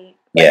way we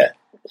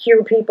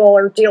hear people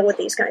or deal with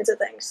these kinds of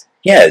things.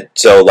 Yeah,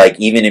 so like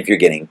even if you're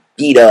getting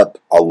beat up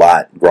a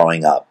lot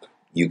growing up,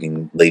 you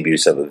can label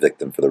yourself a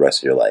victim for the rest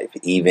of your life.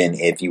 Even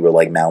if you were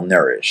like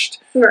malnourished.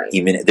 Right.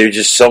 Even there's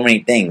just so many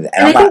things.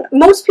 And I think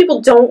most people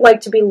don't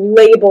like to be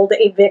labeled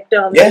a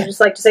victim. They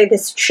just like to say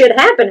this shit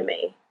happened to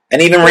me.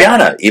 And even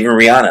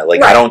Rihanna,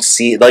 like I don't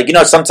see, like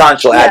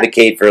sometimes she'll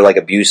advocate for like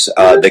abuse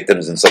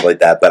victims and stuff like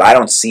that, but I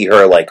don't see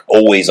her like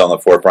always on the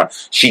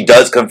forefront. She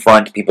does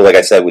confront people, like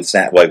I said with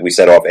like we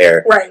said off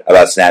air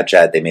about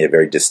Snapchat. They made it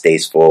very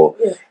distasteful,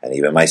 and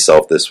even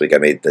myself this week I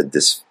made the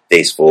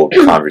distasteful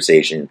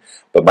conversation.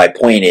 But my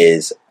point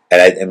is,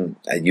 and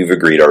you've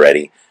agreed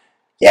already,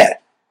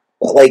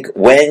 well, like,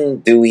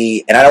 when do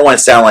we... And I don't want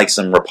to sound like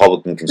some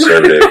Republican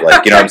conservative,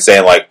 like, you know what I'm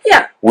saying? Like,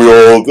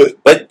 we're all good.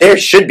 But there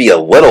should be a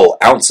little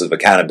ounce of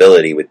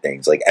accountability with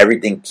things. Like,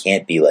 everything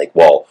can't be like,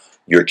 well,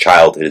 your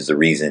childhood is the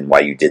reason why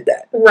you did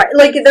that. Right.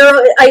 Like,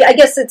 I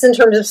guess it's in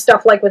terms of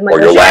stuff like with Michael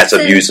Jackson. Or your Jackson.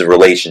 last abusive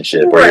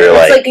relationship. Right. Where you're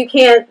it's like you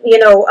can't,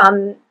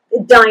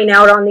 dine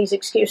out on these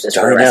excuses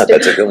for the rest of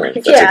that's a good one.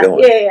 That's a good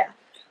one.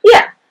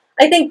 Yeah.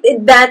 I think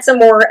that's a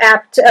more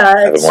apt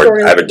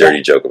story. I have a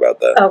dirty joke about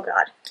that. Oh,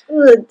 God.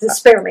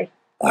 Spare me.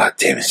 Oh,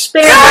 damn it.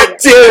 Spare God me.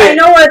 damn it. I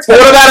know where it's going.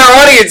 What about our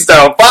audience,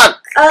 though?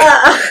 Fuck.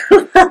 I'm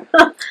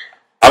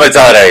going to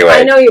tell it anyway.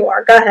 I know you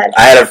are. Go ahead.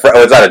 I had a friend.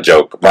 It's not a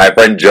joke. My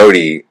friend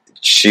Jody,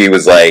 she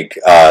was like,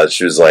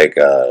 she said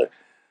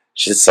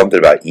something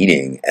about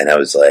eating, and I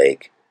was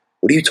like,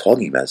 what are you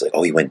talking about? I was like,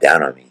 oh, he went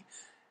down on me.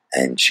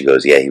 And she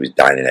goes, yeah, he was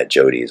dining at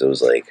Jody's. I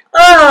was like...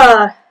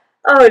 Oh,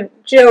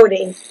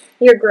 Jody.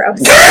 You're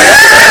gross.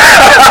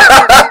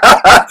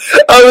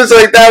 I was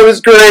like, that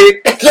was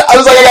great. I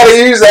was like, I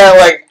gotta use that,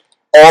 like,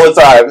 all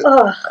the time.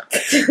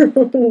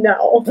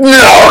 No.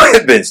 No,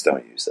 Vince,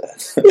 don't use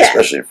that. Yeah.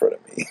 Especially in front of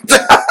me.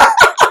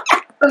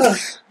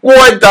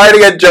 What,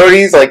 dining at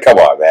Jody's? Like, come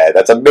on, man.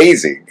 That's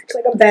amazing. It's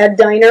like a bad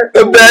diner.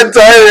 A bad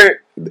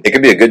diner. It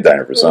could be a good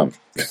diner for some,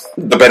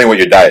 depending what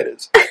your diet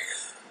is.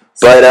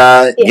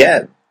 But,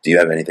 yeah. Do you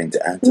have anything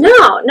to add to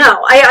that?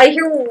 No. I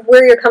hear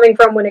where you're coming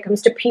from when it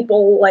comes to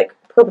people, like,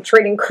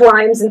 perpetrating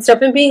crimes and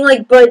stuff and being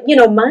like, but, you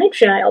know, my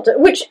child,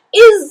 which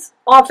is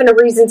often a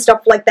reason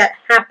stuff like that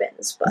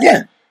happens. But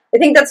yeah. I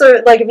think that's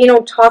if you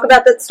don't talk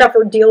about that stuff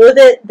or deal with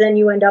it, then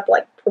you end up,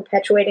 like,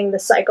 perpetuating the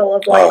cycle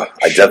of, like,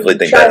 I definitely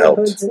think that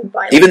helps.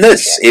 Even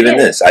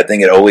this. I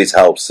think it always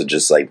helps to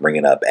just, like, bring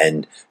it up.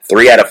 And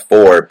 3 out of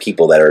 4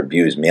 people that are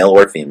abused, male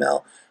or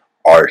female,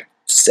 are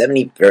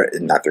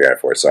not 3 out of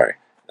 4, sorry.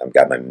 I've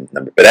got my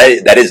number. But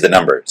that is the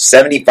number.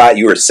 75,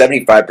 you are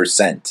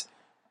 75%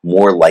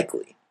 more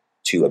likely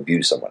to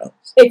abuse someone else.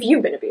 If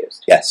you've been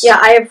abused. Yes. Yeah,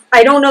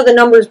 I don't know the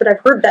numbers, but I've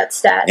heard that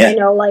stat. Yeah. You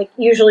know, like,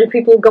 usually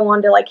people go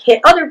on to, like,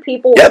 hit other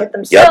people, hit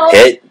themselves.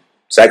 Hit,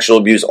 sexual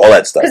abuse, all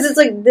that stuff. Because it's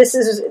like,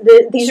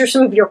 these are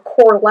some of your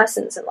core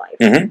lessons in life.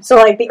 Mm-hmm. So,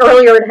 like, the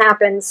earlier it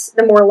happens,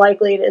 the more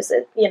likely it is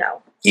that, you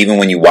know. Even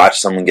when you watch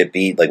someone get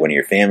beat, like one of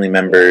your family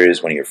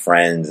members, one of your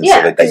friends, and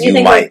stuff like that, you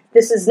think, might... like,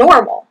 this is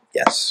normal.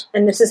 Yes.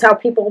 And this is how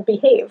people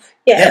behave.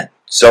 Yeah.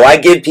 So I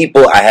give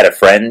people... I had a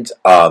friend,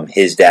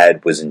 his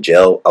dad was in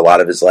jail a lot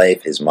of his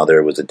life. His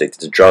mother was addicted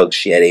to drugs.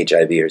 She had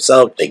HIV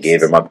herself. They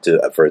gave him up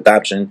for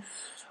adoption.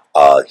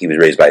 He was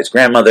raised by his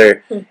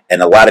grandmother.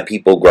 And a lot of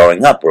people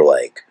growing up were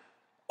like,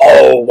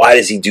 oh, why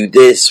does he do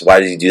this? Why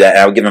does he do that?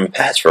 And I would give him a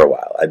pass for a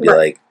while. I'd be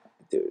like,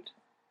 dude.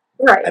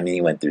 Right. I mean,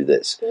 he went through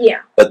this.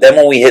 Yeah. But then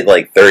when we hit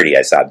like 30,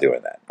 I stopped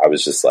doing that. I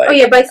was just like... Oh,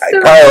 yeah, by 30...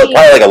 Probably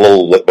like a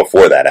little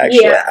before that,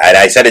 actually. Yeah. And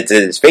I said it to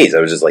his face. I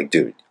was just like,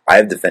 dude, I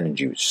have defended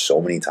you so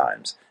many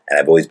times. And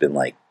I've always been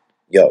like,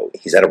 yo,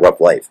 he's had a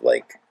rough life.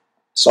 Like,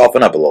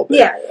 soften up a little bit.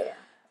 Yeah.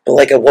 But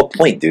like, at what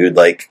point, dude?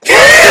 Like...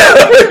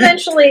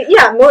 Eventually,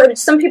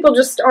 some people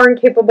just aren't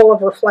capable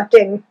of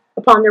reflecting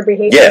upon their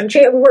behavior. Yeah. And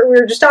we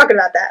were just talking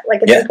about that.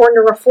 Like, it's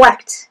important to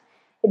reflect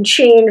and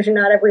change, and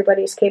not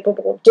everybody's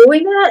capable of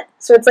doing that.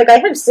 So it's like, I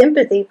have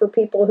sympathy for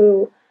people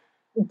who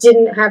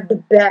didn't have the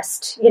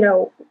best, you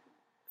know,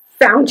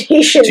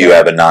 foundation. Do you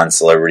have a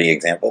non-celebrity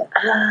example?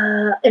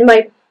 In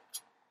my...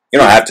 You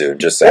don't have to,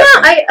 just say.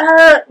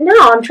 No,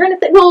 I'm trying to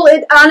think. Well,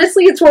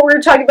 honestly, it's what we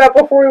were talking about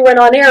before we went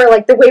on air.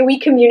 Like, the way we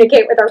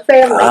communicate with our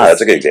families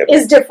that's a good example.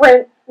 Is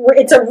different.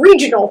 It's a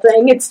regional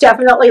thing. It's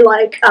definitely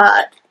like...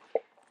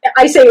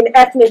 I say an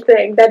ethnic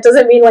thing. That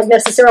doesn't mean like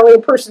necessarily a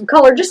person of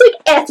color. Just like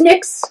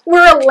ethnics.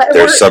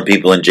 There's some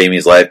people in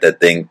Jamie's life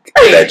that think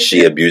that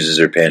she abuses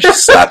her parents. She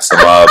slaps them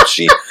up.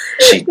 She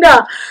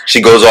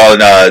goes on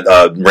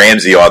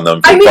Ramsey on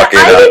them. I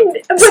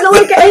didn't. But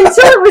like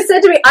until it was said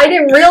to me, I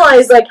didn't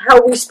realize like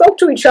how we spoke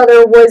to each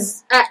other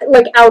was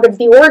like out of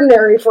the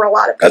ordinary for a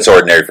lot of people. That's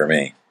ordinary for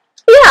me.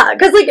 Yeah,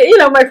 because like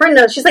my friend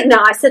knows. She's like, no,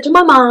 I said to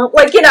my mom,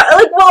 like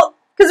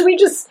because we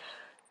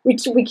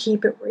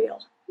keep it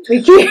real. We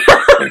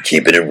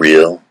keeping it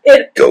real.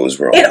 It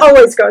goes wrong. It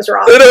always goes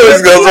wrong. It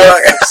always goes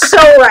wrong. So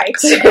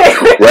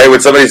right. Right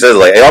when somebody says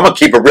like, "Hey, I'm gonna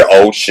keep it real."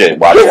 Oh shit!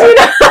 Watch out.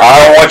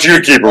 I don't want you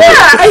to keep it real.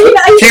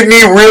 I keep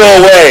me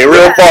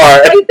real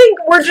far. I think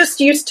we're just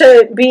used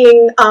to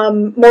being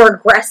more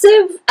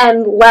aggressive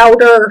and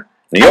louder.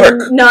 New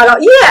York. New York.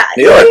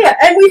 Yeah.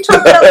 And we've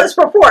talked about this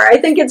before. I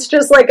think it's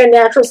just like a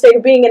natural state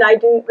of being, and I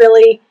didn't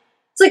really.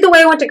 It's like the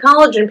way I went to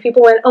college and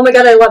people went, oh my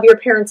god, I love your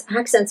parents'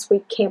 accents.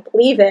 We can't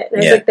believe it.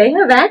 And I was like, they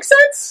have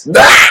accents?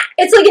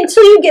 It's like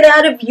until you get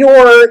out of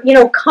your,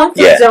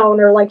 comfort zone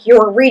or like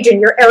your region,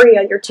 your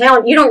area, your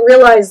town, you don't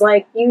realize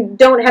like you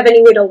don't have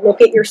any way to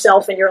look at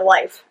yourself in your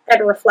life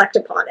and reflect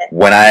upon it.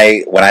 When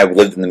I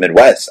lived in the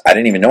Midwest, I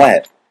didn't even know I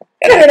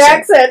had an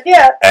accent,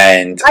 yeah.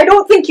 And I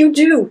don't think you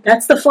do.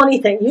 That's the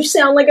funny thing. You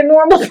sound like a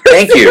normal person.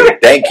 Thank you.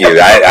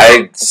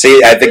 I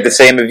think the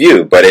same of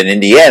you. But in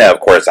Indiana, of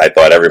course, I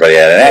thought everybody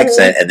had an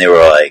accent, and they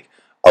were like,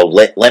 "Oh,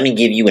 let me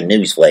give you a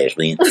newsflash,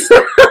 Vince.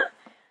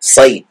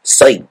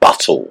 say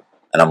bottle."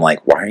 And I'm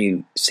like, "Why are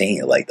you saying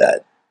it like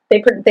that?"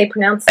 They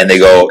pronounce. And they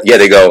go,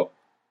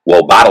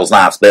 "Well, bottle's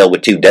not spelled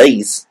with 2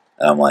 D's."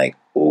 And I'm like,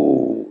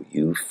 "Ooh,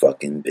 you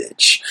fucking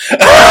bitch."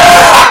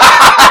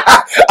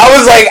 I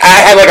was like, I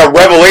had like a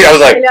revelation. I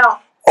was like,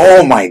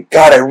 oh my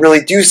god, I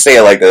really do say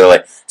it like that. They're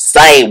like,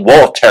 say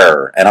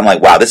water. And I'm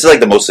like, wow, this is like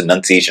the most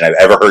enunciation I've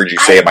ever heard you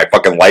say in my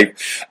fucking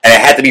life. And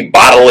it had to be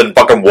bottle and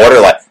fucking water.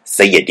 Like,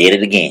 say you did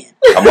it again.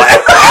 I'm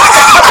like,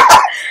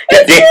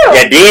 you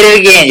did it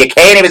again. You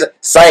can't even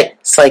say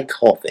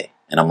coffee.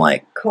 And I'm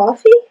like,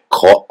 coffee?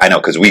 I know,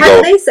 because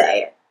How do they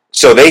say it?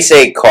 So they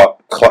say,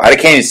 I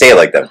can't even say it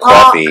like them.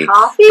 Coffee.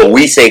 But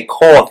we say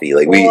coffee.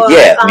 Like New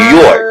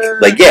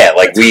York. Like,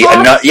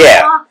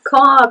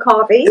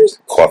 coffee.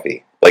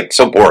 Coffee. Like,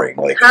 so boring.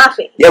 Like,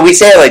 Coffee. yeah, we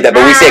say it like that,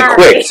 but we say it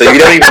quick, so you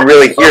don't even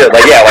really hear it.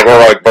 Like, yeah, like we're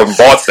like from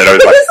Boston. Or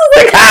like,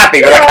 the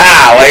coffee, we're like,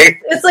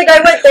 like. It's like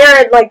I went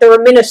there and like there were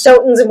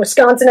Minnesotans and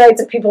Wisconsinites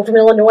and people from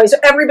Illinois, so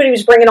everybody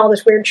was bringing all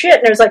this weird shit,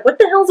 and I was like, what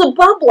the hell's a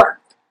bubbler?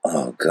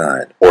 Oh,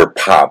 God. Or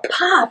pop.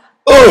 Pop.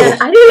 Oh.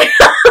 I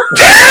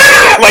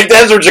didn't. Like,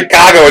 that's from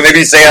Chicago, and they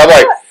be saying, I'm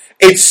like,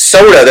 it's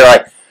soda. They're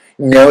like,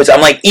 no, it's.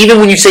 I'm like, even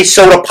when you say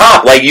soda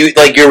pop, like you're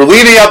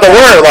leaving out the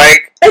word,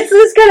 like. It's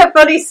this kind of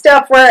funny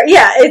stuff where,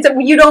 yeah, it's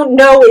you don't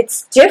know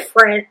it's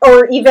different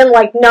or even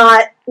like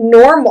not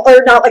normal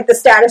or not like the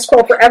status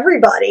quo for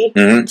everybody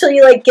until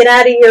you like get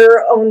out of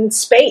your own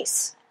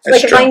space.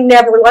 That's like true. if I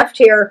never left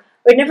here,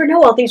 I'd never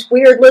know all these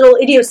weird little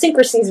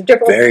idiosyncrasies of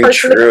different Very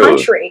parts of the true.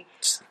 country.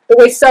 The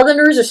way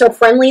Southerners are so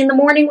friendly in the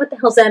morning, what the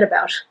hell's that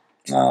about?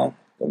 Oh,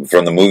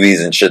 from the movies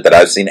and shit that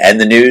I've seen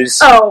and the news,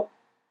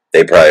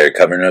 they probably are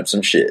covering up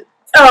some shit.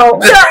 Oh,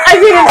 I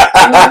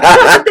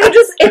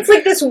mean, it's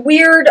like this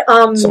weird,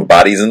 some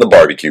bodies in the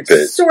barbecue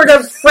pit. sort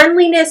of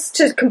friendliness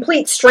to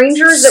complete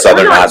strangers. That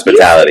Southern we're not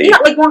hospitality. used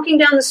to. Yeah, like walking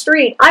down the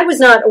street. I was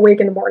not awake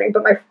in the morning,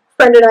 but my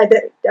friend and I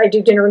that I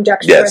do dinner in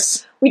Dexter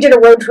with, we did a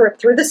road trip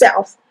through the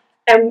South,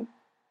 and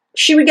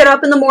she would get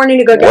up in the morning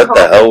to go get What coffee.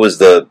 the hell was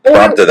the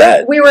prompt of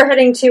that? We were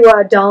heading to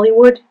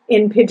Dollywood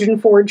in Pigeon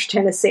Forge,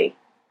 Tennessee.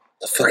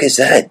 The fuck is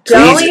that?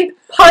 Dolly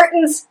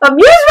Parton's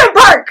amusement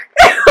park!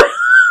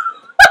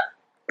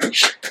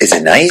 Is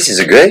it nice? Is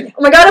it good?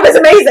 Oh my god, it was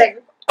amazing!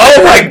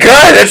 Oh my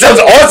god, that sounds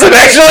awesome,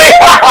 actually!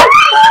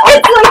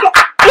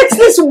 It's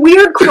this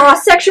weird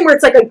cross section where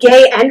it's like a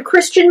gay and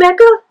Christian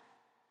mecca.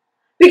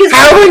 Because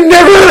how have I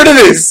never heard of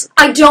this?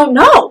 I don't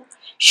know.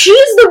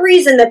 She's the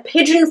reason that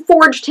Pigeon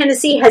Forge,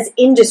 Tennessee has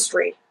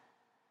industry.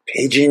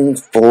 Pigeon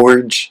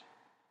Forge,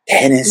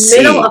 Tennessee.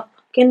 Middle of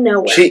fucking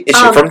nowhere. Is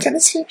she from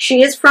Tennessee?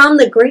 She is from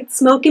the Great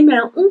Smoky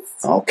Mountains.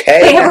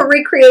 Okay. They have a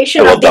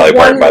recreation of the Dolly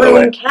Parton, by the way.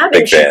 one-room cabin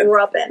Big she fan.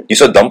 grew up in. You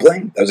saw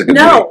Dumpling? That was a good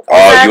movie. No.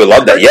 Oh, you would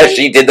love that. Yeah,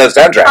 she did the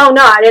soundtrack. Oh,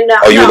 no, I didn't know.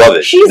 Oh, you would love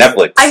it. She's,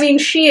 Netflix. I mean,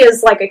 she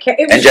is like a...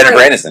 And Jennifer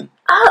Aniston.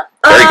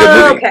 Very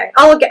good movie.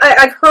 Okay.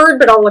 I've heard,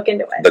 but I'll look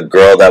into it. The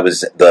girl that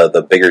was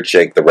the bigger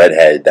chick, the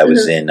redhead, that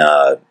was in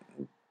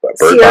Bird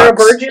Sierra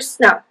Box. Burgess?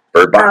 No.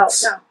 Bird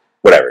Box? No.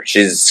 Whatever.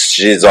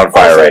 She's on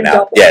fire Also right now.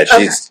 Dumpling. Yeah,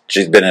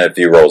 she's been in a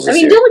few roles this I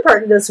mean, year. Dolly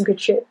Parton does some good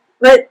shit.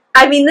 But,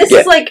 I mean, this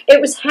is like... It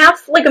was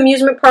half like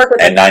amusement park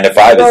with... And 9 to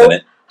 5 is in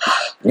it.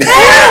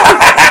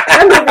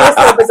 That movie was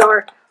so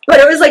bizarre. But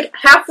it was like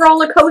half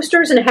roller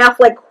coasters and half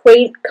like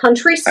quaint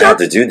country I stuff. have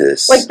to do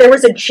this. Like there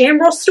was a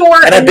Jambrel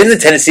store. And I've been to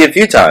Tennessee a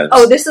few times.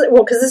 Oh, this is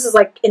because this is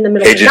like in the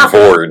middle Pigeon of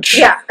nothing. Forge.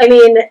 Yeah, I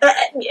mean,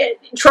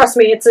 trust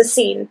me, it's a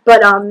scene.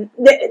 But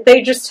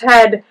they just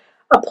had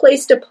a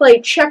place to play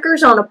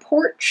checkers on a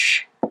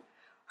porch.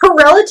 Her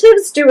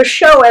relatives do a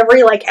show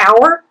every like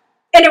hour,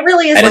 and it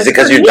really is. And like, is it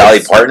because her you're niece, Dolly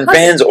her Parton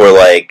cousin. fans, or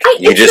like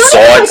you just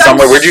saw it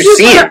somewhere? Where'd you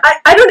see it?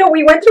 I don't know.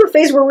 We went through a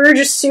phase where we were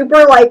just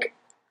super like,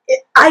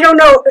 I don't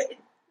know,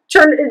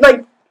 turned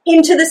like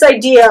into this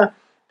idea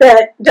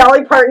that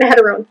Dolly Parton had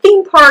her own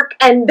theme park,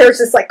 and there's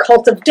this like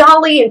cult of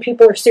Dolly, and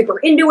people are super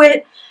into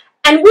it,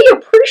 and we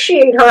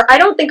appreciate her. I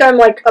don't think I'm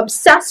like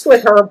obsessed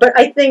with her, but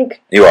I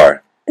think You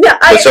are. yeah,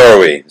 But so are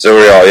we. So are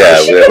we all. Yeah.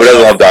 Who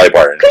doesn't love Dolly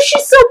Parton? because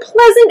she's so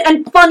pleasant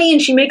and funny,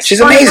 and she makes She's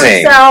fun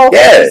amazing. of herself.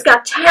 Yeah. And she's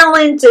got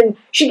talent, and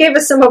she gave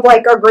us some of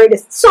like our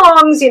greatest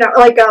songs. You know,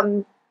 like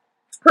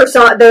her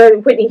song,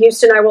 the Whitney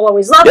Houston, "I Will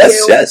Always Love You."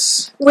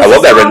 Yes. Was I love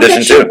a that song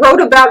rendition she too.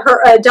 wrote about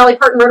her. Dolly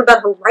Parton wrote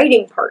about her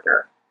writing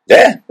partner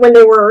Yeah. when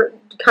they were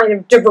kind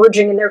of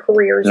diverging in their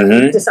careers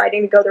and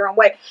deciding to go their own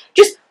way.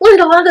 Just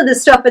learned a lot of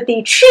this stuff at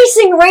the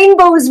Chasing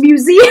Rainbows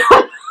Museum.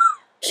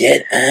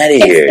 Get out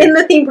of here. It's in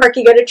the theme park.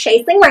 You go to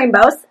Chasing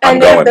Rainbows, I'm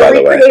and going, the by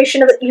the way.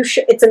 recreation of it. You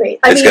should. It's amazing.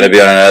 It's going to be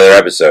on another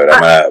episode.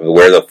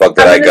 Where the fuck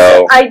did I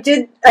go? I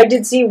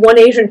did see one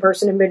Asian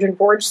person in Pigeon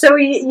Forge, so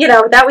you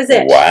know that was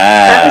it. Wow.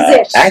 That was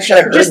it. Actually,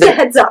 I heard Just a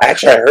heads up.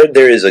 Actually, I heard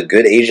there is a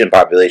good Asian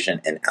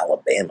population in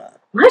Alabama.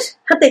 What?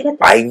 How'd they get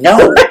that? I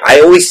know.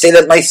 I always say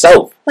that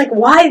myself. Like,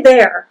 why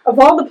there? Of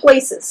all the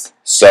places.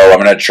 So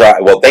I'm going to try.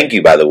 Well, thank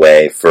you, by the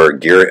way, for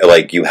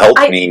you helped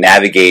me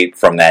navigate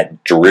from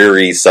that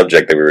dreary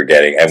subject that we were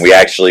getting, and we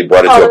actually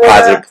brought it to a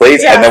positive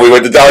place, and then we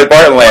went to Dolly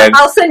Parton land.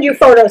 I'll send you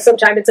photos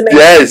sometime. It's amazing.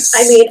 Yes.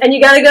 I mean, and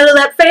you got to go to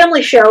that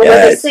family show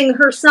where they sing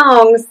her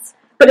songs.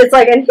 But it's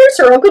like, and here's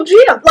her Uncle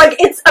Jim. Like,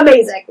 it's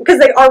amazing because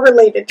they are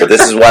related. But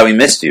this is why we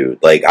missed you.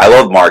 Like, I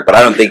love Mark, but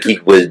I don't think he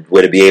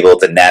would be able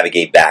to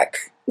navigate back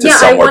to I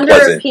somewhere wonder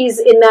pleasant. if he's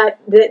in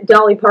the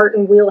Dolly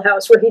Parton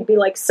wheelhouse where he'd be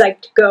like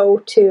psyched to go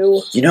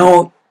to. You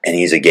know, and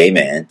he's a gay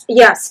man.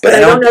 Yes, but I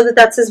don't know that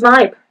that's his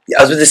vibe.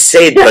 I was going to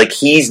say, like,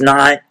 he's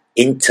not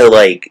into,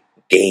 like,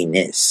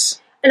 gayness.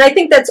 And I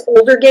think that's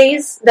older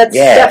gays. That's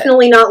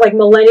definitely not like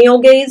millennial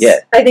gays. Yeah.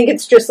 I think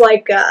it's just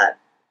like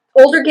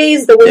older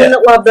gays, the women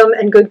that love them,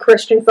 and good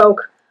Christian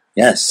folk.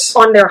 Yes.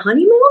 On their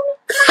honeymoon?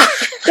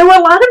 There were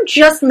a lot of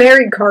just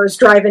married cars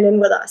driving in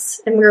with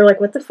us, and we were like,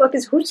 "What the fuck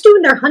who's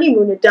doing their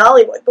honeymoon at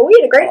Dollywood?" But we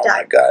had a great time. Oh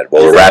my god!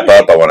 Well, to wrap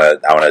up, I want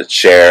to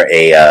share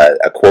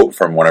a quote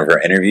from one of her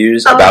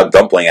interviews about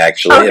Dumpling.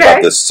 Actually,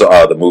 about this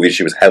the movie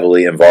she was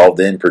heavily involved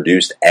in,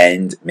 produced,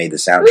 and made the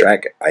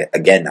soundtrack.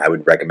 I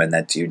would recommend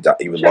that to you.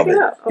 You would love it.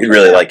 You'd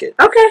really like it.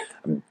 Okay.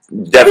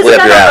 Definitely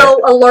up your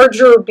alley. A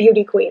larger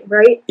beauty queen,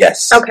 right?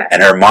 Yes. Okay.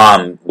 And her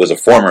mom was a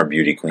former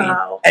beauty queen,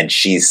 and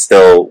she's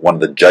still one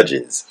of the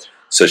judges.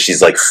 So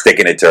she's like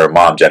sticking it to her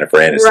mom, Jennifer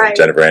Aniston. Right.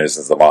 Jennifer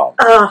Aniston's the mom,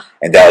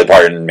 and Dolly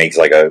Parton makes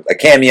like a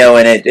cameo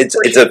in it. It's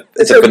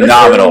a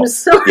phenomenal.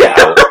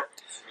 Yeah.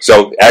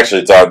 So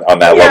actually, it's on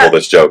that level.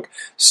 This joke.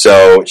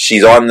 So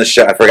she's on the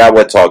show. I forgot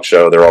what talk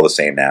show. They're all the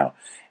same now.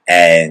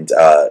 And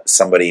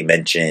somebody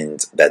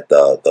mentioned that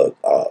the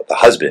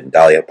husband,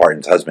 Dolly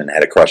Parton's husband,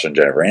 had a crush on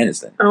Jennifer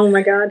Aniston. Oh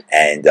my god!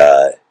 And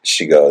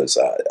she goes,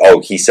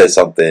 he says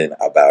something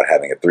about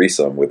having a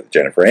threesome with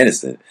Jennifer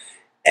Aniston.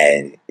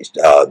 And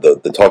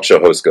the talk show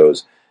host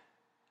goes,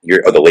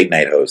 the late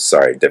night host,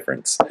 sorry,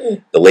 difference.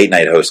 The late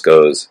night host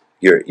goes,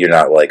 you're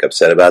not like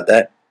upset about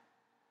that?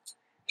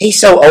 He's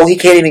so old he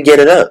can't even get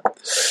it up.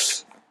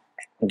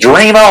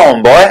 Dream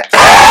on, boy.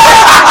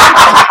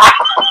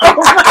 Oh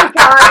my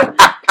god.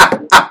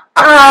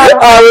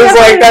 I was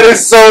like, that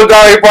is so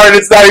Dolly Parton,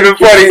 it's not even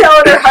funny. She's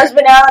selling her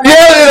husband out.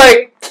 Yeah, they're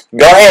like,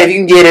 go ahead, you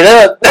can get it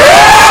up.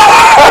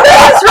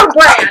 That's her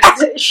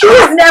brand. She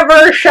has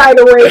never shied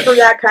away from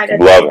that kind of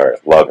thing.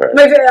 Love her.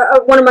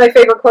 One of my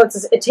favorite quotes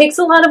is, "It takes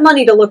a lot of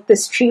money to look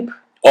this cheap."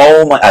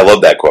 Oh my, I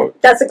love that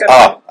quote. That's a good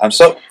one.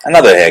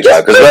 Another hand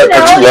clap, because you love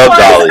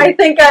Dolly. I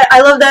think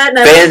I love that.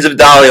 And Fans of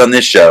Dolly on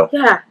this show.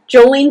 Yeah,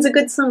 Jolene's a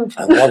good song.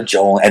 I love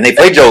Jolene. And they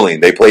play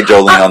Jolene. They play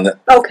Jolene on the...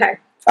 Okay.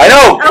 I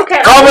know.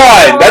 Okay. Come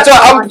on. That's what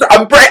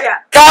I'm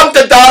come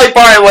to Dolly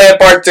Parton Land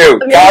Part 2.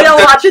 Maybe I'll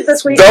watch it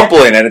this weekend.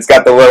 Dumpling, and it's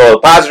got the little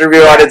apostrophe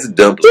review on it. It's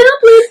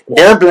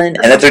Dumpling.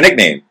 And that's her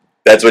nickname.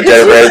 That's what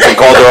Jennifer Aniston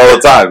called her all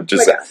the time.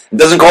 Just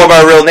doesn't call her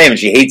by her real name, and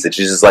she hates it.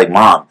 She's just like,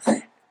 Mom,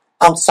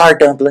 I'm sorry,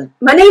 Dumpling.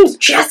 My name's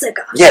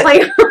Jessica. Yeah.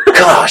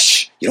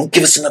 Gosh, you don't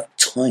give us enough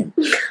time.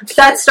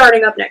 That's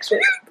starting up next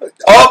week.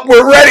 Oh,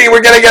 we're ready.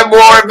 We're going to get more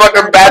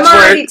fucking Bachelor.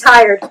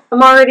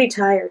 I'm already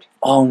tired.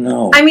 Oh,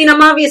 no. I mean,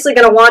 I'm obviously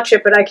going to watch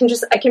it, but I can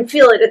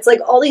feel it. It's like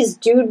all these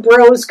dude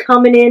bros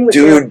coming in.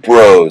 With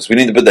bros. We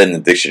need to put that in the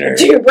dictionary.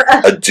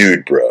 A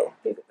dude bro.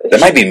 That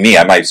might be me.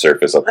 I might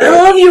surface up there.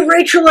 I love you,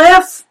 Rachel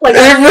F. Like,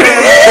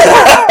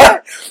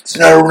 it's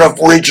not enough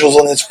Rachels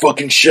on this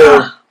fucking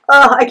show.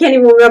 I can't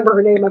even remember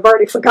her name. I've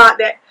already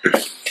forgotten it.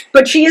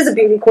 But she is a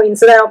beauty queen,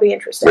 so that'll be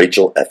interesting.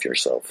 Rachel F.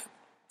 yourself.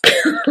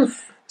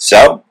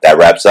 So, that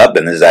wraps up,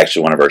 and this is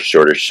actually one of our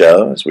shorter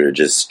shows. We were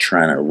just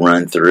trying to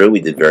run through.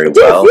 We did very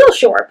well. It did feel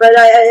short, but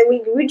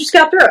we just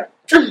got through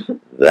it.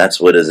 That's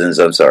what is in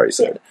I'm sorry,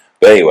 said. Yeah.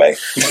 But anyway,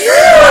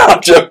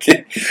 I'm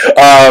joking.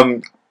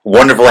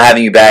 Wonderful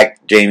having you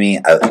back, Jamie.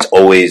 It's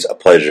always a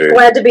pleasure.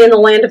 Glad to be in the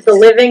land of the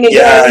living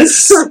again.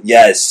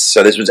 Yes.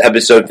 So this was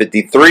episode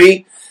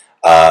 53.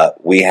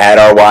 We had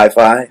our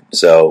Wi-Fi,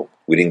 so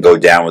we didn't go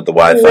down with the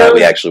Wi-Fi. No.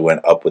 We actually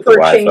went up with the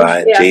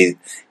Wi-Fi. Yeah.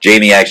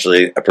 Jamie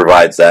actually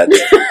provides that.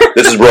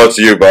 This is brought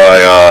to you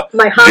by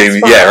my hotspot.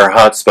 Jamie. Yeah, her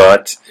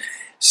hotspot.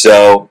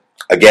 So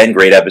again,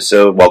 great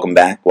episode. Welcome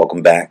back.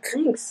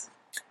 Thanks.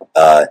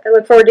 I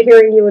look forward to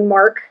hearing you and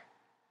Mark.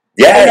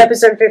 Yeah. In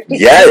episode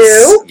 52.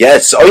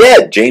 Yes. Oh,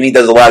 yeah. Jamie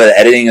does a lot of the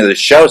editing of the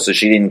show, so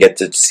she didn't get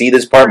to see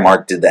this part.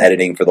 Mark did the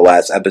editing for the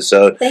last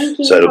episode. Thank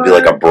you, so it'll be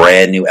like a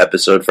brand new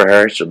episode for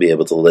her. She'll be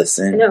able to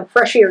listen. I know.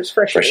 Fresh ears.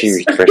 But,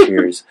 she's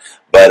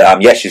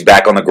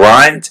back on the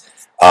grind.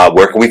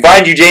 Where can we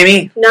find you,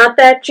 Jamie? Not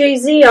that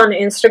Jay-Z on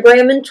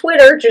Instagram and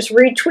Twitter, just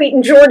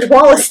retweeting George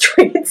Wallace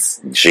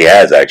tweets. She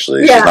has,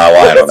 actually. Yeah. She's not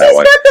lying on that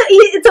one.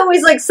 It's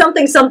always like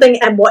something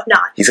and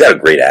whatnot. He's got a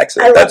great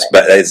accent.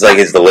 It's like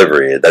his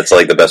delivery. That's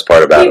like the best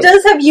part about him. He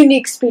does have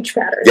unique speech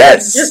patterns.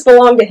 Yes. That just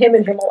belong to him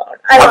and him alone.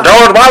 I'm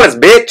George Wallace,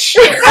 bitch!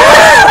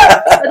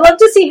 I'd love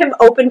to see him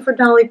open for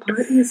Dolly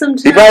Parton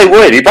sometime. He probably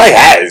would. He probably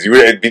has.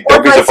 Don't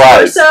be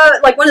surprised. Versa,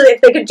 like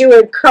if they could do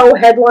a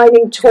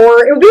co-headlining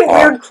tour, it would be a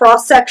weird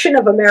cross-section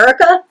of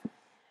America.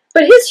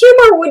 But his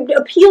humor would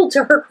appeal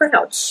to her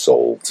crowd.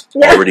 Sold.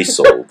 Yeah. Already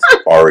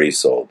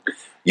sold.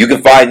 You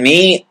can find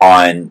me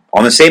on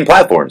the same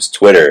platforms.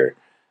 Twitter,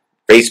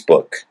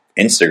 Facebook,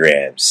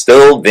 Instagram.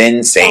 Still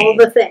Vin Sane. All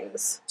the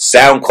things.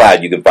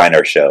 SoundCloud, you can find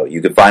our show.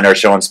 You can find our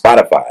show on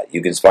Spotify.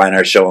 You can find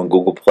our show on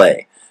Google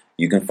Play.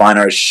 You can find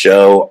our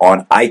show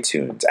on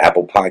iTunes,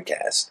 Apple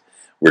Podcasts.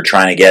 We're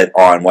trying to get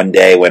on one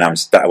day when I'm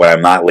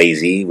not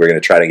lazy. We're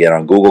going to try to get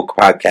on Google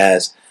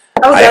Podcasts.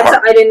 Oh,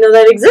 I didn't know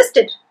that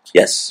existed.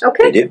 Yes,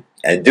 okay. They do.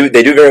 And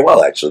they do very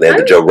well, actually. They have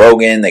the Joe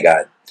Rogan, they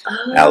got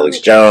Alex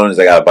Jones,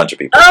 they got a bunch of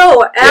people.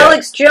 Oh,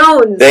 Alex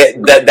Jones.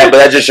 But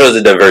that just shows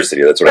the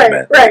diversity, that's what I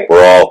meant. Right.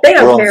 They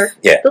don't care.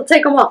 Yeah. They'll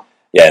take them all.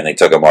 Yeah, and they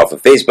took him off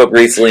of Facebook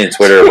recently and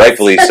Twitter,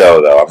 rightfully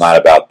so, though. I'm not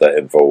about the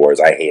InfoWars.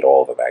 I hate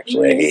all of them,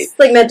 actually.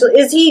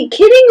 Is he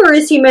kidding or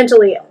is he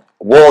mentally ill?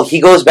 Well, he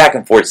goes back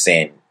and forth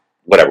saying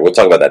whatever. We'll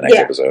talk about that next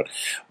Yeah. episode.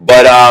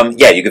 But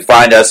yeah, you can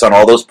find us on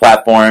all those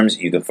platforms.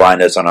 You can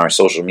find us on our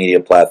social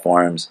media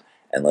platforms,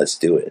 and let's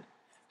do it.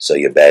 So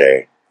you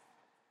better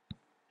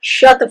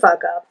Shut the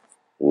fuck up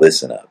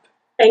listen up.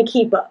 and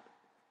keep up.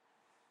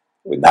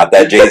 With Not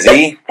That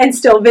Jay-Z, And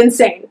still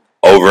Vinsane.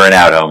 over and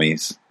out,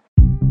 homies.